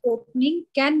mouth opening,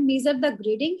 can measure the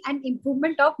grading and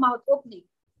improvement of mouth opening.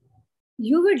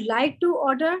 You would like to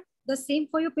order the same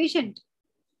for your patient.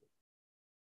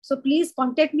 So please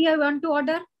contact me. I want to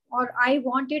order, or I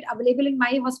want it available in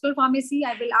my hospital pharmacy.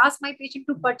 I will ask my patient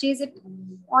to purchase it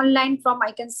online from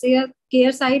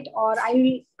ICanCaRe site, or I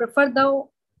will prefer the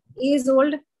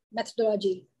age-old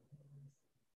methodology.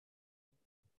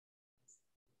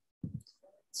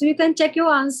 So you can check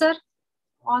your answer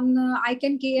on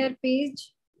ICanCaRe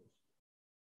page.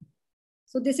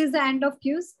 So this is the end of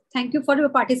quiz. Thank you for your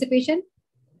participation.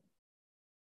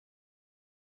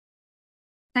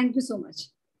 Thank you so much.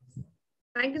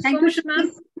 Thank you so much,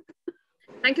 ma'am.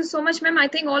 Thank you so much, ma'am. I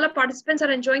think all our participants are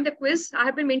enjoying the quiz. I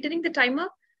have been maintaining the timer.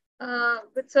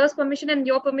 With sir's permission and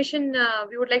your permission,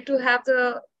 we would like to have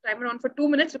the timer on for 2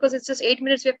 minutes because it's just 8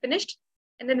 minutes we have finished.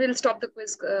 And then we'll stop the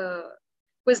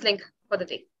quiz link for the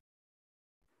day.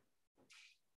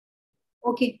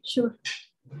 Okay, sure.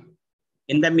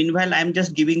 In the meanwhile, I'm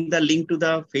just giving the link to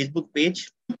the Facebook page.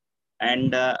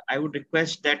 And I would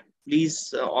request that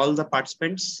please, all the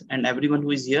participants and everyone who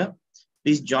is here,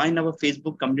 please join our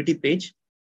Facebook community page.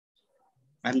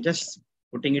 I'm just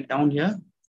putting it down here.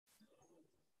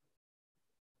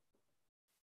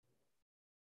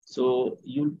 So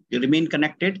you remain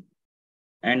connected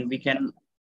and we can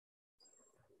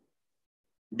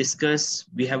discuss.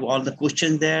 We have all the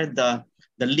questions there. The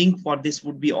link for this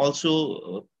would be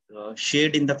also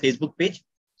shared in the Facebook page.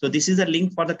 So this is a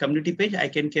link for the community page,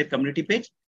 ICanCaRe community page.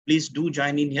 Please do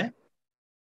join in here.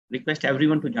 Request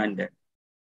everyone to join there.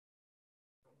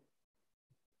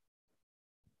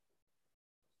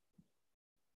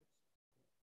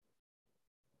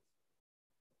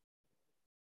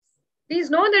 Please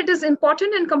know that it is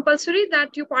important and compulsory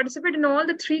that you participate in all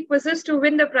the 3 quizzes to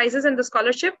win the prizes and the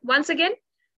scholarship. Once again,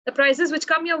 the prizes which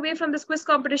come your way from this quiz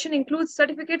competition includes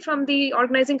certificate from the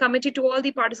organizing committee to all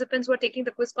the participants who are taking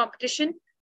the quiz competition,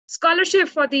 scholarship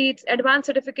for the advanced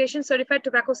certification, certified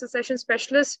tobacco cessation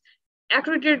specialist,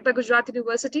 accredited by Gujarat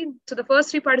University. So the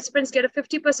first 3 participants get a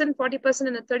 50%, 40%,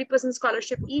 and a 30%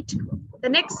 scholarship each. The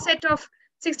next set of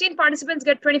 16 participants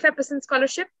get 25%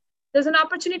 scholarship. There's an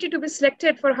opportunity to be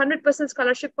selected for 100%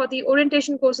 scholarship for the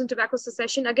orientation course in tobacco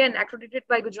cessation, again, accredited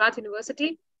by Gujarat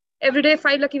University. Every day,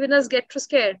 5 lucky winners get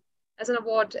TrisCare as an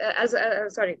award,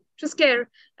 TrisCare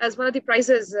as one of the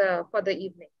prizes for the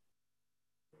evening.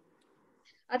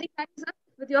 I think that is it.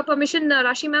 With your permission,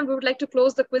 Rashi ma'am, we would like to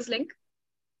close the quiz link.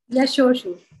 Yeah, sure.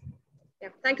 Yeah,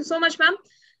 thank you so much, ma'am.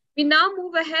 We now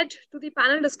move ahead to the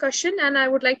panel discussion, and I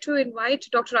would like to invite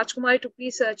Dr. Rajkumari to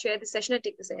please chair the session and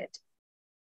take this ahead.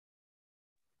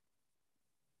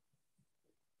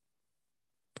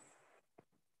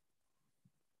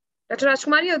 Dr.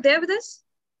 Rajkumari, are you there with us?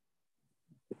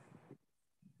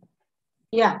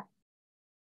 Yeah.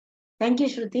 Thank you,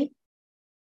 Shruti.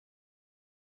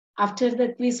 After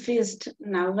the quiz feast,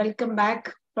 now welcome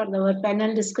back for our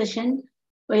panel discussion.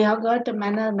 We have got a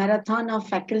marathon of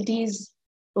faculties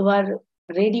who are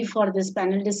ready for this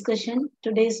panel discussion.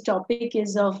 Today's topic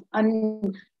is of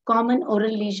uncommon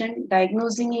oral lesion,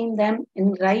 diagnosing them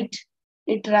right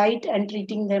and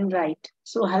treating them right.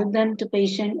 So help them to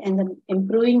patient and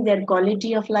improving their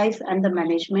quality of life and the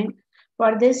management.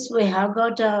 For this, we have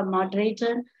got a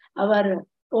moderator, our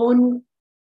own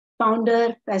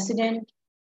founder, president,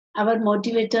 our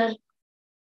motivator,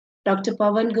 Dr.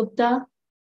 Pawan Gupta.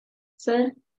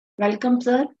 Sir, welcome,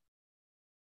 sir.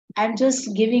 I'm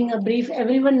just giving a brief.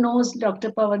 Everyone knows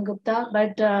Dr. Pawan Gupta,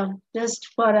 but just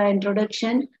for an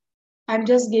introduction, I'm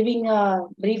just giving a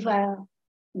brief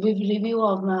review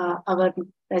of our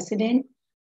president.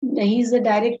 He's the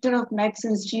director of Max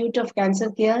Institute of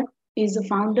Cancer Care. He's the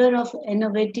founder of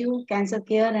Innovative Cancer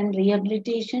Care and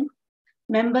Rehabilitation,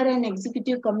 member and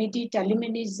executive committee,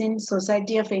 Telemedicine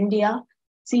Society of India,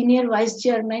 senior vice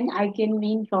chairman,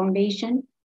 ICanCaRe Foundation,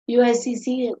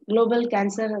 UICC Global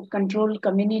Cancer Control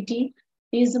Community.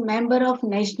 He is a member of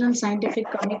National Scientific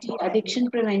Committee Addiction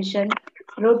Prevention,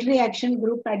 Rotary Action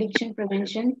Group Addiction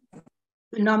Prevention,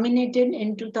 nominated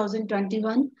in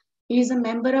 2021. He is a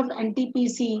member of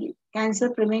NTPC Cancer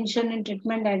Prevention and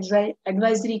Treatment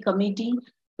Advisory Committee,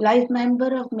 life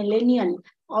member of Millennial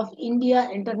of India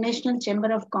International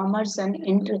Chamber of Commerce and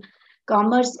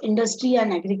Commerce, Industry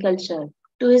and Agriculture.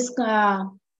 To his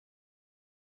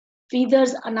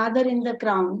feathers another in the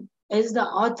crown is the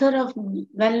author of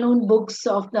well-known books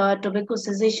of the tobacco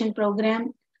cessation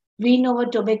program. We know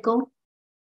tobacco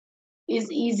is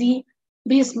easy,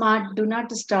 be smart, do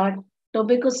not start.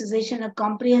 Tobacco cessation, a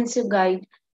comprehensive guide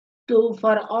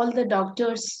for all the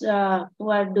doctors who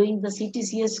are doing the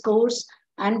CTCS course,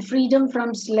 and freedom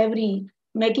from slavery,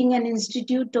 making an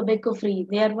institute tobacco free.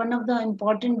 They are one of the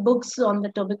important books on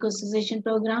the tobacco cessation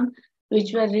program,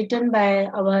 which were written by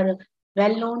our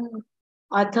well-known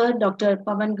author, Dr.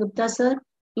 Pawan Gupta sir.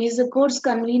 He is a course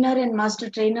convener and master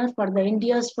trainer for the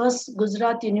India's first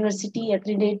Gujarat University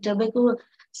accredited tobacco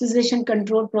cessation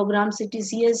control program,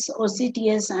 CTCS,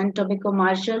 OCTS, and tobacco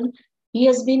marshal. He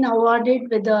has been awarded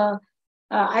with the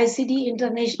ICD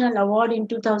International Award in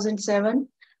 2007,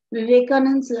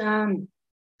 Vivekanand's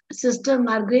Sister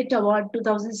Margaret Award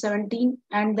 2017,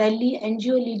 and Delhi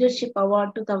NGO Leadership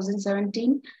Award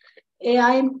 2017,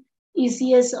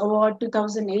 AIM-ECS Award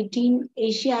 2018,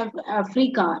 Asia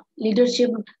Africa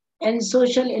Leadership and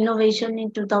Social Innovation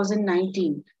in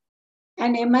 2019,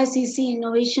 and MICC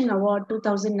Innovation Award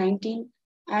 2019,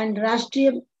 and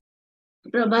Rashtriya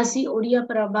Prabhasi Odia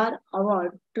Prabhar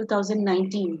Award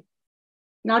 2019.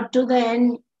 Not to the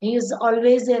end, he is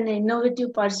always an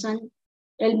innovative person.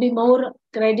 There'll be more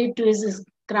credit to his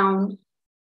crown.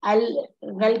 I'll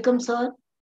welcome sir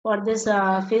for this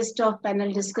feast of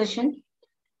panel discussion.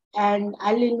 And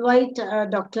I'll invite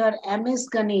Dr. M.S.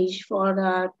 Ganesh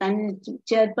for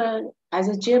as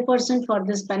a chairperson for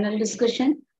this panel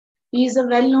discussion. He is a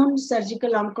well-known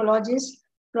surgical oncologist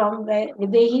from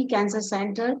Videhi Cancer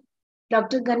Center.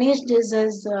 Dr. Ganesh does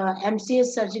his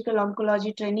MCS surgical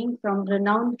oncology training from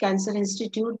renowned Cancer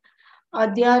Institute,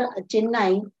 Adyar,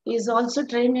 Chennai. He is also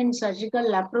trained in surgical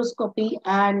laparoscopy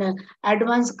and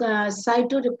advanced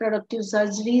cytoreproductive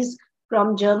surgeries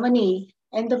from Germany.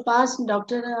 In the past,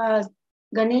 Dr.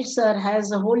 Ganesh sir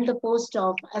has held the post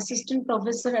of Assistant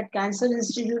Professor at Cancer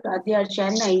Institute, Adyar,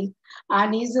 Chennai,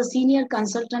 and he is a Senior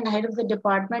Consultant Head of the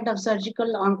Department of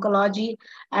Surgical Oncology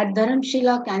at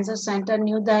Dharamshila Cancer Center,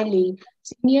 New Delhi,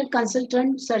 Senior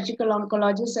Consultant Surgical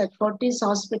Oncologist at Fortis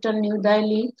Hospital, New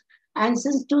Delhi, and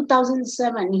since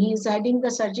 2007, he is heading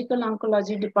the Surgical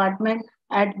Oncology Department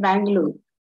at Bangalore.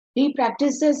 He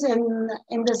practices in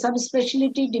the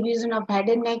subspecialty division of head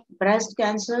and neck, breast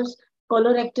cancers,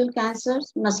 colorectal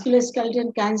cancers,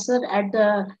 musculoskeletal cancer at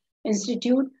the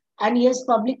institute, and he has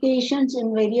publications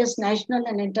in various national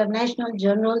and international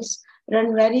journals,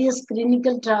 run various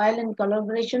clinical trials in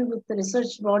collaboration with the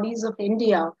research bodies of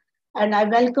India. And I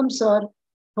welcome sir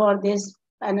for this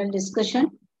panel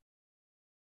discussion.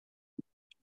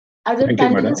 Other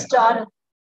panelists are,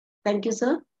 thank you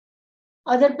sir.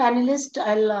 Other panelists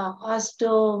I'll ask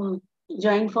to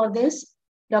join for this.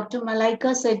 Dr.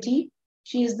 Malaika Sethi,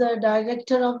 she is the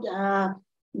director of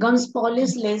Gums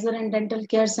Police Laser and Dental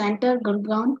Care Center,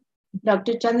 Gurgaon.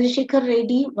 Dr. Chandrasekhar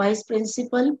Reddy, Vice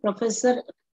Principal, Professor,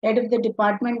 Head of the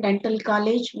Department, Dental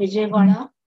College, Vijayawada.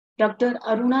 Dr.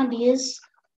 Aruna Diaz,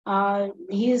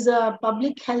 he is a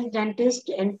public health dentist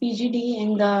and PGD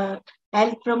in the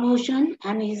health promotion,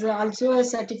 and he is also a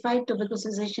certified tobacco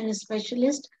cessation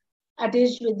specialist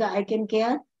attached with the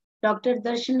ICanCaRe. Dr.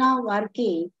 Darshana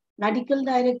Varke, Medical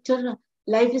Director,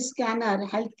 Life Scanner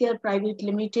Healthcare Private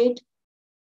Limited.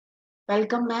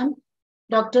 Welcome, ma'am.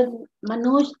 Dr.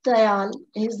 Manoj Dayal,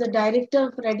 he is the Director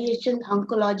of Radiation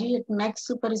Oncology at Max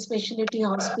Super Specialty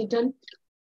Hospital.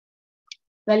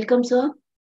 Welcome, sir.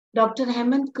 Dr.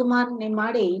 Hemant Kumar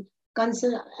Nemade,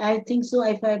 I think so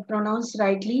if I pronounce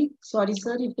rightly. Sorry,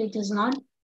 sir, if it is not.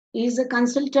 He is a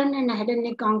consultant in head and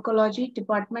neck oncology,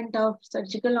 Department of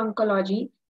Surgical Oncology,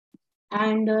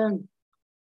 and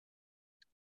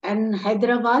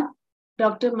Hyderabad.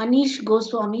 Dr. Manish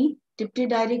Goswami, Deputy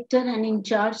Director and in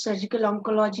charge Surgical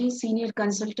Oncology, Senior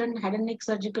Consultant, Head and Neck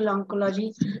Surgical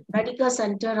Oncology, Medica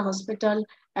Center Hospital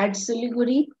at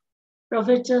Siliguri.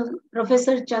 Professor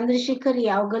Chandrasekhar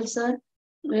Yaugal, sir,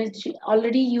 which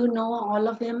already you know all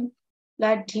of him,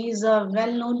 that he is a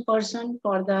well-known person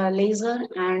for the laser,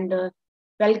 and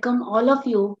welcome all of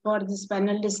you for this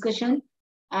panel discussion.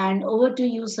 And over to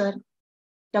you, sir.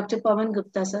 Dr. Pawan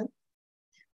Gupta, sir.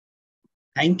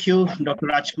 Thank you, Dr.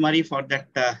 Rajkumari, for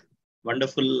that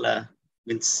wonderful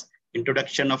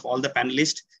introduction of all the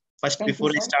panelists. First,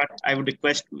 before I start, I would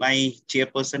request my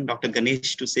chairperson, Dr.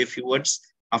 Ganesh, to say a few words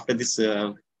after this,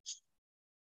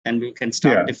 and we can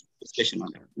start the discussion on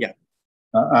it. Yeah.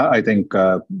 I think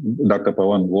Dr.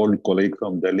 Pawan, old colleague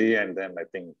from Delhi, and then I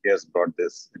think he has brought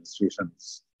this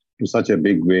institutions to such a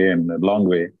big way and a long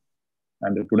way.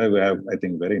 And today we have, I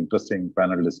think, very interesting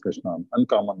panel discussion on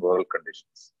uncommon oral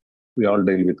conditions. We all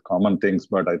deal with common things,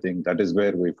 but I think that is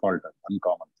where we falter,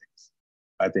 uncommon things.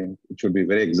 I think it should be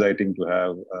very exciting to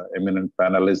have eminent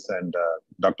panelists and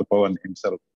Dr. Pawan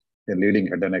himself, a leading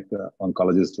head and neck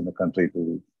oncologist in the country,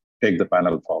 to take the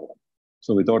panel forward.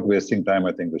 So without wasting time,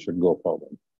 I think we should go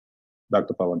forward.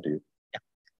 Dr. Pawan, to you.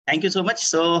 Thank you so much.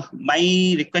 So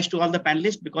my request to all the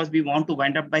panelists, because we want to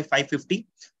wind up by 5:50,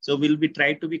 so we'll be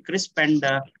trying to be crisp and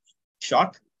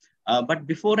short. But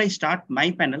before I start my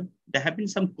panel, there have been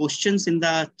some questions in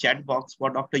the chat box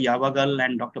for Dr. Yavagal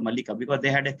and Dr. Mallika, because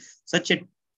they had such a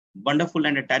wonderful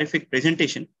and a terrific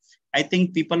presentation. I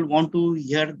think people want to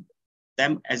hear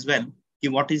them as well.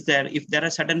 What is there? If there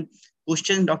are certain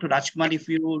questions, Dr. Rajkumar, if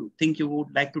you think you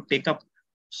would like to take up,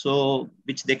 so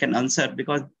which they can answer,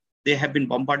 because they have been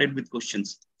bombarded with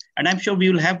questions. And I'm sure we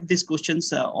will have these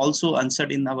questions also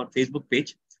answered in our Facebook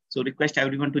page. So request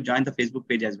everyone to join the Facebook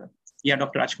page as well. Yeah,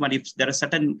 Dr. Rajkumar, if there are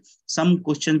some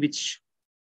questions which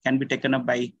can be taken up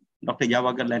by Dr.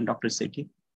 Yavagal and Dr. Sethi.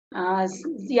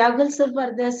 Yagal sir,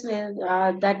 for this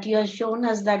that you have shown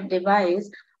us that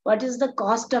device, what is the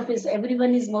cost of it?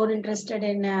 Everyone is more interested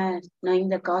in knowing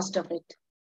the cost of it.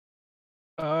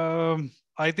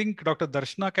 I think Dr.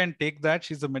 Darshana can take that.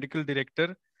 She's the medical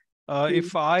director.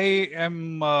 If I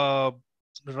am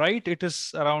right, it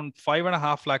is around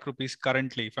 5.5 lakh rupees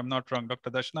currently, if I'm not wrong.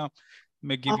 Dr. Darshana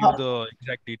may give you the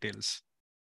exact details.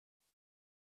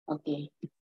 Okay.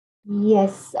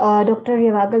 Yes, Dr.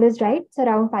 Yavagal is right. It's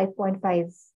around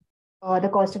 5.5, the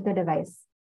cost of the device.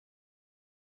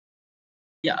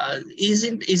 Yeah,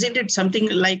 isn't it something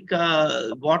like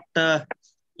what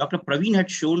Dr. Praveen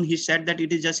had shown? He said that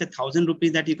it is just 1,000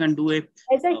 rupees that you can do a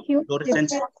huge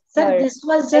fluorescence. Sir, this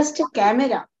was just a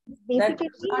camera. Basically,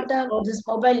 that was not this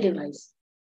mobile device.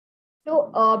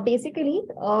 So basically,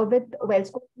 with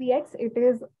Wellscope VX, it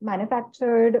is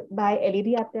manufactured by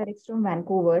LED Aptarics from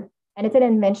Vancouver, and it's an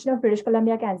invention of British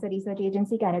Columbia Cancer Research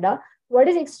Agency, Canada. What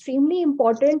is extremely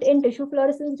important in tissue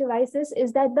fluorescence devices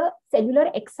is that the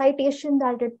cellular excitation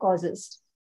that it causes.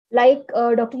 Like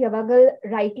Dr. Yavagal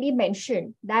rightly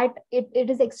mentioned, that it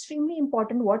is extremely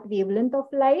important what wavelength of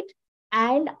light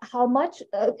and how much,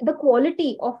 the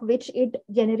quality of which it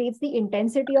generates the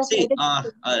intensity of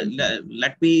light.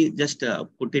 Let me just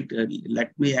put it,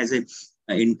 let me as a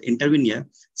intervene here.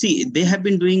 See, they have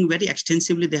been doing very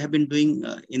extensively. They have been doing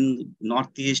in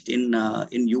Northeast, in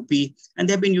UP, and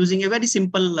they have been using a very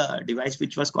simple device,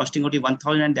 which was costing only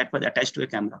 1,000, and that was attached to a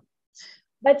camera.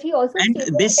 But he also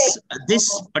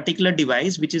this particular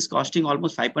device, which is costing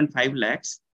almost 5.5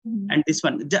 lakhs, and this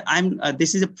one,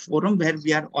 this is a forum where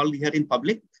we are all here in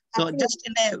public. So absolutely. Just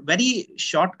in a very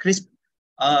short, crisp,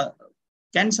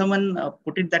 can someone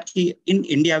put it that in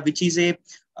India, which is a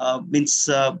means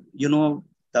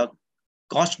the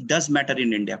cost does matter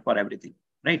in India for everything,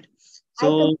 right?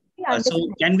 So so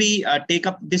can we take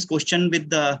up this question with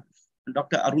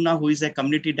Dr. Aruna, who is a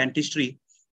community dentistry,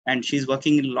 and she's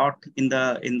working a lot in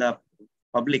the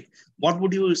public. What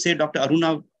would you say, Dr.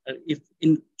 Aruna, if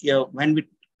when we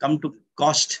come to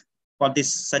cost for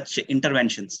such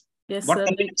interventions? Yes, what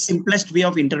can be the simplest way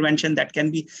of intervention that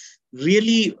can be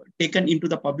really taken into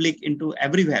the public, into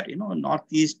everywhere,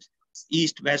 Northeast,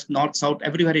 East, West, North, South,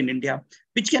 everywhere in India,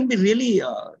 which can be really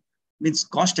means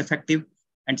cost effective,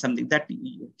 and something that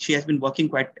she has been working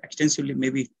quite extensively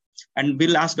maybe. And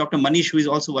we'll ask Dr. Manish, who is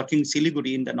also working in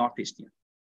Siliguri in the Northeast here.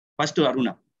 First to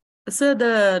Aruna. So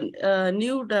the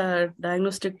new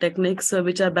diagnostic techniques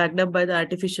which are backed up by the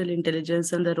artificial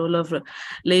intelligence and the role of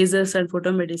lasers and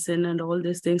photomedicine and all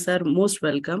these things are most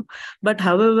welcome. But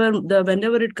however,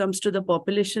 whenever it comes to the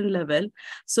population level,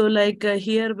 so like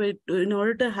here, in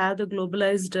order to have the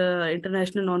globalized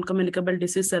international non-communicable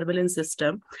disease surveillance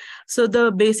system, so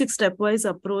the basic stepwise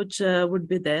approach would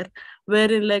be there,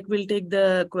 wherein like we'll take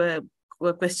the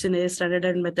questionnaire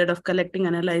standardized method of collecting,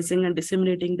 analyzing, and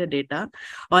disseminating the data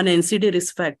on NCD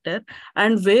risk factor,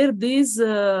 and where these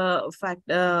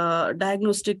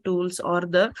diagnostic tools or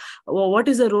what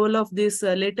is the role of these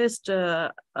latest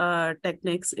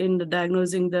techniques in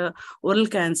diagnosing the oral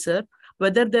cancer,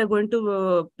 whether they're going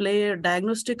to play a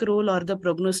diagnostic role or the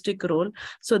prognostic role.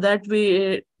 So that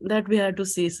we have to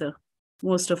see, sir,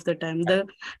 most of the time, the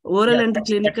oral and the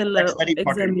clinical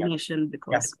examination,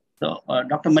 because. So,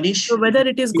 Dr. Manish. So whether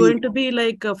it is going to be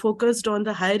like focused on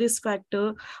the high risk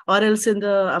factor or else in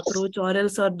the approach or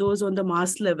else are those on the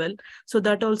mass level. So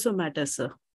that also matters,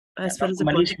 sir. As far as the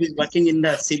Manish is working in the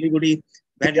Siliguri,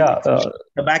 where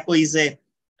tobacco is a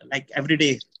like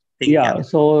everyday thing. Yeah.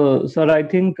 So, sir, I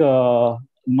think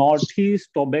Northeast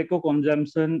tobacco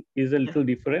consumption is a little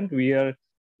different. We are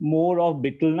more of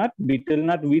betel nut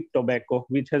with tobacco,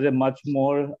 which has a much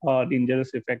more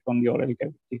dangerous effect on the oral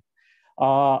cavity.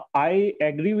 I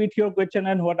agree with your question,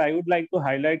 and what I would like to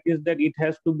highlight is that it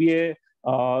has to be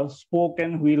a spoke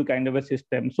and wheel kind of a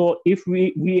system. So if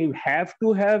we have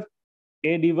to have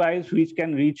a device which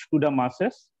can reach to the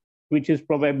masses, which is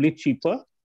probably cheaper,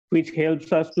 which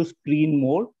helps us to screen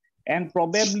more. And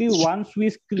probably once we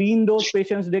screen those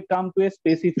patients, they come to a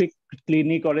specific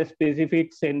clinic or a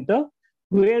specific center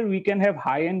where we can have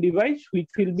high-end device, which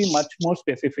will be much more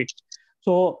specific.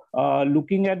 So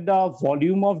looking at the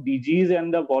volume of disease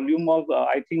and the volume of,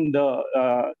 I think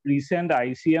the recent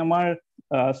ICMR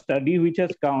study which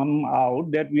has come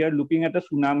out, that we are looking at a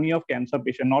tsunami of cancer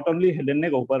patients, not only head and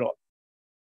neck overall.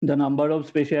 The number of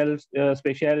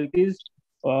specialties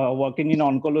working in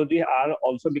oncology are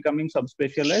also becoming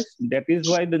subspecialized. That is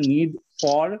why the need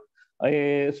for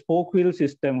a spoke wheel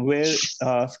system where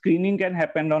screening can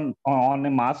happen on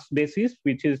a mass basis,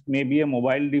 which is maybe a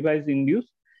mobile device induced,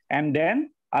 and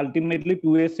then ultimately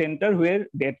to a center where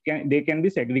they can be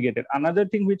segregated. Another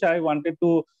thing which I wanted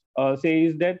to say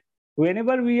is that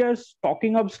whenever we are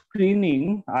talking of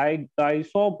screening, I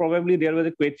saw probably there was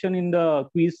a question in the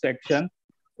quiz section,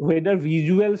 whether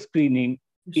visual screening,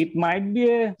 it might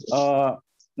be a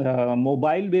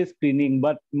mobile-based screening,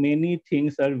 but many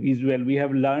things are visual. We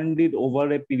have learned it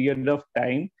over a period of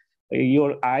time.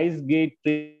 Your eyes get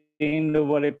trained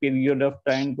over a period of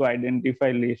time to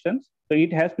identify lesions. So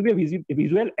it has to be a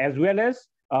visual as well as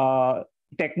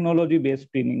technology-based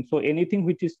screening. So anything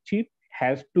which is cheap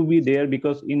has to be there,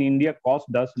 because in India,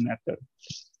 cost does matter.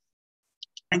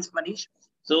 Thanks, Manish.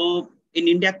 So in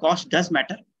India, cost does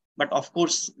matter. But of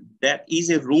course, there is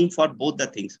a room for both the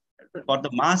things. For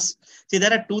the mass, see,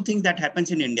 there are two things that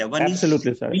happens in India. One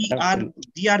Absolutely, is sir.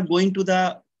 we are going to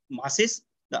the masses.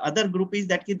 The other group is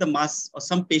that the mass or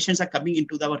some patients are coming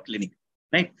into our clinic,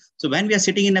 right? So when we are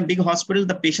sitting in a big hospital,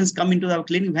 the patients come into our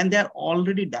clinic when they are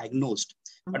already diagnosed.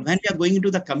 But when we are going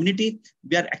into the community,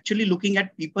 we are actually looking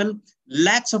at people,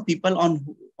 lakhs of people on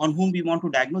whom we want to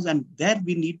diagnose, and there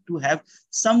we need to have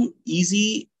some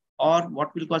easy or what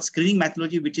we'll call screening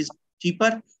methodology, which is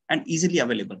cheaper and easily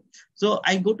available. So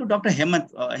I go to Dr.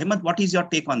 Hemant. Hemant, what is your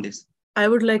take on this? I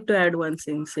would like to add one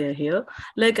thing here.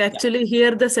 Like actually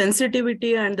here, the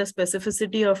sensitivity and the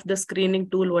specificity of the screening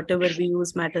tool, whatever we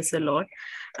use, matters a lot.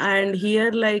 And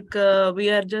here, like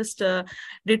we are just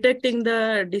detecting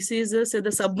the diseases in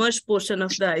the submerged portion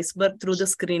of the iceberg through the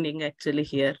screening actually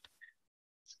here.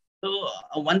 So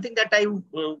one thing that I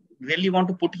really want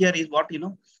to put here is what,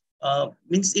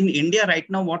 means in India right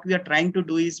now, what we are trying to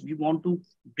do is we want to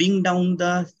bring down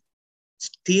the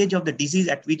stage of the disease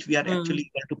at which we are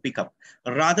actually able to pick up,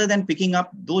 rather than picking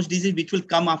up those diseases which will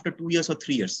come after 2 years or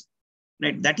 3 years.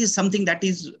 Right? That is something that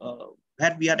is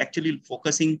where we are actually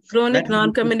focusing. Chronic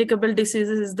non-communicable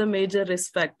diseases is the major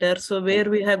risk factor. So where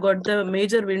we have got the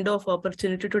major window of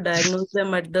opportunity to diagnose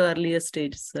them at the earliest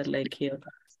stages, like here.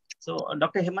 So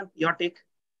Dr. Hemant, your take?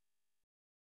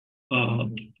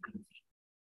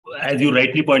 As you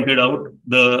rightly pointed out,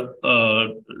 the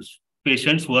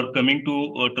patients who are coming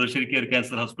to tertiary care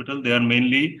cancer hospital, they are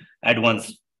mainly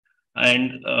advanced.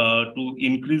 And to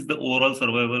increase the overall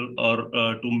survival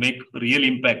or to make real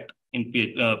impact in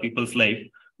people's life,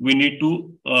 we need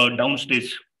to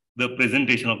downstage the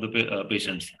presentation of the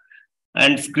patients.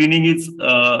 And screening is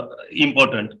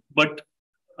important, but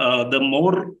the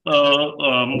more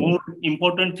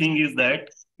important thing is that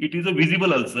it is a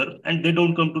visible ulcer, and they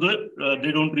don't come to the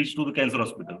they don't reach to the cancer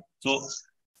hospital. So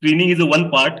screening is the one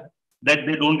part that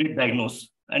they don't get diagnosed,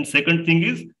 and second thing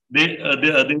is they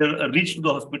reach to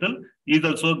the hospital is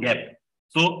also a gap.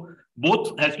 So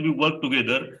both has to be worked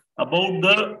together. About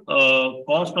the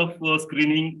cost of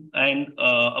screening and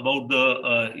about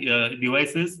the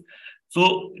devices.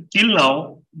 So till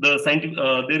now, the scientific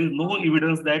there is no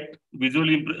evidence that visual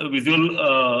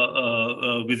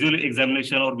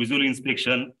examination or visual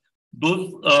inspection,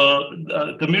 those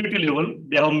community level,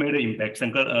 they have made an impact to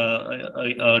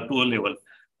a level.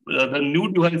 The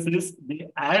new devices, they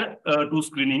add to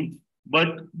screening,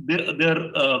 but their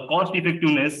cost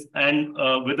effectiveness and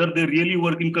whether they really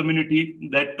work in community,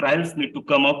 that trials need to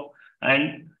come up.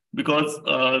 And because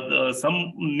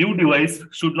some new device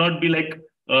should not be like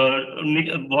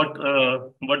what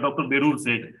Dr. Berur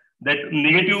said, that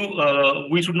negative,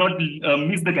 we should not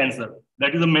miss the cancer.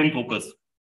 That is the main focus.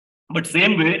 But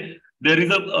same way, there is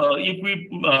a, if we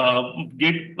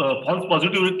get false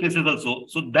positive cases also,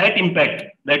 so that impact,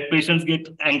 that patients get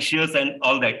anxious and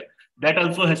all that, that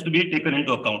also has to be taken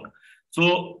into account.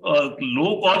 So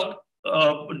low cost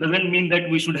doesn't mean that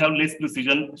we should have less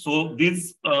precision. So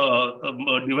these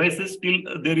devices, still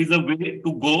there is a way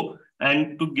to go.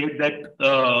 and to get that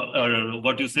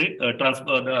what you say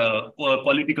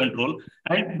quality control.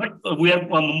 And but we are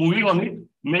moving on it.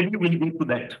 Maybe we'll get to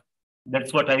that.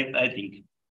 That's what I think.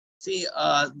 See,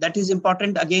 that is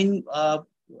important. Again,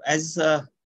 as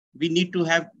we need to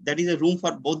have, there is a room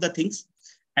for both the things.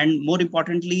 And more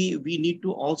importantly, we need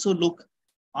to also look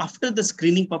after the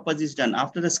screening purpose is done.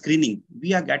 After the screening,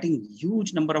 we are getting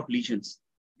huge number of lesions.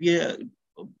 Field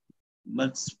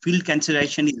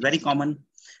cancerization is very common.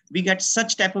 We get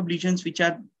such type of lesions which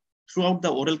are throughout the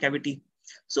oral cavity.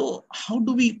 So how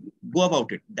do we go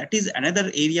about it? That is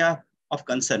another area of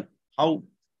concern. How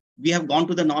we have gone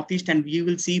to the Northeast and we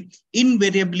will see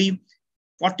invariably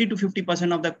 40 to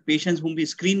 50% of the patients whom we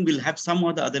screen will have some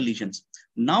or the other lesions.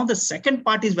 Now, the second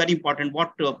part is very important.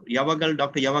 What Dr.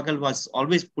 Yavagal was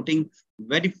always putting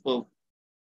very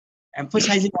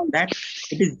emphasizing on that.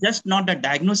 It is just not the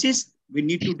diagnosis. We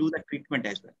need to do the treatment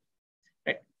as well.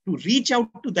 Right? To reach out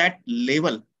to that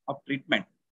level of treatment,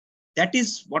 that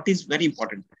is what is very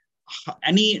important.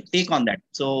 Any take on that?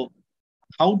 So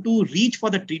how to reach for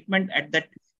the treatment at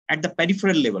the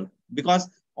peripheral level, because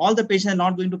all the patients are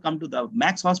not going to come to the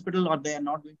Max hospital, or they are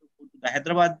not going to go to the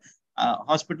Hyderabad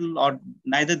hospital, or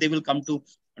neither they will come to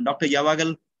Dr.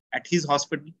 Yavagal at his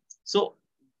hospital. So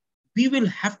we will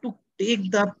have to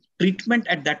take the treatment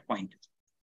at that point.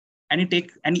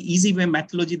 Any easy way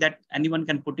methodology that anyone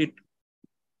can put it?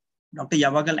 Dr.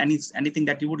 Yavagal, anything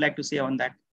that you would like to say on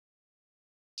that?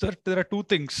 Sir, there are two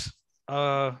things.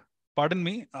 Pardon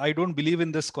me, I don't believe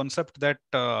in this concept that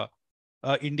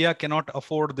India cannot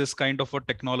afford this kind of a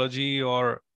technology,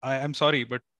 or I'm sorry,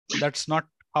 but that's not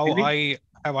how I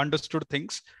have understood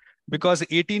things. Because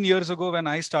 18 years ago, when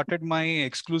I started my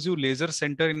exclusive laser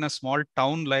center in a small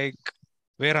town like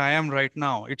where I am right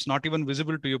now, it's not even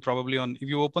visible to you probably on, if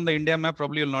you open the India map,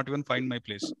 probably you'll not even find my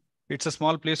place. It's a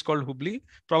small place called Hubli.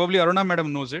 Probably Aruna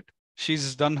madam knows it.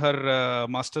 She's done her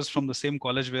master's from the same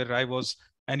college where I was,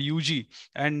 and UG.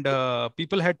 And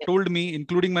people had told me,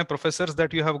 including my professors,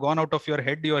 that you have gone out of your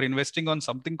head. You are investing on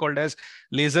something called as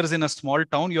lasers in a small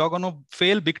town. You are going to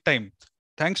fail big time.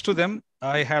 Thanks to them,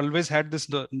 I always had this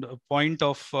point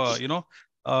of,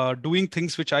 doing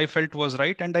things which I felt was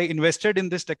right. And I invested in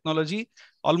this technology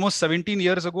almost 17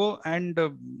 years ago. And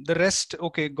the rest,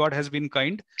 okay, God has been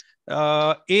kind.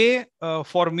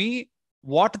 For me,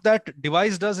 what that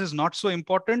device does is not so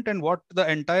important, and what the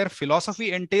entire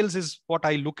philosophy entails is what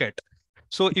I look at.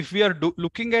 So if we are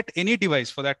looking at any device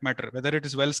for that matter, whether it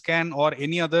is WellScan or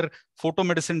any other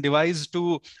photomedicine device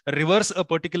to reverse a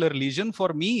particular lesion,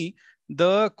 for me,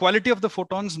 the quality of the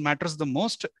photons matters the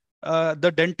most.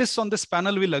 The dentists on this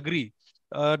panel will agree.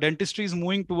 Dentistry is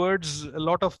moving towards a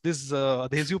lot of these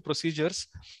adhesive procedures,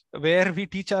 where we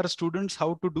teach our students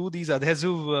how to do these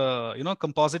adhesive,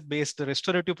 composite-based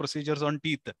restorative procedures on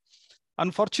teeth.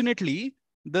 Unfortunately,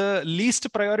 the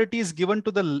least priority is given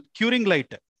to the curing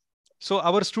light. So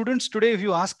our students today, if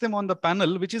you ask them on the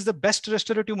panel, which is the best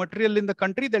restorative material in the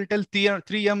country, they'll tell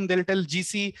 3M, they'll tell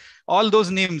GC, all those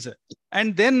names.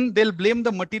 And then they'll blame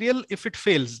the material if it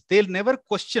fails. They'll never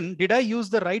question, did I use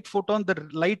the right photon, the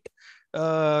light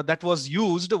that was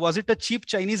used? Was it a cheap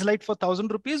Chinese light for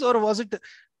 1,000 rupees, or was it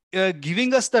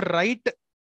giving us the right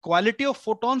quality of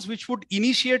photons, which would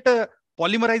initiate a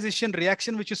polymerization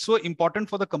reaction, which is so important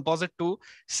for the composite to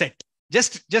set?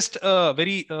 Just a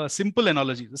very simple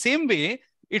analogy. The same way,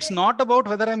 it's not about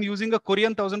whether I'm using a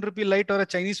Korean 1,000 rupee light or a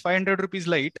Chinese 500 rupees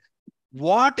light.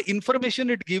 What information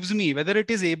it gives me, whether it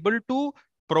is able to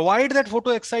provide that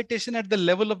photo excitation at the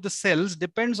level of the cells,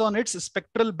 depends on its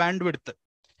spectral bandwidth.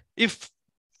 If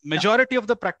majority of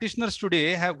the practitioners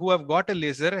today who have got a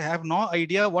laser have no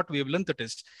idea what wavelength it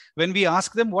is. When we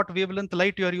ask them what wavelength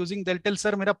light you are using, they'll tell,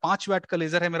 sir, mera 5 watt ka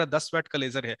laser hai, mera 10 watt ka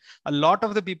laser hai. A lot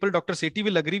of the people, Dr. Sethi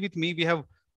will agree with me, we have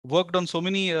worked on so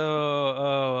many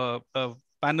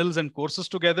panels and courses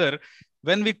together.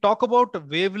 When we talk about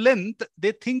wavelength,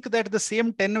 they think that the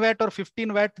same 10 watt or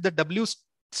 15 watt, the W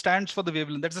stands for the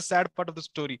wavelength. That's the sad part of the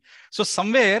story. So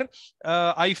somewhere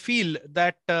I feel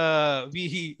that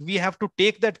we have to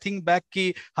take that thing back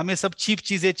ki hame sab cheap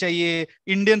cheeze chahiye,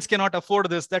 Indians cannot afford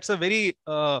this. That's a very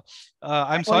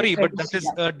I'm sorry, but that is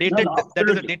dated. That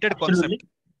is a dated concept.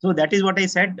 So that is what I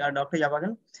said, Dr.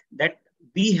 Yavagal, that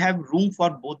we have room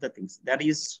for both the things. There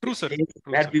is true, sir.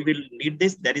 Where we will need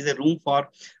this. There is a room for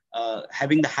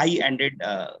having the high-ended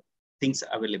things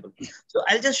available. So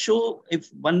I'll just show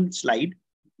one slide.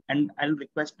 And I'll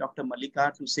request Dr.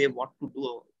 Malika to say what to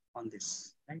do on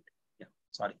this, right? Yeah,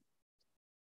 sorry.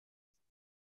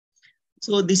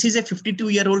 So this is a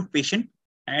 52-year-old patient,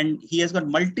 and he has got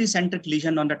multicentric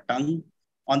lesion on the tongue,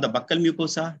 on the buccal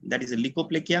mucosa, that is a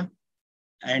leukoplakia.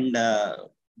 And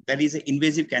there is an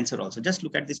invasive cancer also. Just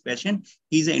look at this patient.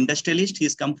 He's an industrialist.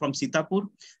 He's come from Sitapur.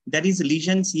 There is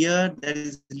lesions here. There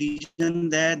is lesion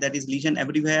there. There is lesion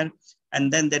everywhere.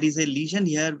 And then there is a lesion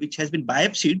here which has been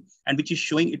biopsied and which is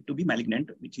showing it to be malignant,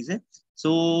 which is a,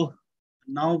 so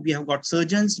now we have got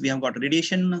surgeons, we have got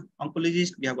radiation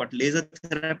oncologist, we have got laser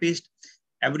therapist,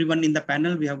 everyone in the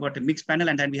panel, we have got a mixed panel,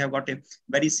 and then we have got a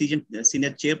very senior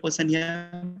chairperson here.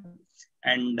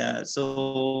 And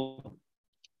so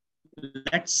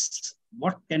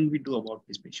what can we do about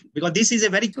this patient? Because this is a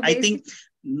very, I think,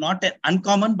 not an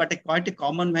uncommon, but quite a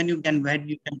common when you can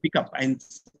pick up.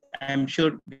 I'm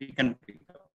sure we can pick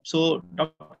up. So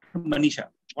Dr. Manisha,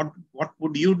 what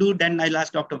would you do? Then I'll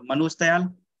ask Dr. Manoj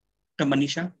Dayal. Dr.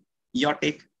 Manisha, your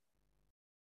take.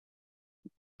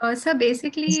 So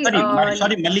basically,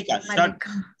 sorry, Malika.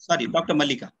 Sorry, Dr.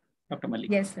 Malika. Dr.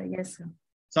 Malika. Yes, sir. Yes, sir.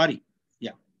 Sorry.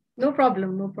 Yeah. No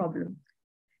problem. No problem.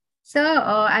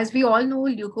 Sir, as we all know,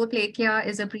 leukoplakia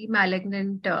is a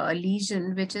pre-malignant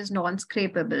lesion which is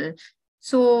non-scrapable.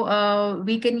 So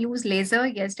we can use laser.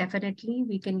 Yes, definitely.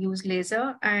 We can use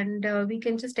laser, and we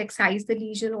can just excise the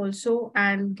lesion also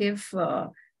and give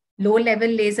low-level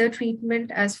laser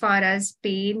treatment as far as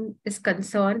pain is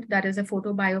concerned. That is a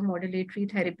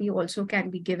photobiomodulatory therapy also can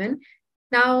be given.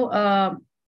 Now,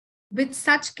 with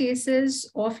such cases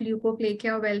of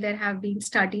leukoplakia, well, there have been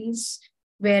studies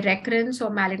where recurrence or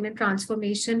malignant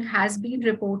transformation has been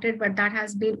reported, but that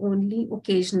has been only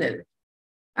occasional.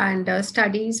 And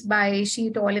studies by Shi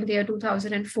et al. In the year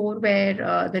 2004,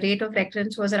 where the rate of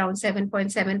recurrence was around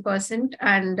 7.7%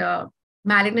 and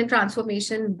malignant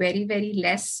transformation very, very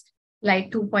less,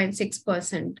 like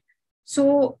 2.6%.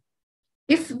 So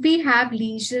if we have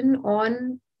lesion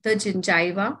on the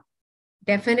gingiva,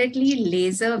 definitely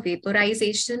laser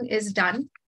vaporization is done.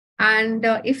 And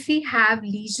if we have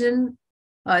lesion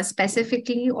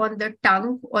specifically on the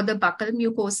tongue or the buccal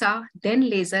mucosa, then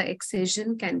laser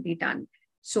excision can be done.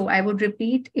 So I would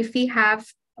repeat, if we have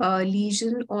a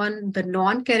lesion on the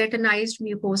non-keratinized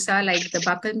mucosa, like the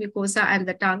buccal mucosa and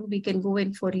the tongue, we can go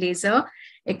in for laser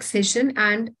excision.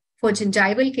 And for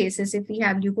gingival cases, if we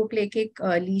have leukoplakic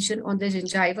lesion on the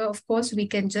gingiva, of course, we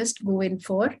can just go in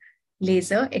for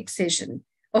laser excision.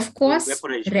 Of course,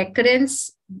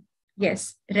 recurrence,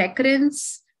 yes,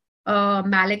 recurrence,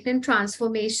 malignant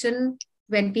transformation,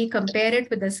 when we compare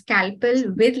it with the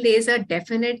scalpel with laser,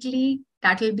 definitely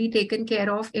that will be taken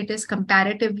care of. It is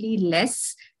comparatively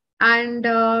less. And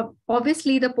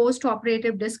obviously the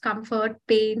post-operative discomfort,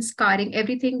 pain, scarring,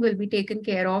 everything will be taken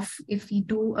care of if we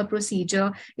do a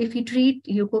procedure, if we treat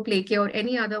leukoplakia or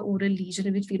any other oral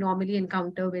lesion which we normally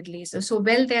encounter with laser. So,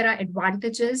 well, there are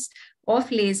advantages of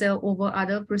laser over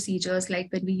other procedures,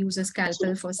 like when we use a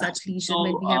scalpel for such lesion,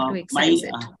 when we have to excise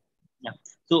it. Yeah.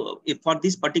 So if for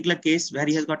this particular case where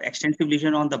he has got extensive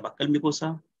lesion on the buccal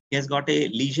mucosa, he has got a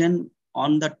lesion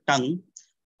on the tongue.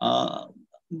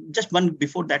 Just one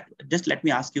before that, just let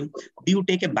me ask you, do you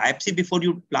take a biopsy before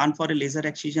you plan for a laser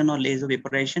excision or laser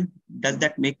vaporization? Does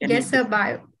that make any difference? Yes,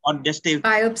 sir. Or just a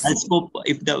biopsy. Valscope,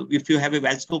 if you have a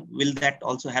Valscope, will that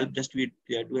also help just to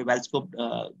do a Valscope,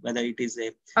 whether it is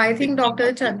a... I think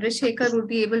Dr. Chandrasekhar would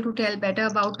be able to tell better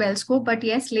about Valscope, but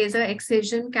yes, laser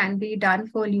excision can be done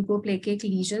for leukoplakic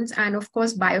lesions. And of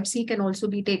course, biopsy can also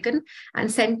be taken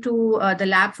and sent to the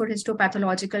lab for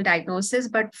histopathological diagnosis.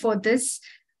 But for this,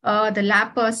 the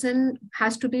lab person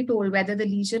has to be told whether the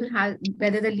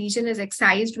lesion is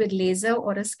excised with laser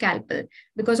or a scalpel,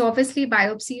 because obviously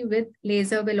biopsy with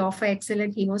laser will offer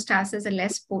excellent hemostasis and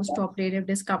less post-operative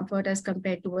discomfort as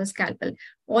compared to a scalpel.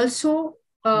 Also,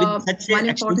 one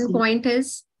important point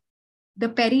is the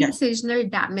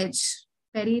peri-incisional damage,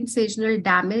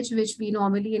 which we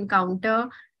normally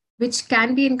encounter, which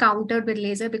can be encountered with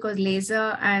laser, because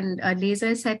laser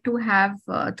is said to have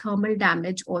thermal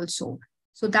damage also.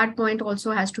 So that point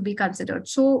also has to be considered.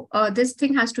 So this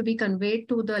thing has to be conveyed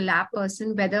to the lab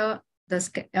person, whether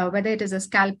it is a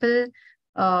scalpel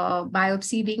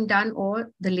biopsy being done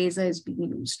or the laser is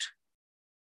being used.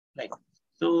 Right.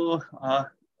 So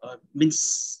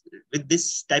means with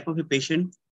this type of a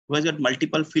patient who has got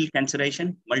multiple field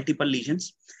cancerization, multiple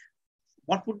lesions,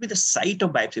 what would be the site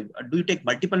of biopsy? Do you take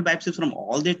multiple biopsies from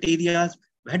all that areas?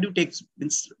 Where do you take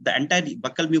means the entire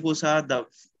buccal mucosa, the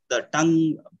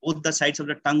tongue, both the sides of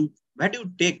the tongue? Where do you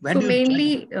take? Where so do you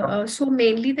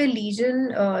mainly the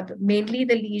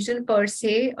lesion per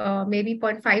se, maybe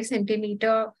 0.5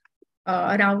 centimeter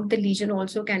around the lesion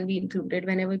also can be included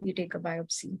whenever we take a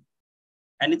biopsy.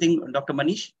 Anything, Dr.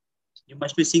 Manish? You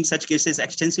must be seeing such cases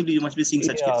extensively. You must be seeing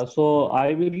such cases. So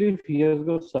I believe he has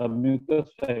got submucous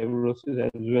fibrosis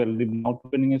as well. The mouth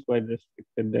opening is quite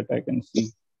restricted that I can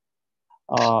see.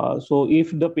 So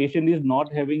if the patient is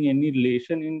not having any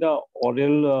lesion in the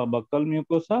oral buccal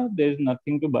mucosa, there is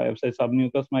nothing to biopsy.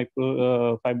 Submucous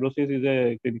fibrosis is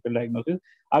a clinical diagnosis.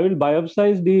 I will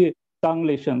biopsize the tongue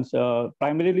lesions,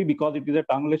 primarily because it is a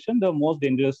tongue lesion, the most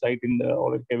dangerous site in the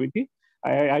oral cavity.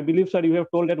 I believe, sir, you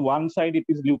have told that one side it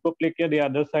is leukoplakia, the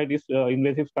other side is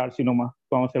invasive carcinoma,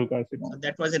 squamous cell carcinoma. So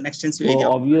that was an extensive So area.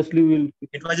 obviously,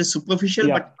 it was a superficial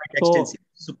but quite extensive.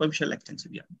 Superficial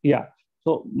extensive, yeah. Yeah.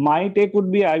 So my take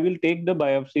would be I will take the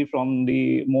biopsy from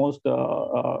the most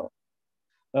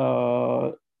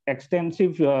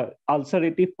extensive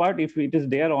ulcerative part if it is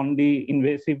there on the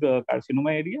invasive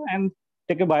carcinoma area, and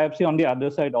take a biopsy on the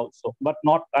other side also. But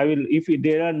not, I will, if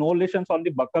there are no lesions on the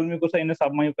buccal mucosa in a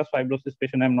submucous fibrosis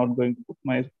patient, I'm not going to put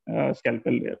my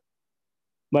scalpel there.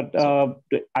 But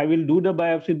I will do the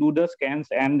biopsy, do the scans,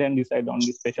 and then decide on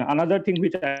this patient. Another thing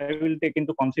which I will take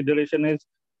into consideration is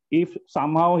if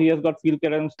somehow he has got field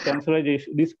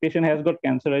cancerization, this patient has got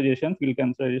cancerization, field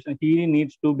cancerization, he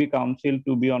needs to be counseled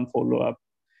to be on follow-up.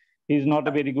 He's not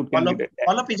a very good candidate.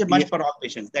 Follow-up is a must for all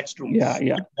patients. That's true. Yeah,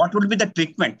 yeah. But what would be the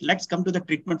treatment? Let's come to the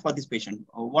treatment for this patient.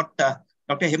 What,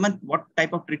 Dr. Hemant, what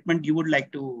type of treatment you would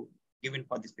like to give in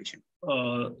for this patient?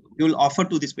 You will offer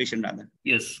to this patient rather.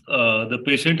 Yes, the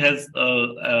patient has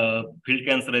field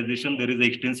cancerization. There is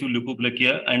extensive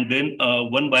leukoplakia, and then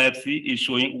one biopsy is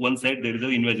showing one side there is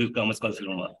an invasive squamous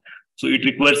carcinoma. So it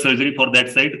requires surgery for that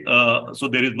side. So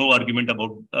there is no argument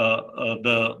about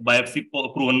the biopsy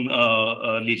proven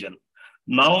lesion.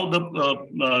 Now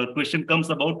the question comes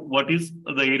about what is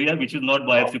the area which is not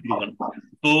biopsy proven.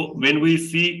 So when we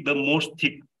see the most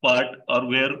thick part or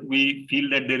where we feel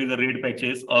that there is a red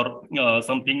patches or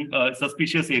something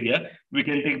suspicious area, we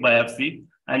can take biopsy.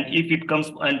 And if it comes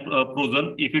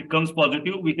frozen, if it comes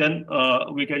positive, we can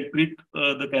treat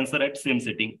the cancer at same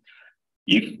setting.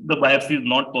 If the biopsy is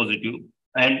not positive,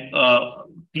 and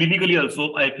clinically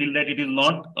also, I feel that it is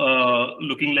not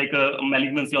looking like a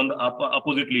malignancy on the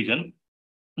opposite lesion,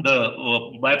 the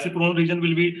biopsy-prone region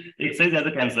will be excised as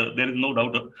a cancer. There is no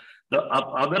doubt. The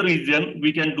other region,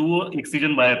 we can do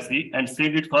excision biopsy and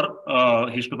send it for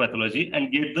histopathology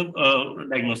and get the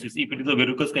diagnosis. If it is a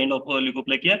verrucous kind of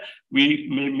leukoplakia, we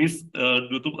may miss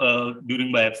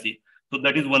during biopsy. So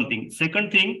that is one thing.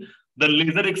 Second thing, the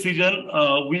laser excision,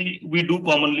 we do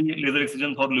commonly laser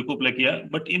excision for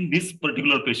leukoplakia, but in this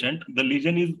particular patient, the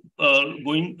lesion is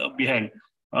going behind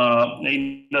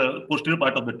in the posterior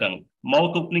part of the tongue.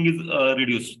 Mouth opening is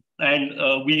reduced,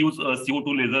 and we use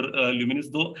CO2 laser luminance.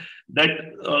 Though that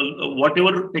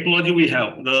whatever technology we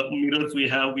have, the mirrors we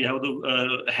have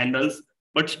the handles,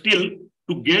 but still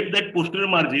to get that posterior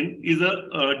margin is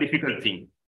a difficult thing.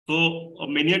 So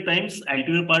many a times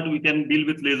anterior part we can deal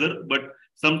with laser, but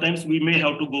sometimes we may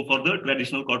have to go for the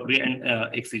traditional cautery and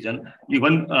excision,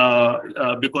 even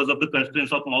because of the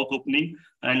constraints of mouth opening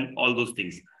and all those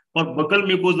things. For buccal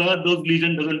mucosa, those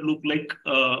lesion doesn't look like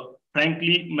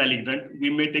frankly malignant. We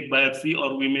may take biopsy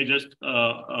or we may just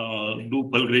do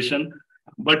fulguration.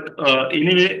 But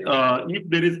anyway, if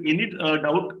there is any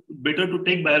doubt, better to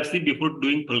take biopsy before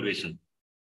doing fulguration.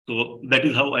 So that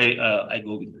is how I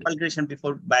go with it. Fulguration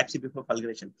before biopsy before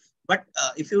fulguration. But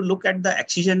if you look at the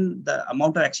excision, the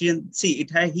amount of excision, see,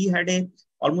 he had a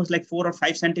almost like 4 or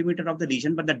 5 centimeter of the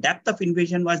lesion, but the depth of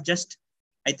invasion was just,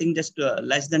 I think, just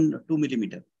less than 2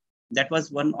 millimeter. That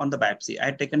was one on the biopsy. I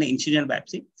had taken an incisional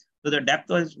biopsy, so the depth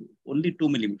was only 2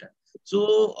 millimeter.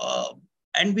 So,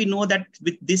 and we know that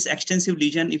with this extensive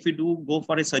lesion, if we do go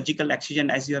for a surgical excision,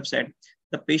 as you have said,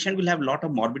 the patient will have a lot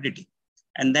of morbidity,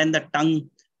 and then the tongue.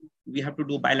 We have to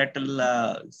do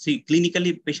bilateral. See,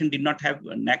 clinically, patient did not have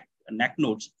neck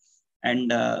nodes,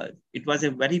 and it was a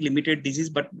very limited disease.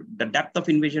 But the depth of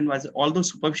invasion was although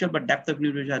superficial, but depth of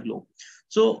invasion was low.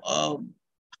 So,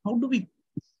 how do we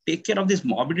take care of this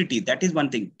morbidity? That is one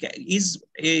thing. Is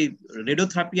a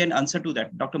radiotherapy an answer to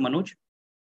that, Dr. Manoj?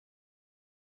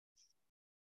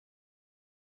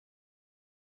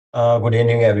 Good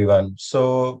evening, everyone.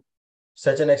 So,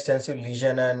 such an extensive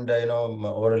lesion and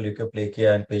oral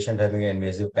leukoplakia and patient having an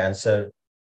invasive cancer,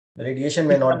 radiation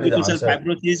may not be the answer.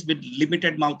 Fibrosis with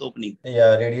limited mouth opening.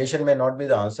 Yeah, radiation may not be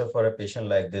the answer for a patient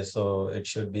like this. So it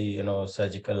should be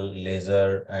surgical,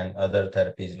 laser, and other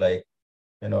therapies like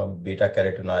beta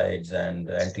carotenoids and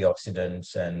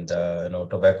antioxidants and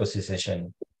tobacco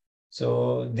cessation.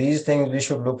 So these things we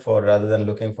should look for rather than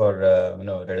looking for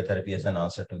radiotherapy as an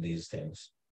answer to these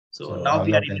things. So now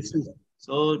we are in this.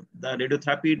 So the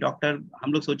radiotherapy doctor,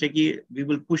 हम लोग सोचे कि we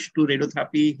will push to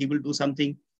radiotherapy. He will do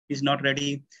something. He's not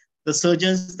ready. The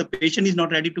surgeons, the patient is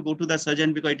not ready to go to the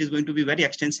surgeon because it is going to be very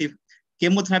extensive.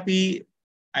 Chemotherapy,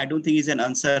 I don't think is an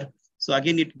answer. So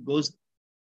again, it goes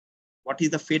what is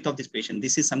the fate of this patient?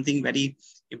 This is something very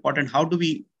important. How do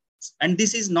we, and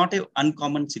this is not an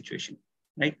uncommon situation,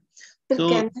 right?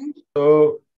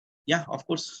 So yeah, of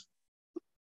course.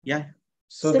 Yeah.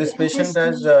 So this patient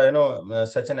has,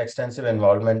 such an extensive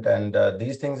involvement, and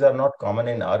these things are not common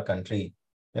in our country.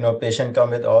 Patient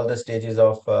come with all the stages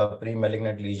of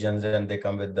pre-malignant lesions, and they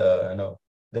come with the,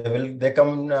 they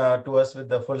come to us with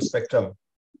the full spectrum.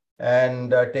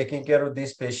 And taking care of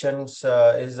these patients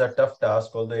is a tough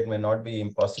task, although it may not be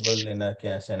impossible in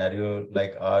a scenario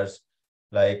like ours.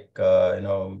 Like,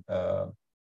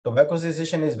 tobacco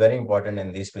cessation is very important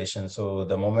in these patients. So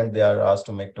the moment they are asked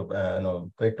to make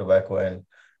quit tobacco, and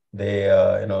they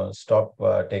stop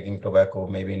taking tobacco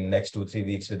maybe in next 2-3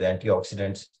 weeks with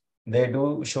antioxidants, they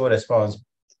do show response.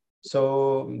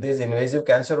 So this invasive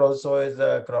cancer also is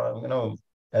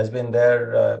has been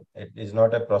there. It is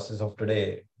not a process of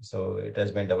today. So it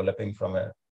has been developing from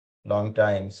a long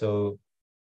time. So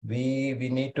we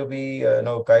need to be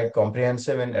quite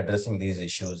comprehensive in addressing these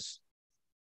issues.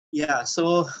 Yeah.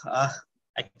 So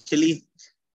actually,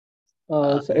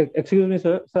 excuse me,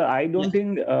 sir. Sir, I don't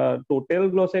think total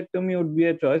glossectomy would be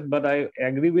a choice, but I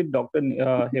agree with Dr.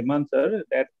 Hemant, sir,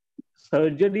 that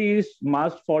surgery is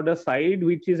must for the side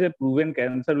which is a proven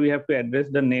cancer. We have to address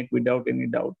the neck without any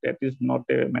doubt. That is not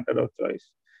a matter of choice.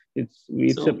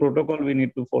 It's a protocol we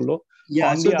need to follow.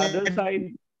 Yeah. On the other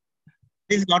side,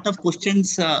 there's a lot of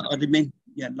questions remain.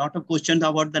 Yeah, a lot of questions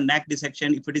about the neck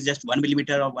dissection. If it is just 1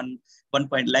 millimeter or 1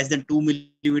 point less than 2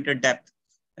 millimeter depth,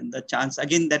 and the chance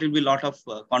again there will be a lot of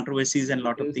controversies and a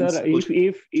lot of things. Sir,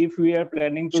 if we are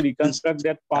planning to reconstruct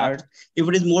that part, if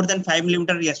it is more than 5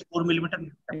 millimeter, yes, 4 millimeter.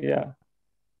 Yeah.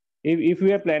 If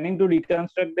we are planning to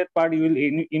reconstruct that part, you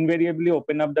will invariably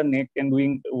open up the neck and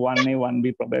doing 1A,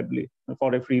 1B probably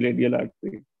for a free radial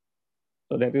artery.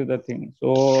 So that is the thing.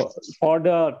 So for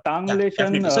the tongue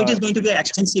lesion, so it is going to be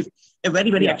extensive, a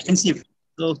very, very extensive.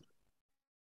 So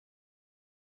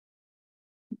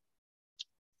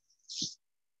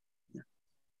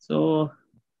so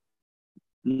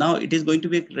now it is going to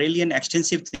be really an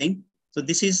extensive thing. So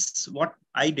this is what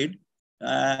I did.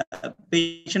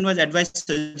 Patient was advised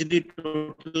surgery,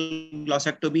 total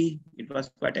glossectomy. It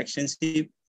was quite extensive.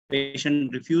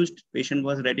 Patient refused. Patient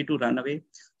was ready to run away.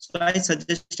 So I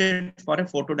suggested for a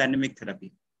photodynamic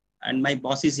therapy. And my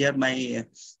boss is here, my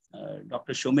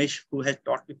Dr. Shomesh, who has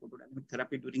taught me photodynamic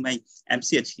therapy during my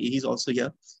MCH. He is also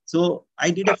here. So I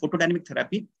did a photodynamic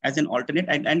therapy as an alternate.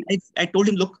 And I told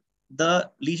him, look, the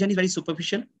lesion is very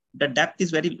superficial. The depth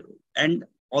is very low. And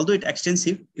although it's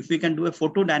extensive, if we can do a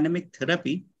photodynamic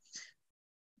therapy,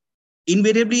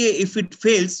 invariably, if it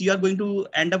fails, you are going to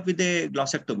end up with a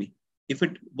glossectomy. If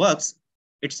it works,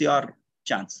 it's your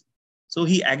chance. So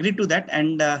he agreed to that.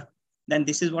 And then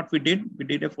this is what we did. We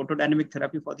did a photodynamic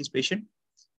therapy for this patient.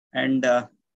 And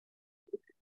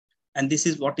this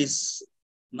is what is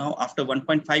now after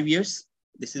 1.5 years,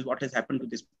 this is what has happened to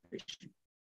this patient.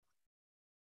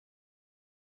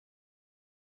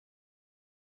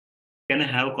 Can I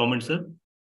have a comment, sir?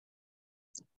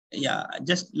 Yeah,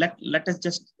 just let us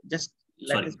just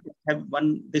let us have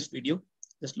this video.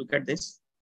 Just look at this.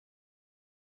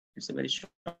 It's a very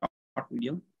short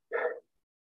video.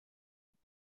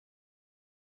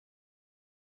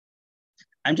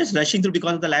 I'm just rushing through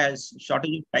because of the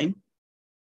shortage of time,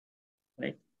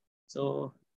 right?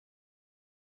 So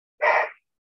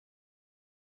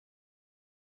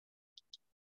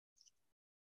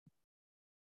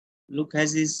look,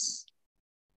 as he's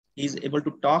able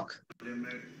to talk.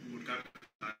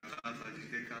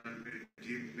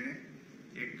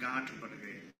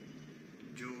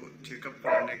 जो checkup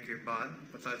करने के बाद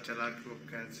पता चला कि वो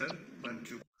cancer बन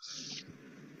चुका।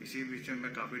 इसी बीच में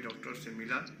मैं काफ़ी डॉक्टर से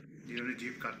मिला जिन्होंने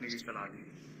जीभ काटने की सलाह दी,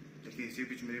 लेकिन इसी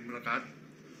बीच मेरी मुलाकात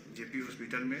जेपी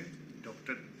हॉस्पिटल में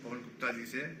डॉक्टर पवन गुप्ता जी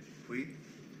से हुई,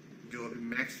 जो अभी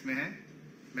मैक्स में है,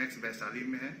 मैक्स वैशाली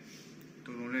में है।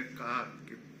 तो उन्होंने कहा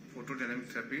कि फोटोडायनामिक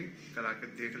थेरेपी करा के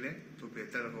देख लें तो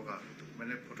बेहतर होगा। तो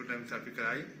मैंने फोटोडायनामिक थेरेपी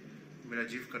कराई, मेरा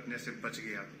जीभ कटने से बच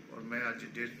गया और मैं आज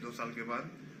 1.5-2 साल के बाद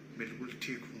बिल्कुल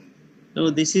ठीक हूँ। So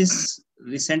this is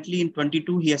recently in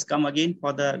 22 he has come again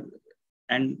for the,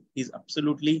 and he's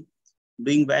absolutely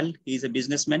doing well. He's a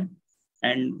businessman,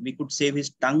 and we could save his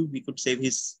tongue, we could save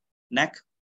his neck.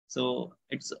 So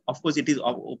it's, of course, it is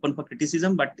open for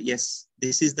criticism, but yes,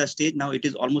 this is the stage now. It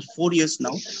is almost 4 years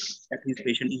now that his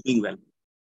patient is doing well.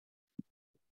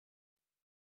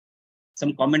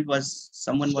 Some comment was,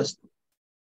 someone was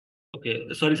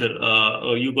Okay, sorry, sir.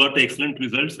 You got excellent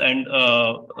results, and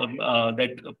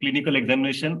that clinical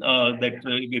examination, that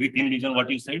very thin lesion, what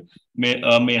you said,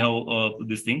 may have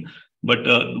this thing. But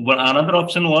another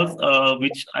option was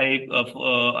which I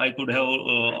could have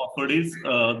offered is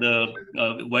the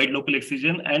wide local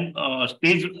excision and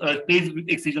stage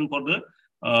excision for the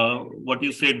what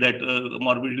you said that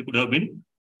morbidity could have been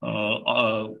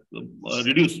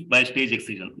reduced by stage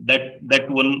excision. That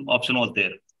one option was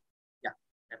there.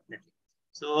 Definitely.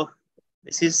 So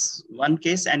this is one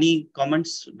case. Any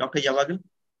comments, Dr. Javagal?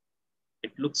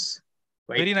 It looks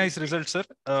quite very nice result, sir.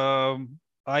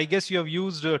 I guess you have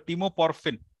used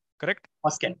timoporphin, correct?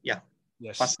 Foscan, yeah.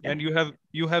 Yes. Foscan. And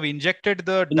you have injected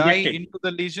the dye into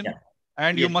the lesion,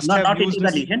 and you must have not used into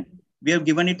the lesion. We have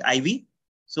given it IV.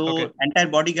 So entire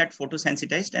body got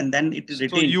photosensitized, and then it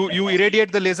retained. So you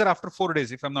irradiate the laser after 4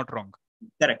 days, if I'm not wrong.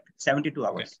 Correct. 72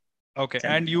 hours. Okay.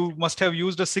 And you must have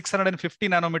used a 650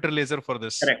 nanometer laser for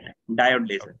this. Correct. Diode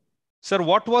laser. Sir,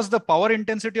 what was the power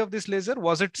intensity of this laser?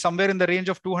 Was it somewhere in the range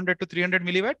of 200 to 300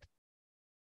 milliwatt?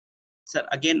 Sir,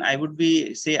 again, I would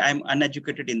say I'm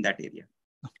uneducated in that area,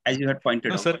 as you had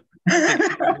pointed out. Sir.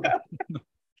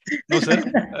 No, sir,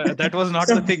 that was not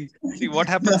the thing. See, what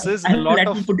happens is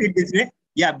let me put it this way.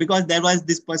 Yeah, because there was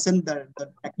this person, the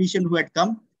technician who had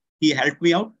come, he helped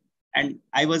me out, and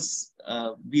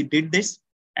we did this.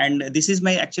 And this is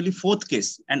my actually 4th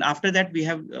case. And after that, we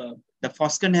have the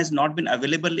Foscan has not been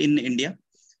available in India.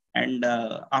 And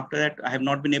after that, I have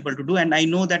not been able to do. And I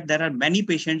know that there are many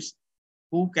patients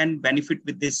who can benefit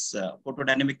with this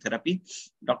photodynamic therapy.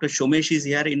 Dr. Shomesh is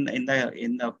here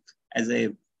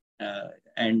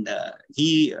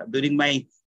he during my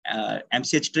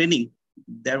MCH training,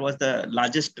 there was the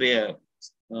largest trial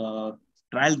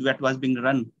that was being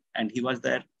run, and he was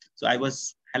there. So I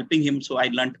was helping him. So I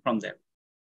learned from there.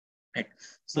 Right.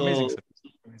 So, amazing,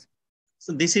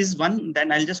 so this is one. Then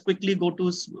I'll just quickly go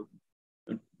to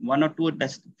one or two,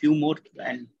 just few more,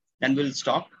 and then we'll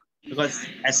stop, because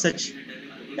as such,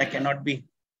 there cannot be.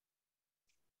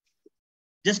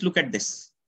 Just look at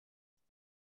this.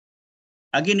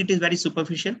 Again, it is very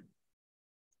superficial.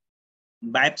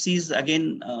 Biopsies,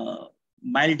 again,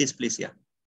 mild dysplasia.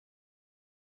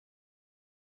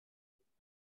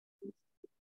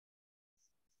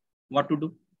 What to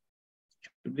do?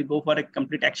 Should we go for a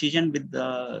complete excision with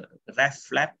the RAF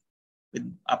flap,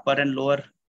 with upper and lower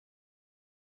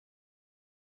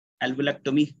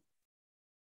alveolectomy,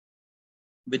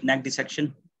 with neck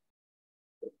dissection?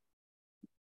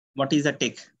 What is the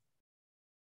take?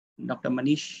 Dr.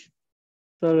 Manish?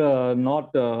 Sir,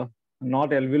 not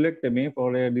alveolectomy.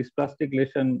 For a dysplastic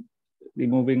lesion,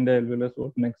 removing the alveolus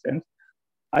would make sense.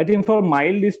 I think for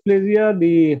mild dysplasia,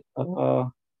 the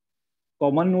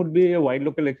common would be a wide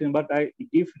local excision. But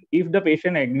if the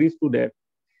patient agrees to that,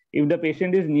 if the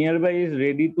patient is nearby, is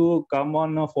ready to come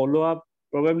on a follow-up,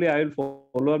 probably I will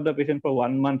follow up the patient for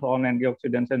 1 month on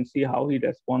antioxidants and see how he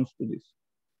responds to this.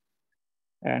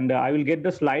 And I will get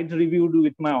the slides reviewed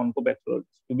with my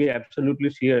oncopathologist to be absolutely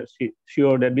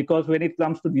sure that, because when it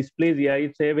comes to dysplasia,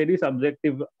 it's a very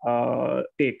subjective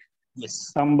take.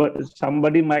 Yes.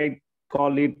 Somebody might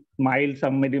call it mild,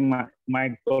 somebody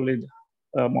might call it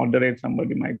moderate,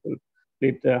 somebody might call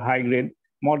it high grade.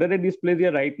 Moderate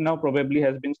dysplasia right now probably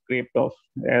has been scraped off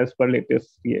as per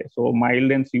latest CA. So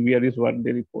mild and severe is what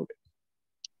they reported.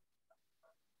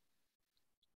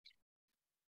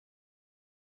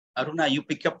 Aruna, you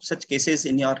pick up such cases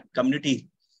in your community,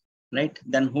 right?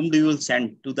 Then whom do you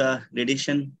send? To the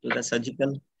radiation, to the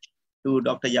surgical, to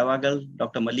Dr. Javagal,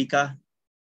 Dr. Malika?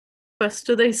 First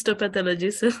to the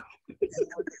histopathology, sir.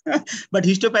 But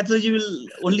histopathology will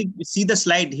only see the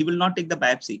slide. He will not take the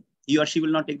biopsy. He or she will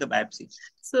not take the biopsy.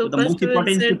 So the most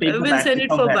important is to take the biopsy. We'll send it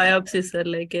for biopsy, sir,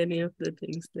 like any of the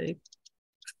things. Like.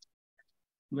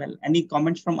 Well, any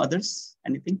comments from others?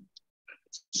 Anything?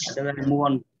 Otherwise, I move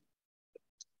on.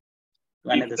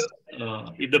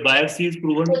 If the biopsy is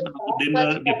proven,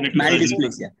 then definitely mild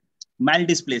dysplasia. Mild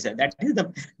dysplasia. That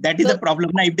is the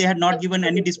problem. Now, if they had not given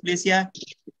any dysplasia,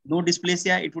 no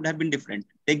dysplasia, it would have been different.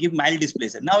 They give mild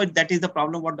dysplasia. Now that is the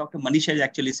problem. What Dr. Manish has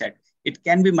actually said. It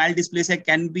can be mild dysplasia,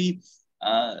 can be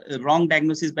wrong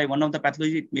diagnosis by one of the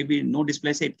pathology. It may be no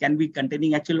dysplasia. It can be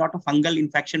containing actually a lot of fungal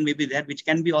infection may be there, which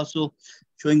can be also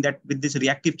showing that with this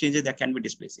reactive changes there can be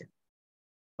dysplasia.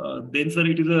 Then, sir,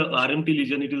 it is a RMT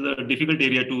lesion. It is a difficult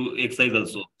area to excise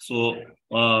also.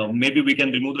 So maybe we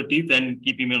can remove the teeth and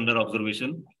keep him under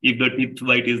observation. If the teeth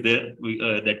white is there,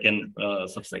 that can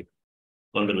subside.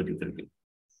 Conservative therapy.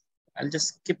 I'll just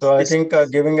skip. So this. I think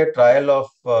giving a trial of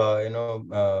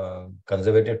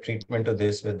conservative treatment to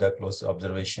this with the close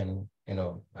observation,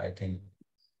 I think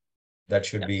that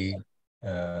should be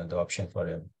the option for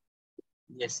him.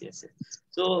 Yes.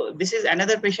 So this is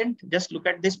another patient. Just look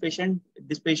at this patient.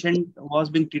 This patient was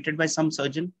being treated by some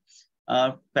surgeon,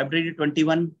 February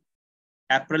 21,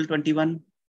 April 21.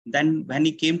 Then when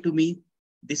he came to me,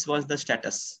 this was the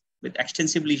status with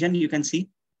extensive lesion. You can see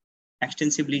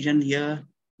extensive lesion here,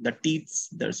 the teeth,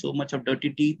 there's so much of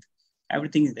dirty teeth,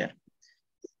 everything is there.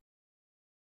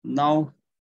 Now,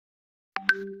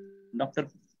 Dr.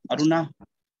 Aruna,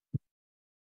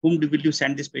 whom will you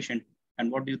send this patient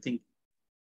and what do you think?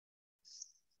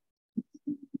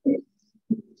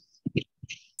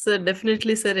 So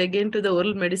definitely, sir, again to the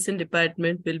oral medicine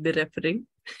department will be referring.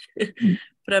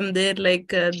 From there, like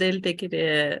they'll take it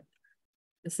a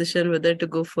decision whether to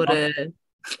go for a.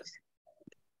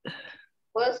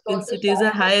 Since it is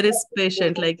a high risk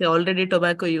patient, like already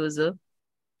tobacco user.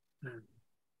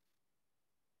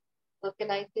 So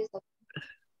can I say something?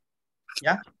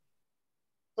 Yeah.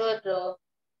 Sir,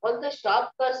 on the sharp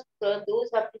cusp, those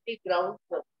have to be ground,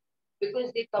 sir,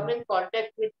 because they come in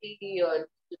contact with the.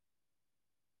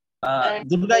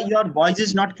 Durga, your voice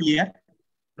is not clear.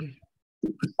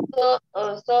 So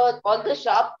on the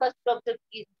sharp cusp of the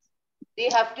teeth, they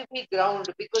have to be ground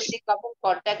because they come in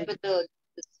contact with the.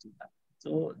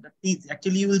 So the teeth,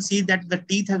 actually, you will see that the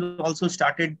teeth have also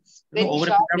started over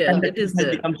a period of time. The teeth has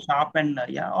become sharp, and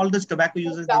all those tobacco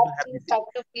users they will have this.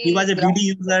 He was a BD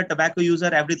user, tobacco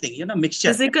user, everything. Mixture.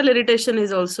 Physical irritation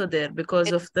is also there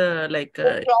because of the like.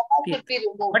 Trauma should be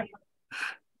removed.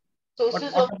 What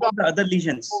about the other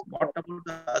lesions? What about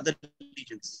the other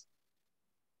lesions?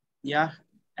 Yeah,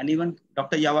 anyone?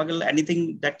 Dr. Yavagal,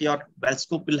 anything that your well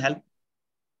scope will help?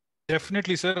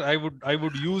 Definitely, sir. I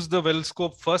would use the well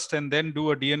scope first and then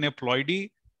do a DNA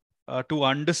ploidy to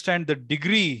understand the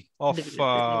degree of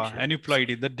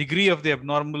aneuploidy, the degree of the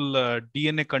abnormal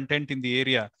DNA content in the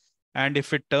area. And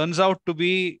if it turns out to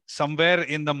be somewhere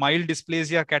in the mild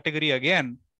dysplasia category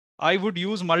again, I would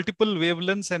use multiple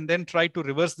wavelengths and then try to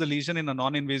reverse the lesion in a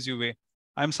non-invasive way.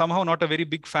 I'm somehow not a very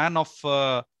big fan of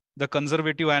the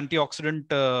conservative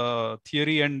antioxidant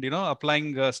theory and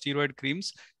applying steroid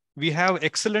creams. We have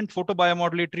excellent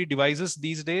photobiomodulatory devices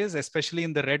these days, especially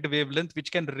in the red wavelength, which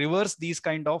can reverse these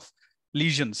kind of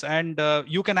lesions. And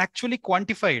you can actually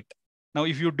quantify it. Now,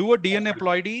 if you do a DNA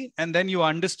ploidy and then you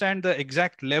understand the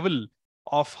exact level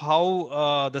of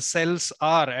how the cells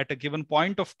are at a given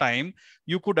point of time,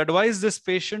 you could advise this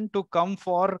patient to come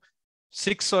for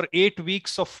 6 or 8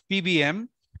 weeks of PBM,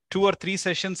 2 or 3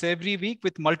 sessions every week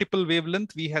with multiple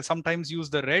wavelength. We have sometimes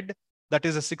used the red, that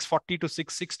is a 640 to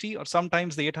 660, or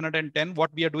sometimes the 810.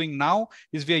 What we are doing now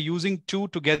is we are using 2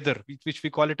 together, which we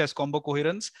call it as combo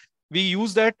coherence. We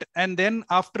use that, and then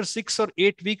after 6 or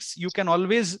 8 weeks, you can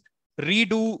always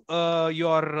redo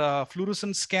your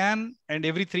fluorescence scan, and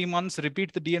every 3 months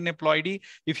repeat the DNA ploidy.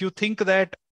 If you think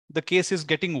that the case is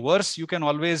getting worse, you can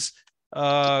always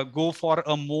go for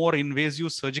a more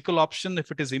invasive surgical option. If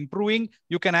it is improving,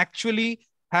 you can actually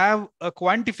have a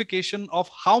quantification of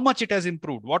how much it has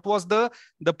improved. What was the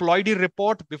ploidy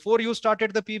report before you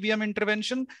started the PBM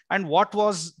intervention, and what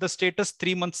was the status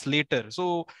 3 months later?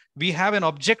 So we have an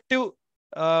objective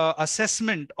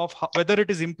assessment of whether it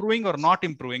is improving or not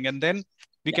improving, and then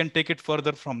we can take it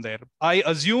further from there. I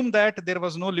assume that there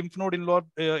was no lymph node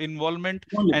involvement,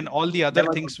 and all the other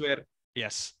things were,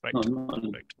 yes, right.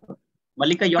 Right.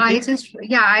 Malika, I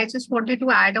just wanted to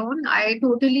add on. I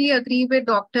totally agree with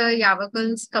Dr.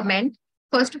 Yavagal's comment.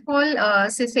 First of all,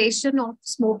 cessation of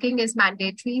smoking is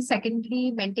mandatory.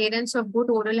 Secondly, maintenance of good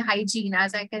oral hygiene.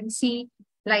 As I can see,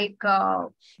 like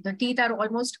the teeth are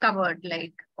almost covered,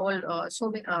 like all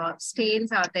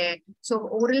stains are there. So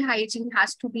oral hygiene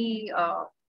has to be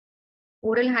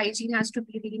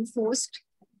reinforced.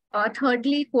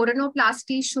 Thirdly,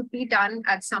 coronoplasty should be done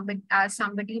as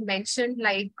somebody mentioned,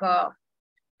 like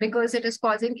because it is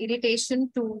causing irritation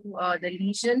to the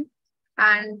lesion.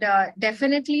 And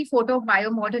definitely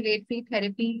photobiomodulatory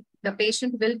therapy, the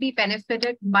patient will be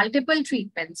benefited. Multiple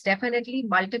treatments, definitely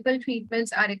multiple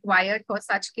treatments are required for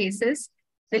such cases.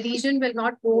 The lesion will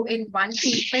not go in one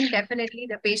treatment. Definitely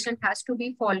the patient has to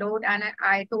be followed. And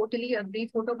I totally agree,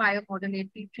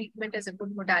 photobiomodulatory treatment is a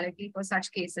good modality for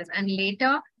such cases. And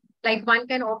later, like one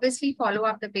can obviously follow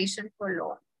up the patient for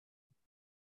long.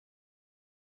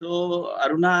 So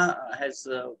Aruna has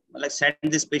sent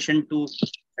this patient to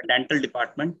a dental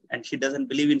department, and she doesn't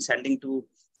believe in sending to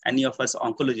any of us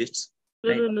oncologists.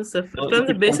 Right? No, sir. So From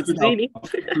the basic screening.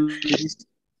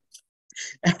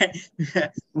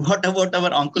 What about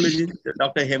our oncologist,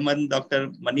 Dr. Hemant, Dr.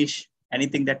 Manish?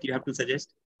 Anything that you have to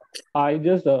suggest? I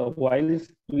just, while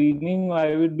screening,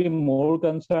 I would be more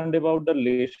concerned about the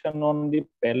lesion on the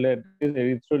palate. Is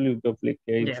erythroleucoplakia,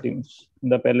 it seems.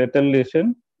 The palatal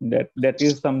lesion, that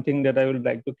is something that I would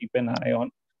like to keep an eye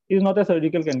on. He's not a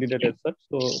surgical candidate as such,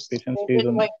 so patient stays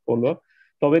on follow-up.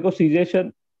 Tobacco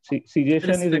cessation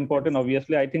is important,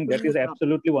 obviously. I think that is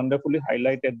absolutely wonderfully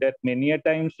highlighted, that many a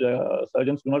times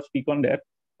surgeons do not speak on that.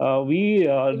 We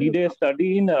did a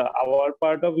study in our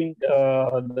part of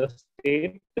the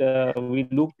state. We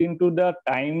looked into the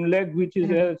time lag which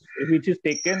is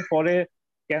taken for a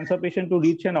cancer patient to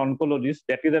reach an oncologist.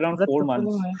 That is around 4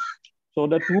 months. So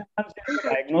the 2 months is the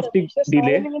diagnostic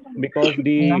delay, because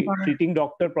the treating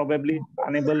doctor probably is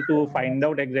unable to find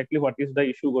out exactly what is the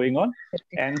issue going on.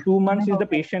 And 2 months is the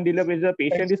patient delay, because the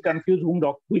patient is confused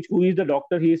who is the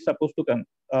doctor he is supposed to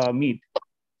meet.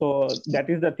 So that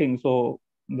is the thing. So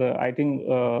I think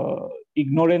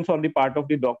ignorance on the part of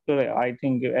the doctor, I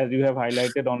think, as you have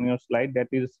highlighted on your slide, that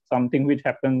is something which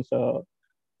happens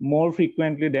more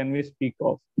frequently than we speak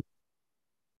of.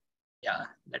 Yeah,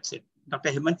 that's it.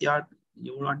 Dr. Hemant,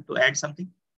 you want to add something?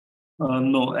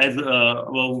 No, as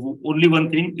only one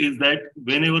thing is that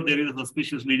whenever there is a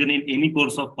suspicious lesion in any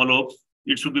course of follow-up,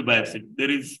 it should be biopsied.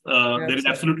 There is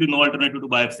absolutely no alternative to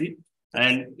biopsy,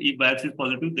 and if biopsy is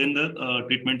positive, then the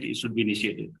treatment should be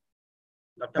initiated.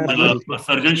 The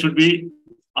surgeon should be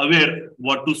aware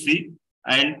what to see,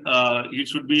 and he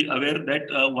should be aware that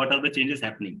what are the changes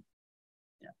happening.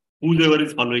 Yeah. Whoever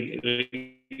is following.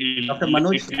 Dr.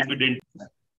 Manoj,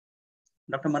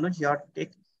 Dr. Manoj, your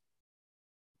take?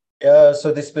 Yeah,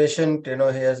 so this patient, he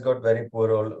has got very poor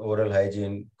oral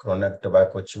hygiene, chronic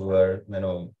tobacco chewer,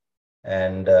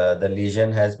 and the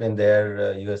lesion has been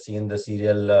there. You have seen the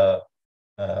serial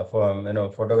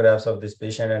photographs of this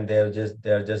patient, and they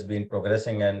are just been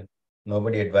progressing, and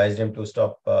nobody advised him to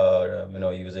stop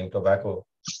using tobacco.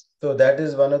 So that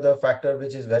is one of the factors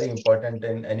which is very important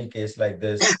in any case like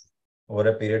this. Over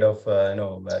a period of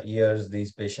years,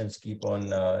 these patients keep on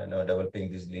developing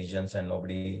these lesions, and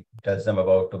nobody tells them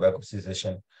about tobacco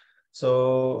cessation.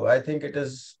 So I think it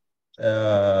is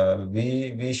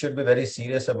we should be very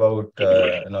serious about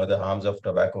the harms of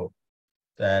tobacco,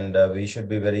 and we should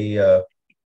be very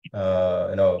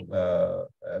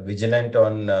vigilant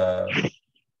on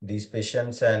these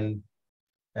patients, and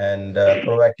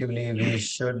proactively we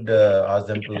should ask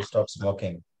them to stop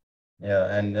smoking.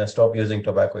 Yeah, and stop using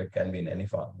tobacco. It can be in any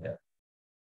form. Yeah.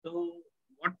 So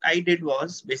what I did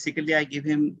was basically I give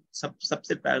him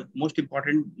most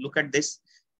important. Look at this,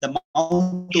 the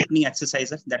mouth opening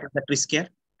exercises, that is the twist care,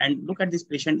 and look at this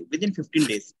patient within 15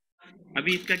 days.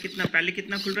 अभी इसका कितना पहले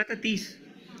कितना खुल रहा था 30,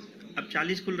 अब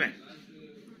 40 खुल रहा है.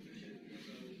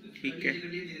 ठीक है,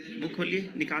 मुंह खोलिए,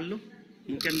 निकाल लो,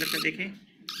 मुंह के अंदर का देखें.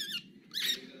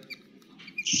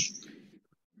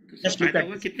 फायदा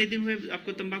हुआ. कितने दिन हुए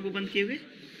आपको तंबाकू बंद किए हुए?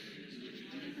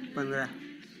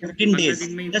 15 days.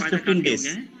 Just 15 days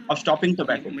of stopping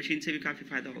tobacco. Machine से भी काफी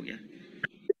फायदा हो गया.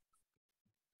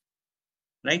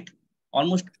 Right?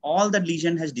 Almost all the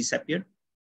lesion has disappeared.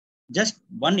 Just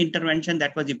one intervention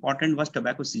that was important was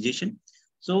tobacco cessation.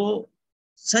 So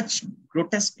such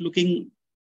grotesque looking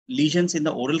lesions in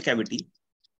the oral cavity,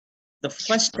 the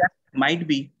first step might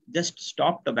be just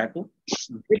stop tobacco,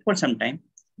 wait for some time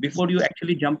before you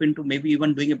actually jump into maybe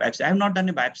even doing a biopsy. I have not done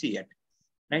a biopsy yet,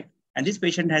 right? And this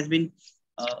patient has been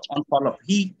on follow-up.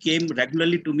 He came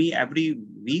regularly to me every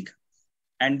week,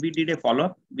 and we did a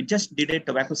follow-up. We just did a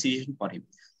tobacco cessation for him.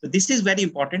 So this is very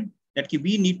important that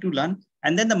we need to learn.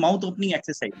 And then the mouth opening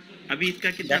exercise,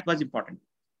 that was important.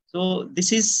 So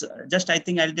this is just, I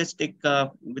think I'll just take,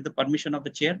 with the permission of the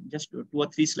chair, just 2 or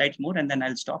 3 slides more, and then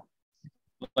I'll stop.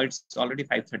 It's already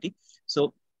 5:30.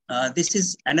 So this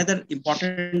is another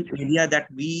important area that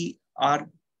we are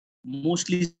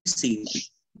mostly seeing.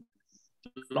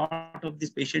 A lot of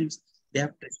these patients, they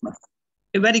have trismus,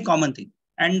 a very common thing.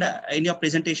 And in your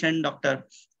presentation, Dr.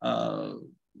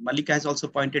 Malika has also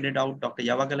pointed it out. Dr.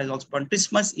 Yavagal has also pointed.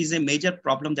 Trismus is a major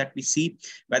problem that we see,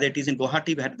 whether it is in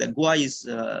Guwahati, where the Goa is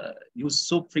used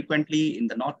so frequently, in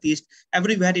the Northeast,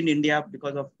 everywhere in India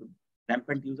because of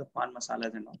rampant use of pan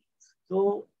masalas and all.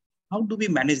 So how do we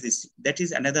manage this? That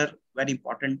is another very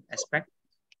important aspect.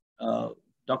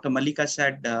 Dr. Malika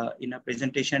said in her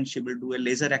presentation, she will do a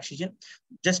laser excision.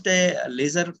 Just a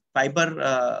laser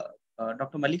fiber,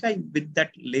 Dr. Malika, with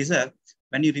that laser,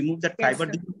 when you remove that fiber,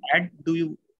 do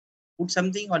you put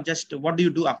something, or just what do you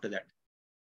do after that?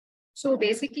 So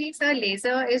basically, sir,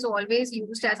 laser is always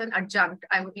used as an adjunct.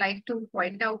 I would like to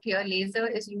point out here, laser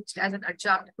is used as an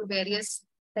adjunct to various,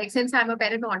 like since I'm a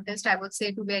periodontist, I would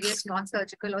say to various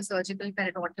non-surgical or surgical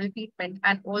periodontal treatment.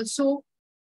 And also,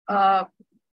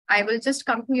 I will just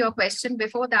come to your question.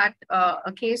 Before that,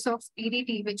 a case of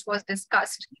PDT, which was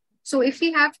discussed. So if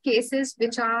we have cases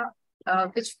which are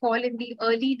which fall in the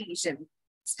early lesion,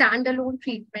 standalone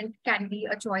treatment can be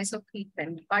a choice of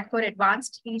treatment. But for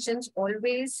advanced lesions,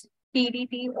 always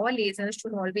PDT or laser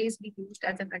should always be used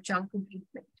as an adjunctive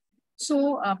treatment.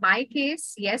 So my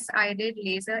case, yes, I did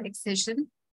laser excision,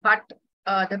 but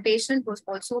the patient was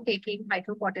also taking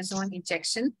hydrocortisone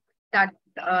injection.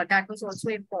 That was also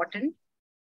important.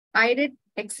 I did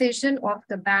excision of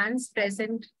the bands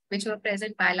present, which were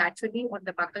present bilaterally on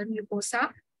the buccal mucosa.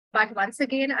 But once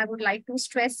again, I would like to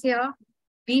stress here,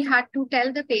 we had to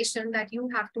tell the patient that you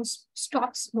have to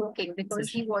stop smoking because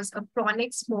he was a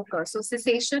chronic smoker. So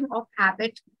cessation of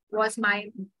habit was my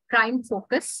prime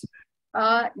focus.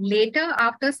 Later,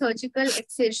 after surgical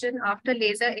excision, after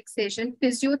laser excision,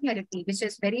 physiotherapy, which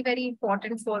is very, very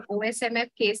important for OSMF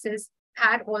cases,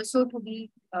 had also to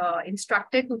be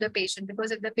instructed to the patient,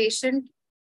 because if the patient,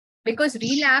 because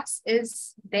relapse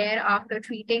is there after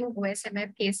treating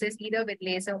OSMF cases either with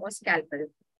laser or scalpel.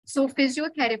 So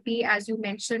physiotherapy, as you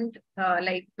mentioned,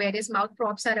 like various mouth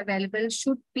props are available,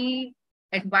 should be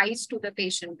advised to the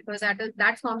patient because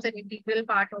that forms an integral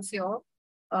part of your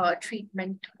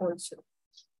treatment also.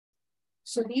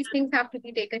 So these things have to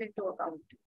be taken into account.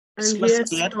 And we had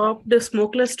stopped the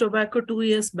smokeless tobacco 2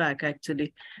 years back,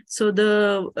 actually. So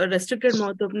the restricted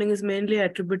mouth opening is mainly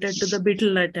attributed to the betel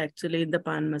nut, actually, in the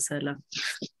pan masala,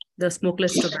 the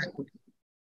smokeless tobacco.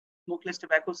 Smokeless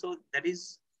tobacco. So that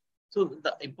is, so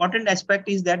the important aspect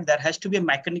is that there has to be a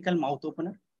mechanical mouth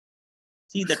opener.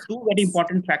 See, the two very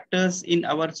important factors in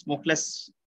our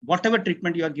smokeless, whatever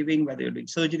treatment you are giving, whether you're doing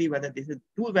surgery, whether this is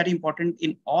two very important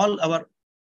in all our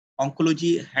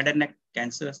oncology, head and neck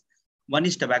cancers. One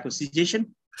is tobacco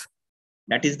cessation.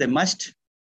 That is the must.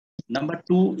 Number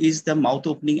two is the mouth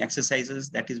opening exercises.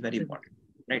 That is very important,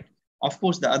 right? Of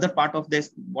course, the other part of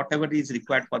this, whatever is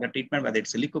required for the treatment, whether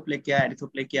it's a leukoplakia,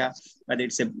 erythroplakia, whether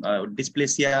it's a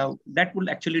dysplasia, that will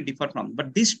actually differ from.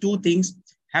 But these two things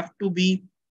have to be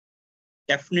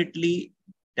definitely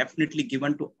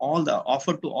given to all the,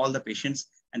 offered to all the patients.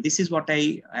 And this is what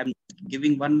I am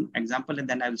giving one example, and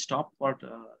then I will stop for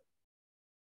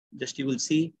just you will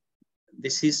see.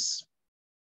 This is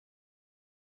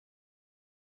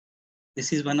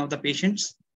one of the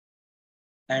patients,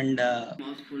 and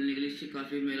mouth खोलने के लिए इससे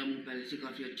काफी मेरा मुंह पहले से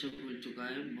काफी अच्छा खुल चुका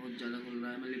है, बहुत ज्यादा खुल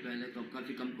रहा है, मतलब पहले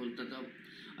काफी कम खुलता था,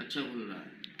 अच्छा खुल रहा है.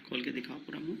 खोल के दिखाओ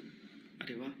पूरा मुंह.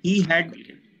 अरे वाह. He had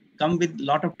come with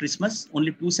lot of trismus,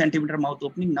 only 2 centimeter mouth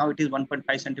opening. Now it is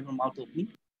 1.5 centimeter mouth opening,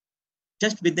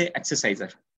 just with the exerciser.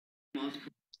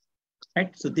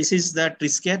 Right. So this is the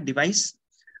TrisCare device.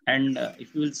 And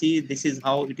if you will see, this is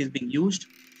how it is being used.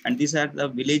 And these are the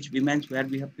village women where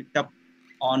we have picked up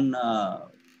on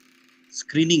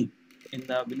screening in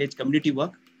the village community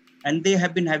work. And they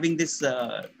have been having this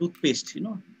toothpaste,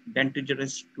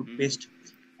 dentigerous toothpaste.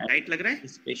 Right, lag raha hai?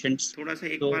 These patients. थोड़ा सा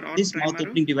एक So बार और this try mouth मारो.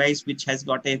 opening device, which has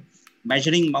got a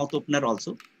measuring mouth opener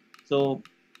also. So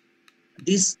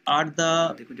these are the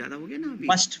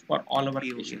must for all our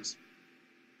patients.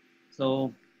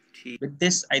 So with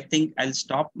this, I think I'll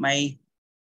stop my,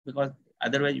 because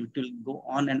otherwise it will go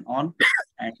on, and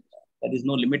there is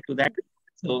no limit to that.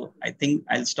 So I think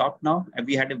I'll stop now.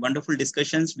 We had a wonderful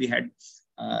discussions. We had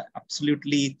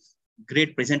absolutely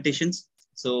great presentations.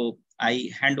 So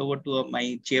I hand over to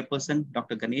my chairperson,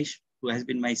 Dr. Ganesh, who has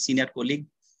been my senior colleague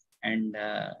and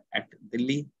at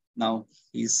Delhi. Now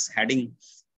he's heading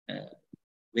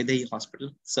Vedai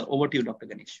Hospital. So over to you, Dr.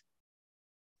 Ganesh.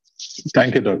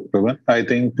 Thank you, Dr. Pravan. I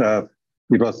think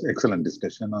it was excellent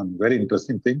discussion on very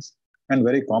interesting things and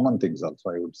very common things also,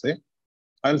 I would say.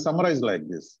 I'll summarize like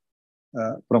this.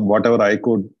 From whatever I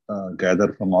could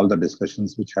gather from all the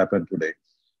discussions which happened today.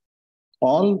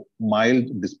 All mild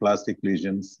dysplastic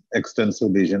lesions,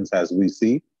 extensive lesions as we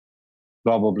see,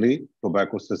 probably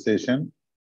tobacco cessation,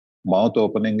 mouth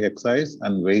opening exercise,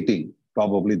 and waiting.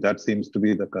 Probably that seems to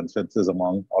be the consensus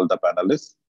among all the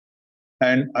panelists.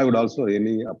 And I would also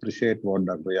really appreciate what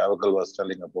Dr. Yavagal was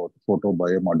telling about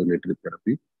photobiomodulatory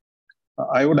therapy.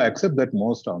 I would accept that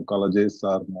most oncologists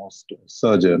or most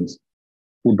surgeons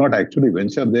would not actually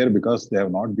venture there because they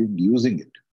have not been using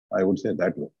it. I would say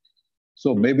that way.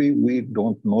 So maybe we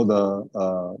don't know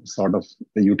the sort of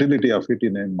the utility of it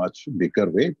in a much bigger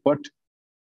way. But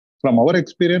from our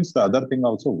experience, the other thing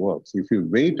also works. If you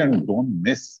wait and don't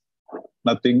miss,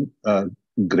 nothing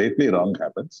greatly wrong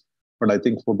happens. But I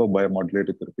think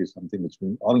photobiomodulatory therapy is something which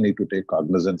we all need to take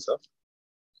cognizance of.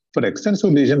 For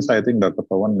extensive lesions, I think Dr.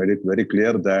 Pawan made it very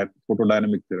clear that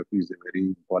photodynamic therapy is a very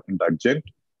important adjunct.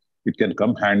 It can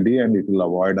come handy and it will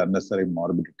avoid unnecessary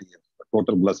morbidity.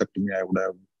 Total blushectomy, I would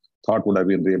have thought would have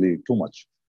been really too much.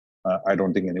 I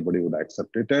don't think anybody would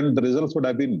accept it. And the results would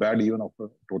have been bad even after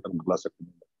total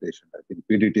blasectomy patient. I think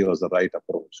PDT was the right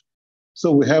approach.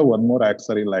 So we have one more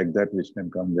accessory like that, which can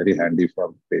come very handy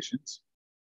for patients.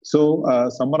 So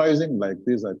summarizing like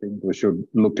this, I think we should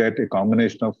look at a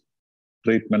combination of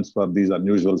treatments for these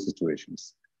unusual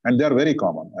situations. And they are very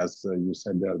common. As you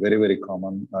said, they are very, very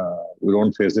common. We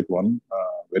don't face it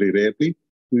very rarely.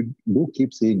 We do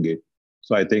keep seeing it.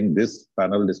 So I think this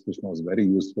panel discussion was very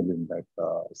useful in that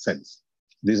sense.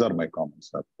 These are my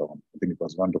comments. I think it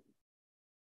was wonderful.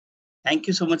 Thank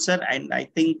you so much, sir. And I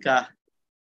think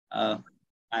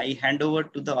I hand over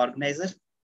to the organizer.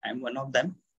 I'm one of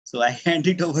them. So I hand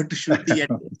it over to Shruti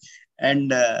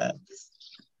and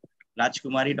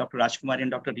Rajkumari, Dr. Rajkumari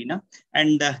and Dr. Reena.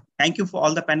 And thank you for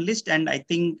all the panelists. And I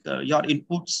think your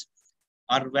inputs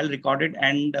are well recorded.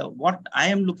 And what I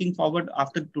am looking forward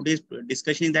after today's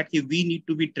discussion is that we need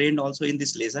to be trained also in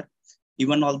this laser.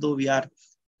 Even although we have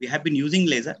been using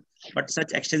laser, but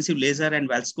such extensive laser and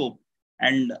well scope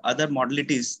and other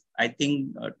modalities, I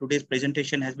think today's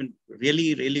presentation has been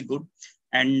really, really good.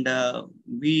 And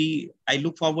I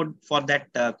look forward for that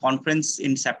conference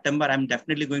in September. I'm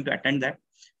definitely going to attend that.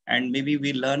 And maybe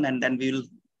we learn, and then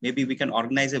maybe we can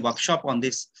organize a workshop on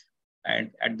this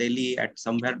at Delhi, at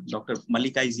somewhere. Dr.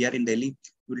 Malika is here in Delhi.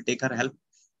 We'll take her help,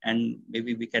 and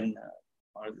maybe we can,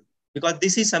 because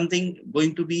this is something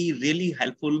going to be really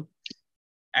helpful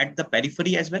at the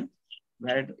periphery as well,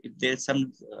 where if there's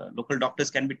some local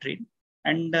doctors can be trained,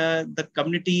 and the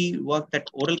community work that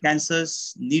oral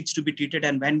cancers needs to be treated.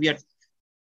 And when we are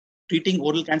treating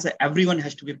oral cancer, everyone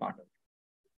has to be part of it.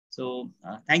 So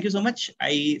thank you so much.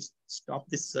 I stop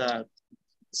this panel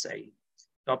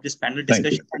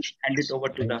discussion and hand it over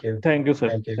to the. Thank you, sir.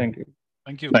 Thank you. Thank you.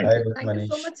 Thank you. Thank you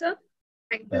so much, sir.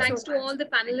 Thanks to all the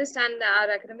panelists and our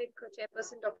academic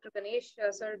chairperson, Dr. Ganesh,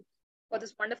 sir, for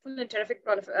this wonderful and terrific,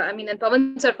 and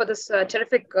Pawan, sir, for this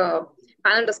terrific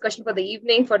panel discussion for the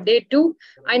evening for day 2.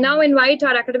 I now invite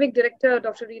our academic director,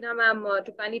 Dr. Reena ma'am,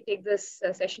 to kindly take this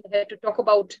session here to talk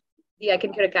about the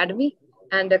ICanCaRe Academy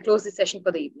and close the session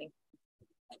for the evening.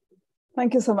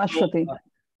 Thank you so much, Shruti.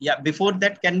 Yeah, before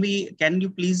that, can you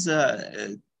please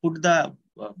put the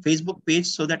Facebook page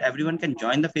so that everyone can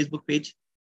join the Facebook page?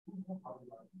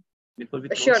 Before we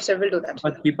close? Sure, sir, we'll do that.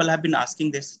 But people have been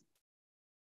asking this.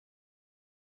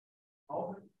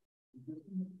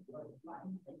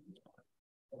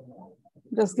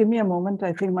 Just give me a moment.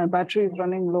 I think my battery is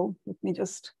running low. Let me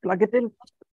just plug it in.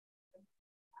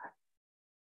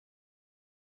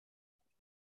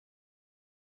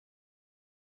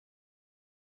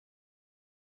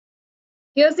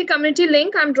 Here's the community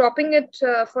link. I'm dropping it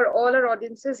for all our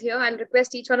audiences here. I'll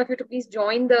request each one of you to please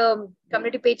join the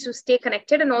community page to stay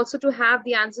connected and also to have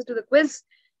the answer to the quiz.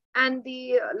 And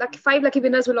the 5 lucky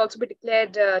winners will also be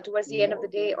declared towards the end of the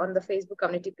day on the Facebook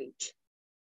community page.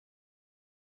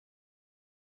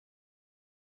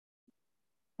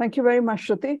 Thank you very much,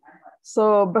 Shruti.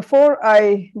 So before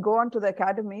I go on to the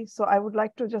academy, so I would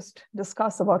like to just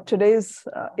discuss about today's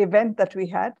event that we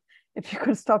had. If you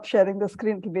could stop sharing the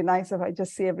screen, it would be nice if I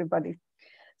just see everybody.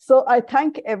 So I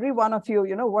thank every one of you.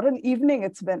 You know, what an evening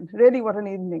it's been. Really, what an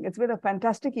evening. It's been a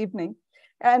fantastic evening.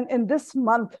 And in this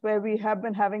month where we have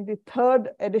been having the 3rd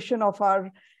edition of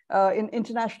our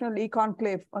international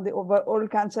E-Conclave on the oral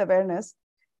cancer awareness.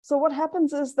 So what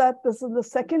happens is that this is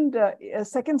the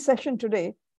second session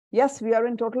today. Yes, we are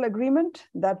in total agreement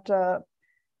that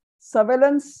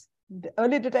surveillance,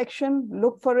 early detection,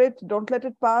 look for it, don't let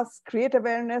it pass, create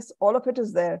awareness, all of it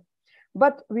is there.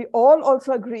 But we all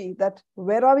also agree that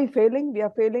where are we failing? We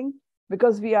are failing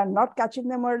because we are not catching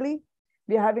them early.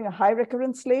 We are having a high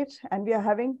recurrence rate, and we are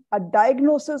having a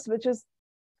diagnosis, which is,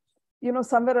 you know,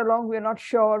 somewhere along, we're not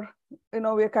sure, you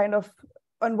know, we're kind of,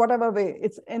 in whatever way,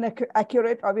 it's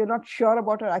inaccurate, or we're not sure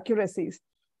about our accuracies.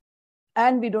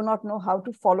 And we do not know how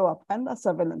to follow up and the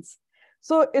surveillance.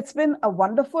 So it's been a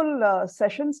wonderful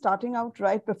session starting out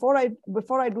right. Before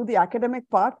I do the academic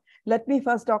part, let me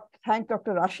first thank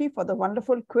Dr. Rashi for the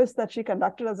wonderful quiz that she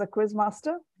conducted as a quiz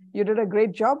master. You did a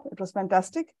great job. It was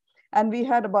fantastic. And we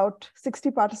had about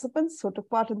 60 participants who took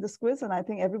part in this quiz. And I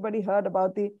think everybody heard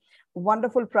about the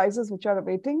wonderful prizes which are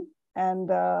awaiting. And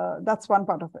that's one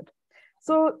part of it.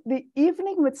 So the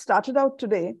evening which started out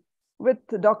today with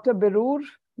Dr. Birur,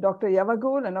 Dr.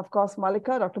 Yavagul, and of course,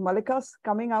 Malika, Dr. Malika's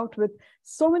coming out with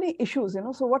so many issues, you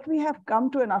know. So what we have come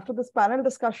to, and after this panel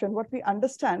discussion, what we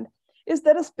understand is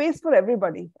there is space for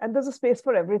everybody and there's a space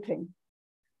for everything.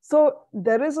 So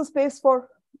there is a space for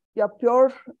your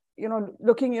pure, you know,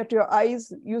 looking at your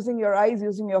eyes, using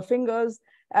your fingers,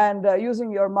 and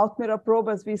using your mouth mirror probe,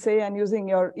 as we say, and using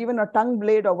your, even a tongue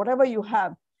blade or whatever you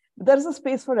have. There's a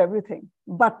space for everything,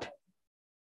 but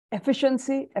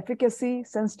efficiency, efficacy,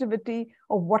 sensitivity,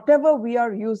 or whatever we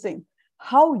are using,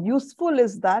 how useful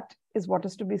is that is what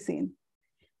is to be seen.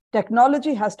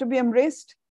 Technology has to be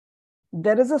embraced.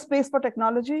 There is a space for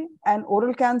technology, and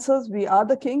oral cancers, we are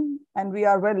the king and we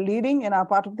are well leading in our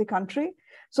part of the country.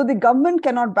 So the government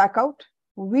cannot back out.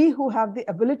 We who have the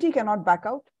ability cannot back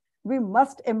out. We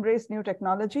must embrace new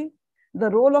technology. The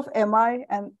role of MI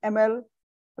and ML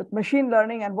with machine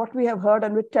learning and what we have heard,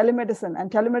 and with telemedicine,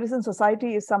 and Telemedicine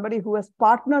Society is somebody who has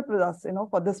partnered with us,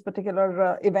 for this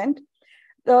particular event.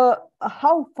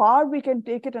 How far we can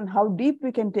take it and how deep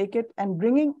we can take it, and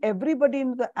bringing everybody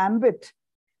into the ambit,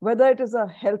 whether it is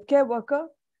a healthcare worker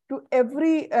to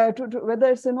every,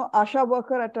 whether it's, ASHA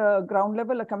worker at a ground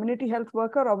level, a community health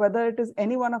worker, or whether it is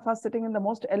any one of us sitting in the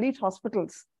most elite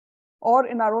hospitals or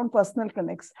in our own personal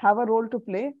clinics, have a role to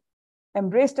play,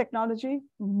 embrace technology,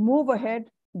 move ahead,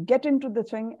 get into the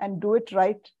thing and do it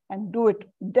right, and do it,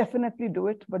 definitely do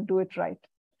it, but do it right.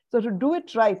 So to do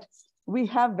it right, we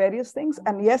have various things.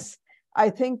 And yes, I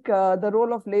think the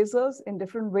role of lasers in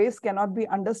different ways cannot be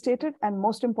understated. And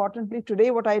most importantly, today,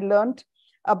 what I learned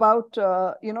about,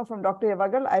 from Dr.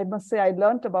 Evagal, I must say I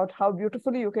learned about how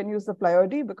beautifully you can use the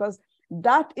plyody, because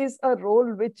that is a role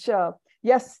which,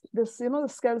 yes, this, the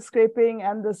skull scraping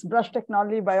and this brush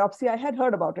technology biopsy, I had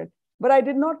heard about it, but I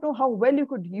did not know how well you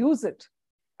could use it.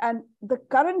 And the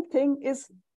current thing is,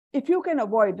 if you can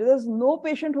avoid, there's no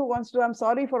patient who wants to, I'm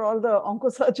sorry for all the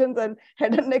oncosurgeons and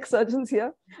head and neck surgeons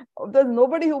here. There's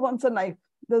nobody who wants a knife.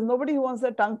 There's nobody who wants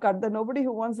their tongue cut. There's nobody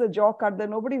who wants their jaw cut. There's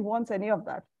nobody who wants any of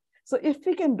that. So if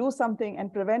we can do something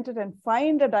and prevent it and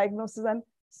find a diagnosis and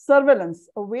surveillance,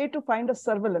 a way to find a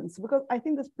surveillance, because I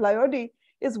think this plyody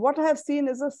is what I have seen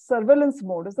is a surveillance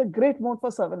mode. It's a great mode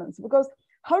for surveillance, because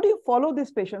how do you follow these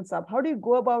patients up? How do you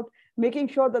go about making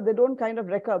sure that they don't kind of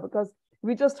recur? Because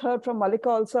we just heard from Malika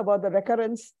also about the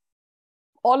recurrence.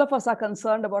 All of us are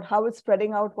concerned about how it's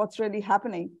spreading out, what's really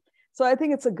happening. So I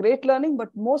think it's a great learning, but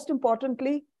most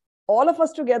importantly, all of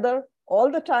us together,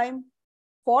 all the time,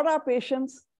 for our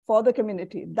patients, for the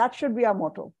community. That should be our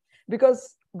motto.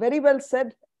 Because very well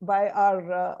said by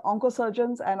our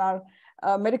oncosurgeons and our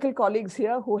medical colleagues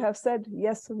here who have said,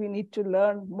 yes, we need to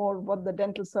learn more what the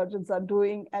dental surgeons are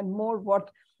doing and more what,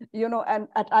 and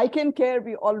at ICanCaRe,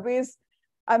 we always,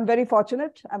 I'm very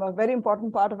fortunate. I'm a very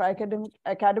important part of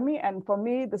academy. And for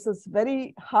me, this is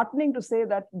very heartening to say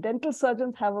that dental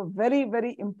surgeons have a very,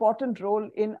 very important role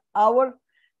in our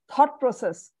thought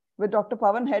process. With Dr.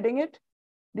 Pavan heading it,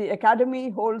 the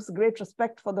academy holds great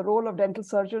respect for the role of dental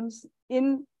surgeons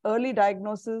in early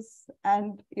diagnosis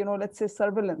and, let's say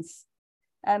surveillance,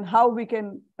 and how we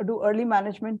can do early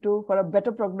management too for a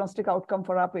better prognostic outcome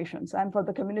for our patients and for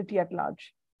the community at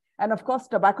large. And of course,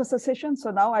 tobacco cessation.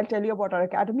 So now I'll tell you about our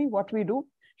academy, what we do.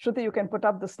 Shruti, you can put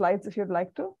up the slides if you'd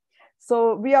like to.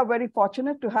 So we are very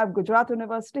fortunate to have Gujarat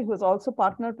University, who has also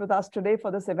partnered with us today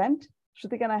for this event.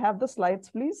 Shruti, can I have the slides,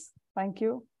 please? Thank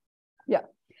you. Yeah.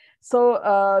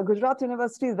 So Gujarat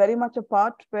University is very much a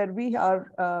part where we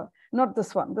are, not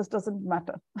this one, this doesn't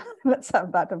matter. Let's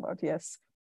have that about, yes.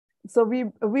 So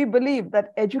we believe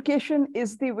that education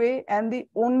is the way and the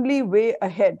only way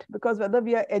ahead, because whether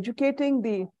we are educating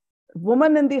the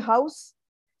woman in the house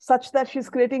such that she's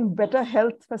creating better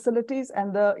health facilities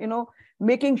and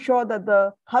making sure that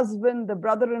the husband, the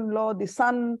brother-in-law, the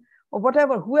son, or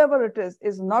whatever, whoever it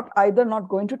is not either not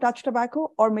going to touch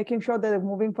tobacco or making sure that they're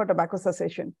moving for tobacco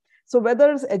cessation. So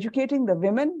whether it's educating the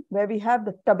women, where we have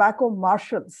the tobacco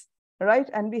marshals, right?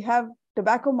 And we have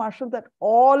tobacco marshals at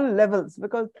all levels,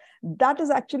 because that is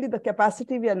actually the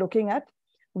capacity we are looking at,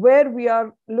 where we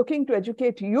are looking to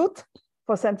educate youth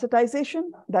for sensitization,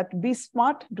 that be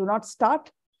smart, do not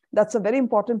start. That's a very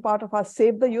important part of our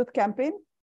Save the Youth campaign.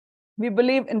 We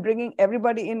believe in bringing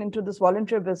everybody into this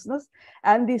voluntary business.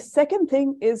 And the second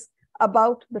thing is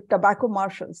about the tobacco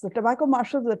marshals. The tobacco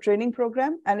marshals is a training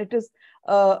program, and it is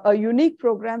a unique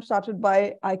program started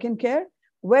by ICanCaRe,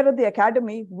 where at the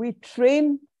academy, we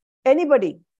train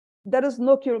anybody. There is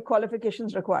no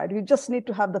qualifications required. You just need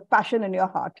to have the passion in your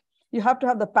heart. You have to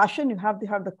have the passion, you have to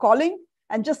have the calling,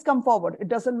 and just come forward. It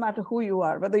doesn't matter who you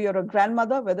are, whether you're a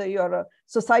grandmother, whether you're a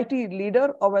society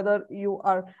leader, or whether you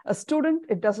are a student,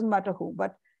 it doesn't matter who,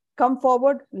 but come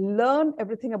forward, learn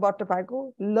everything about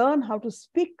tobacco, learn how to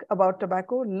speak about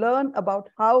tobacco, learn about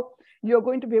how you're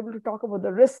going to be able to talk about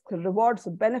the risks, rewards,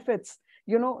 benefits,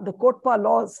 the COTPA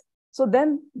laws. So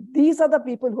then these are the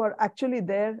people who are actually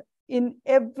there in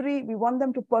every, we want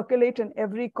them to percolate in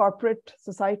every corporate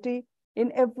society,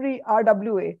 in every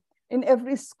RWA, in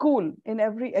every school, in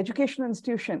every educational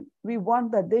institution. We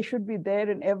want that they should be there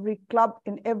in every club,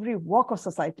 in every walk of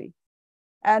society.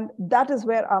 And that is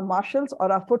where our marshals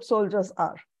or our foot soldiers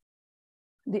are.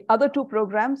 The other two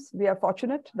programs, we are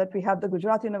fortunate that we have the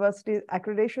Gujarat University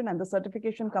accreditation and the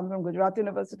certification come from Gujarat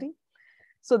University.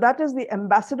 So that is the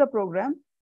ambassador program,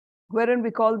 wherein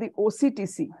we call the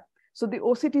OCTC. So the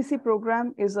OCTC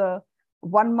program is a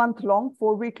 1 month long,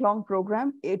 4 week long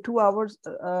program, 2 hours.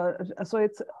 So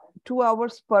it's 2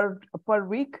 hours per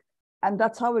week. And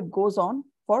that's how it goes on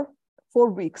for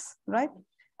 4 weeks, right?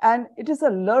 And it is a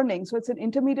learning. So it's an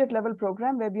intermediate level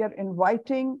program where we are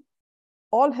inviting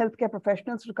all healthcare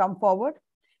professionals to come forward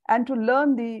and to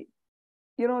learn the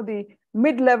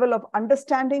mid-level of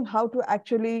understanding how to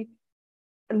actually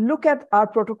look at our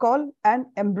protocol and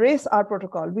embrace our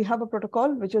protocol. We have a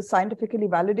protocol which is scientifically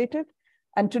validated.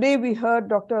 And today we heard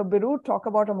Dr. Biru talk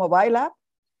about a mobile app.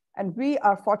 And we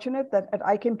are fortunate that at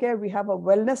ICanCaRe, we have a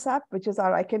wellness app, which is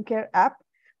our ICanCaRe app,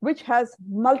 which has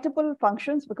multiple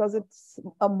functions because it's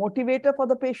a motivator for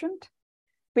the patient.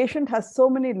 Patient has so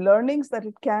many learnings that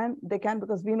they can,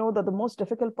 because we know that the most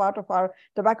difficult part of our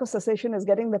tobacco cessation is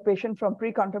getting the patient from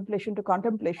pre-contemplation to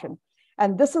contemplation.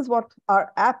 And this is what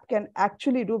our app can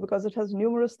actually do because it has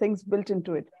numerous things built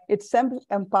into it. It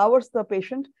empowers the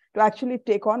patient to actually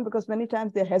take on, because many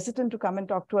times they're hesitant to come and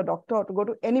talk to a doctor or to go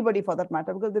to anybody for that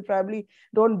matter, because they probably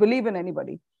don't believe in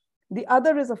anybody. The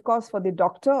other is, of course, for the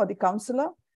doctor or the counselor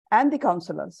and the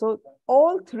counselor. So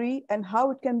all three, and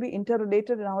how it can be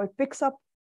interrelated and how it picks up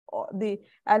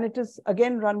and it is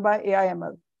again run by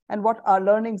AIML. And what our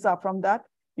learnings are from that,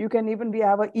 you can even, we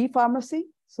have an e-pharmacy.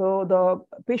 So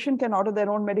the patient can order their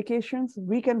own medications.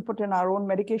 We can put in our own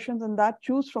medications in that,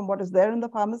 choose from what is there in the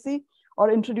pharmacy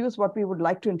or introduce what we would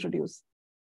like to introduce.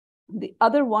 The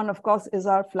other one, of course, is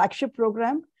our flagship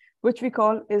program, which we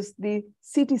call is the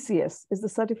CTCS, is the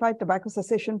Certified Tobacco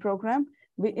Cessation Program.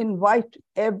 We invite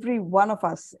every one of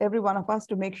us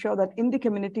to make sure that in the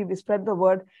community, we spread the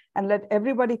word and let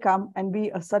everybody come and be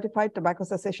a certified tobacco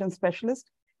cessation specialist.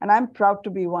 And I'm proud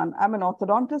to be one. I'm an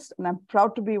orthodontist and I'm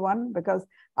proud to be one because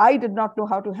I did not know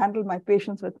how to handle my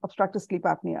patients with obstructive sleep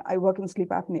apnea. I work in sleep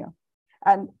apnea.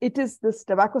 And it is this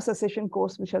tobacco cessation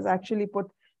course which has actually put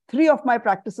 3 of my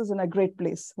practices in a great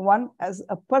place. One, as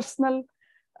a personal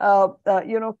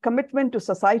commitment to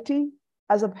society,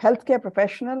 as a healthcare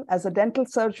professional, as a dental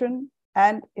surgeon,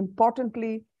 and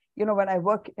importantly, when I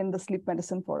work in the sleep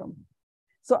medicine forum.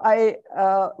 So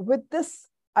with this,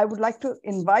 I would like to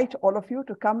invite all of you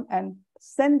to come and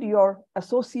send your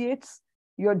associates,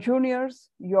 your juniors,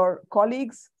 your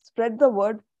colleagues, spread the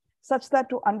word such that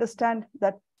to understand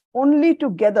that only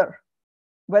together,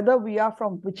 whether we are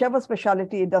from whichever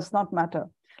specialty, it does not matter.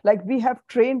 Like we have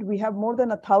more than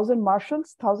 1,000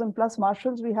 marshals, 1,000+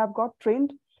 marshals we have got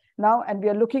trained now, and we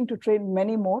are looking to train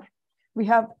many more. We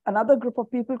have another group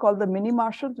of people called the mini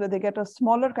marshals, where they get a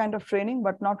smaller kind of training,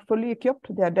 but not fully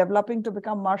equipped. They are developing to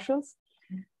become marshals.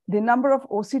 The number of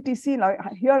OCTC, now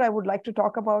here I would like to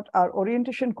talk about our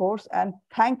orientation course and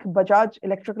thank Bajaj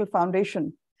Electrical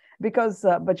Foundation, because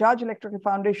Bajaj Electrical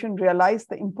Foundation realized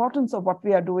the importance of what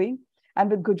we are doing.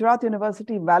 And with Gujarat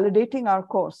University validating our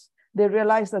course, they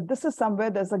realized that this is somewhere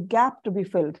there's a gap to be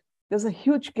filled. There's a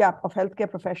huge gap of healthcare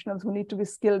professionals who need to be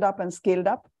skilled up and scaled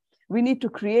up. We need to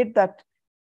create that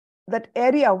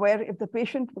area where if the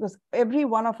patient, because every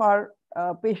one of our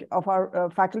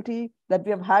faculty that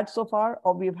we have had so far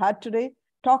or we've had today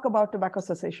talk about tobacco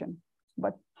cessation,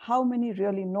 but how many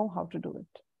really know how to do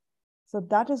it? So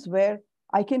that is where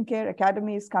ICanCaRe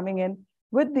Academy is coming in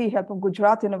with the help of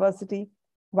Gujarat University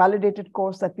validated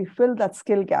course that we fill that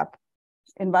skill gap.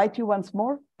 Invite you once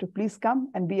more to please come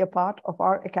and be a part of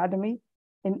our academy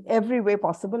in every way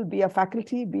possible. Be a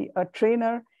faculty, be a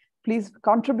trainer, please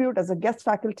contribute as a guest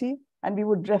faculty. And we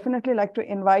would definitely like to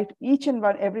invite each and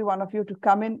every one of you to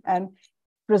come in and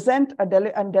present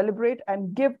and deliberate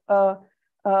and give a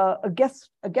guest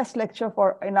lecture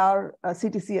in our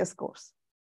CTCS course.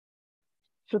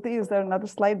 Shruti, is there another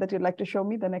slide that you'd like to show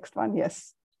me? The next one,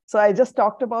 yes. So I just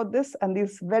talked about this and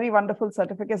these very wonderful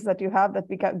certificates that you have that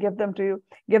we can give them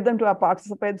to our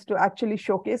participants to actually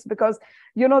showcase, because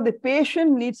the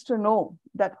patient needs to know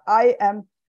that I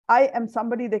am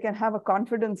somebody they can have a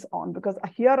confidence on, because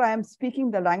here I am speaking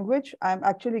the language. I'm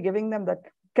actually giving them that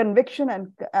conviction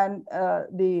and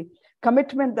the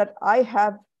commitment that I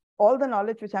have all the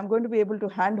knowledge which I'm going to be able to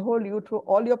handhold you through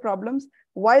all your problems,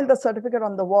 while the certificate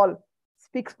on the wall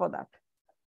speaks for that.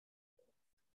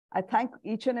 I thank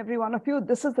each and every one of you.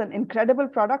 This is an incredible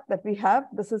product that we have.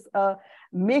 This is a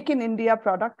Make in India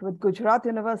product with Gujarat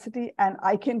University and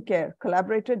ICanCaRe,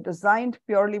 collaborated, designed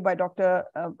purely by Dr.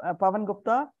 Pavan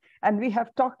Gupta. And we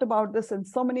have talked about this in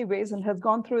so many ways and has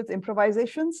gone through its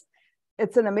improvisations.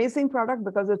 It's an amazing product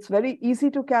because it's very easy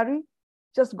to carry.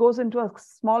 just goes into a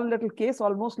small little case,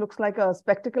 almost looks like a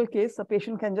spectacle case. A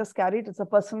patient can just carry it. It's a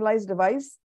personalized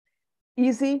device,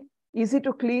 easy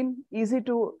to clean, easy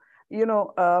to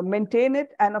maintain it,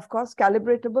 and of course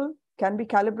calibratable, can be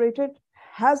calibrated,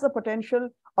 has the potential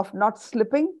of not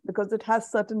slipping because it has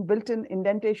certain built-in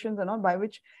indentations and all, by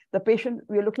which the patient,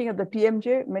 we are looking at the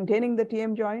TMJ, maintaining the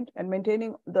TM joint and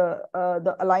maintaining the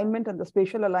alignment and the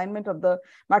spatial alignment of the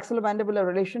maxillomandibular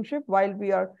relationship, while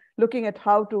we are looking at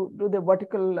how to do the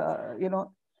vertical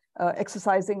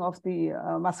exercising of the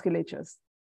musculatures.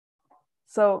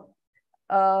 So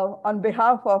on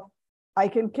behalf of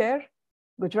ICanCaRe,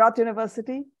 Gujarat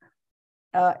University,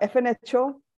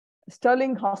 FNHO,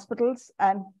 Sterling Hospitals,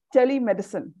 and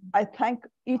telemedicine, I thank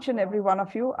each and every one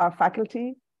of you, our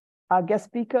faculty, our guest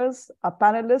speakers, our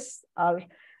panelists, our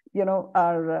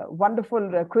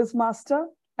wonderful quiz master,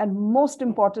 and most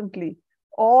importantly,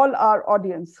 all our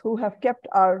audience who have kept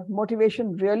our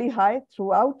motivation really high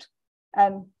throughout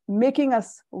and making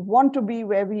us want to be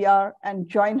where we are and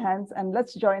join hands, and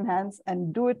let's join hands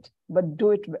and do it, but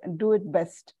do it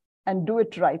best and do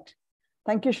it right.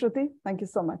 Thank you, Shruti. Thank you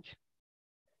so much.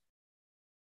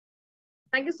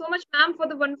 Thank you so much, ma'am, for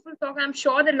the wonderful talk. I'm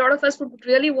sure that a lot of us would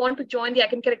really want to join the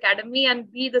ICanCaRe Academy and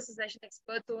be the succession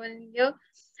experts over here.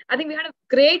 I think we had a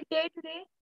great day today,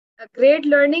 a great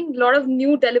learning, a lot of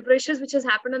new deliberations which has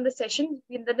happened on the session.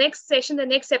 In the next session, the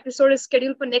next episode is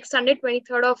scheduled for next Sunday,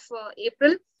 23rd of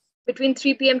April, between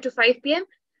 3 p.m. to 5 p.m.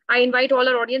 I invite all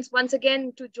our audience once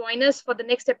again to join us for the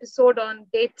next episode on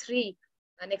day 3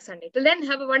 next Sunday. Till then,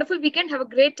 have a wonderful weekend. Have a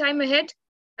great time ahead.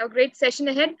 Have a great session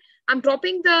ahead. I'm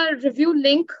dropping the review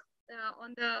link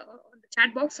on the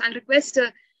chat box. I'll request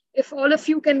if all of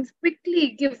you can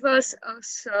quickly give us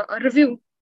a review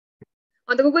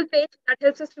on the Google page. That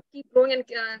helps us to keep growing and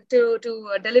to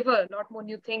deliver a lot more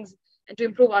new things and to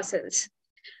improve ourselves.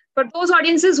 For those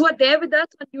audiences who are there with us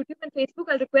on YouTube and Facebook,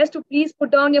 I'll request to please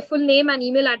put down your full name and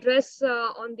email address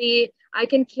on the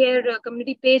ICanCaRe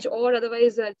community page, or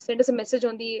otherwise send us a message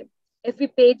on the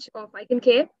FB page of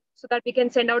ICanCaRe, so that we can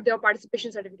send out their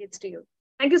participation certificates to you.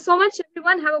 Thank you so much,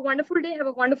 everyone. Have a wonderful day. Have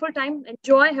a wonderful time.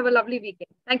 Enjoy. Have a lovely weekend.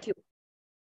 Thank you.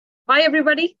 Bye,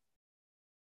 everybody.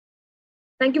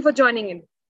 Thank you for joining in.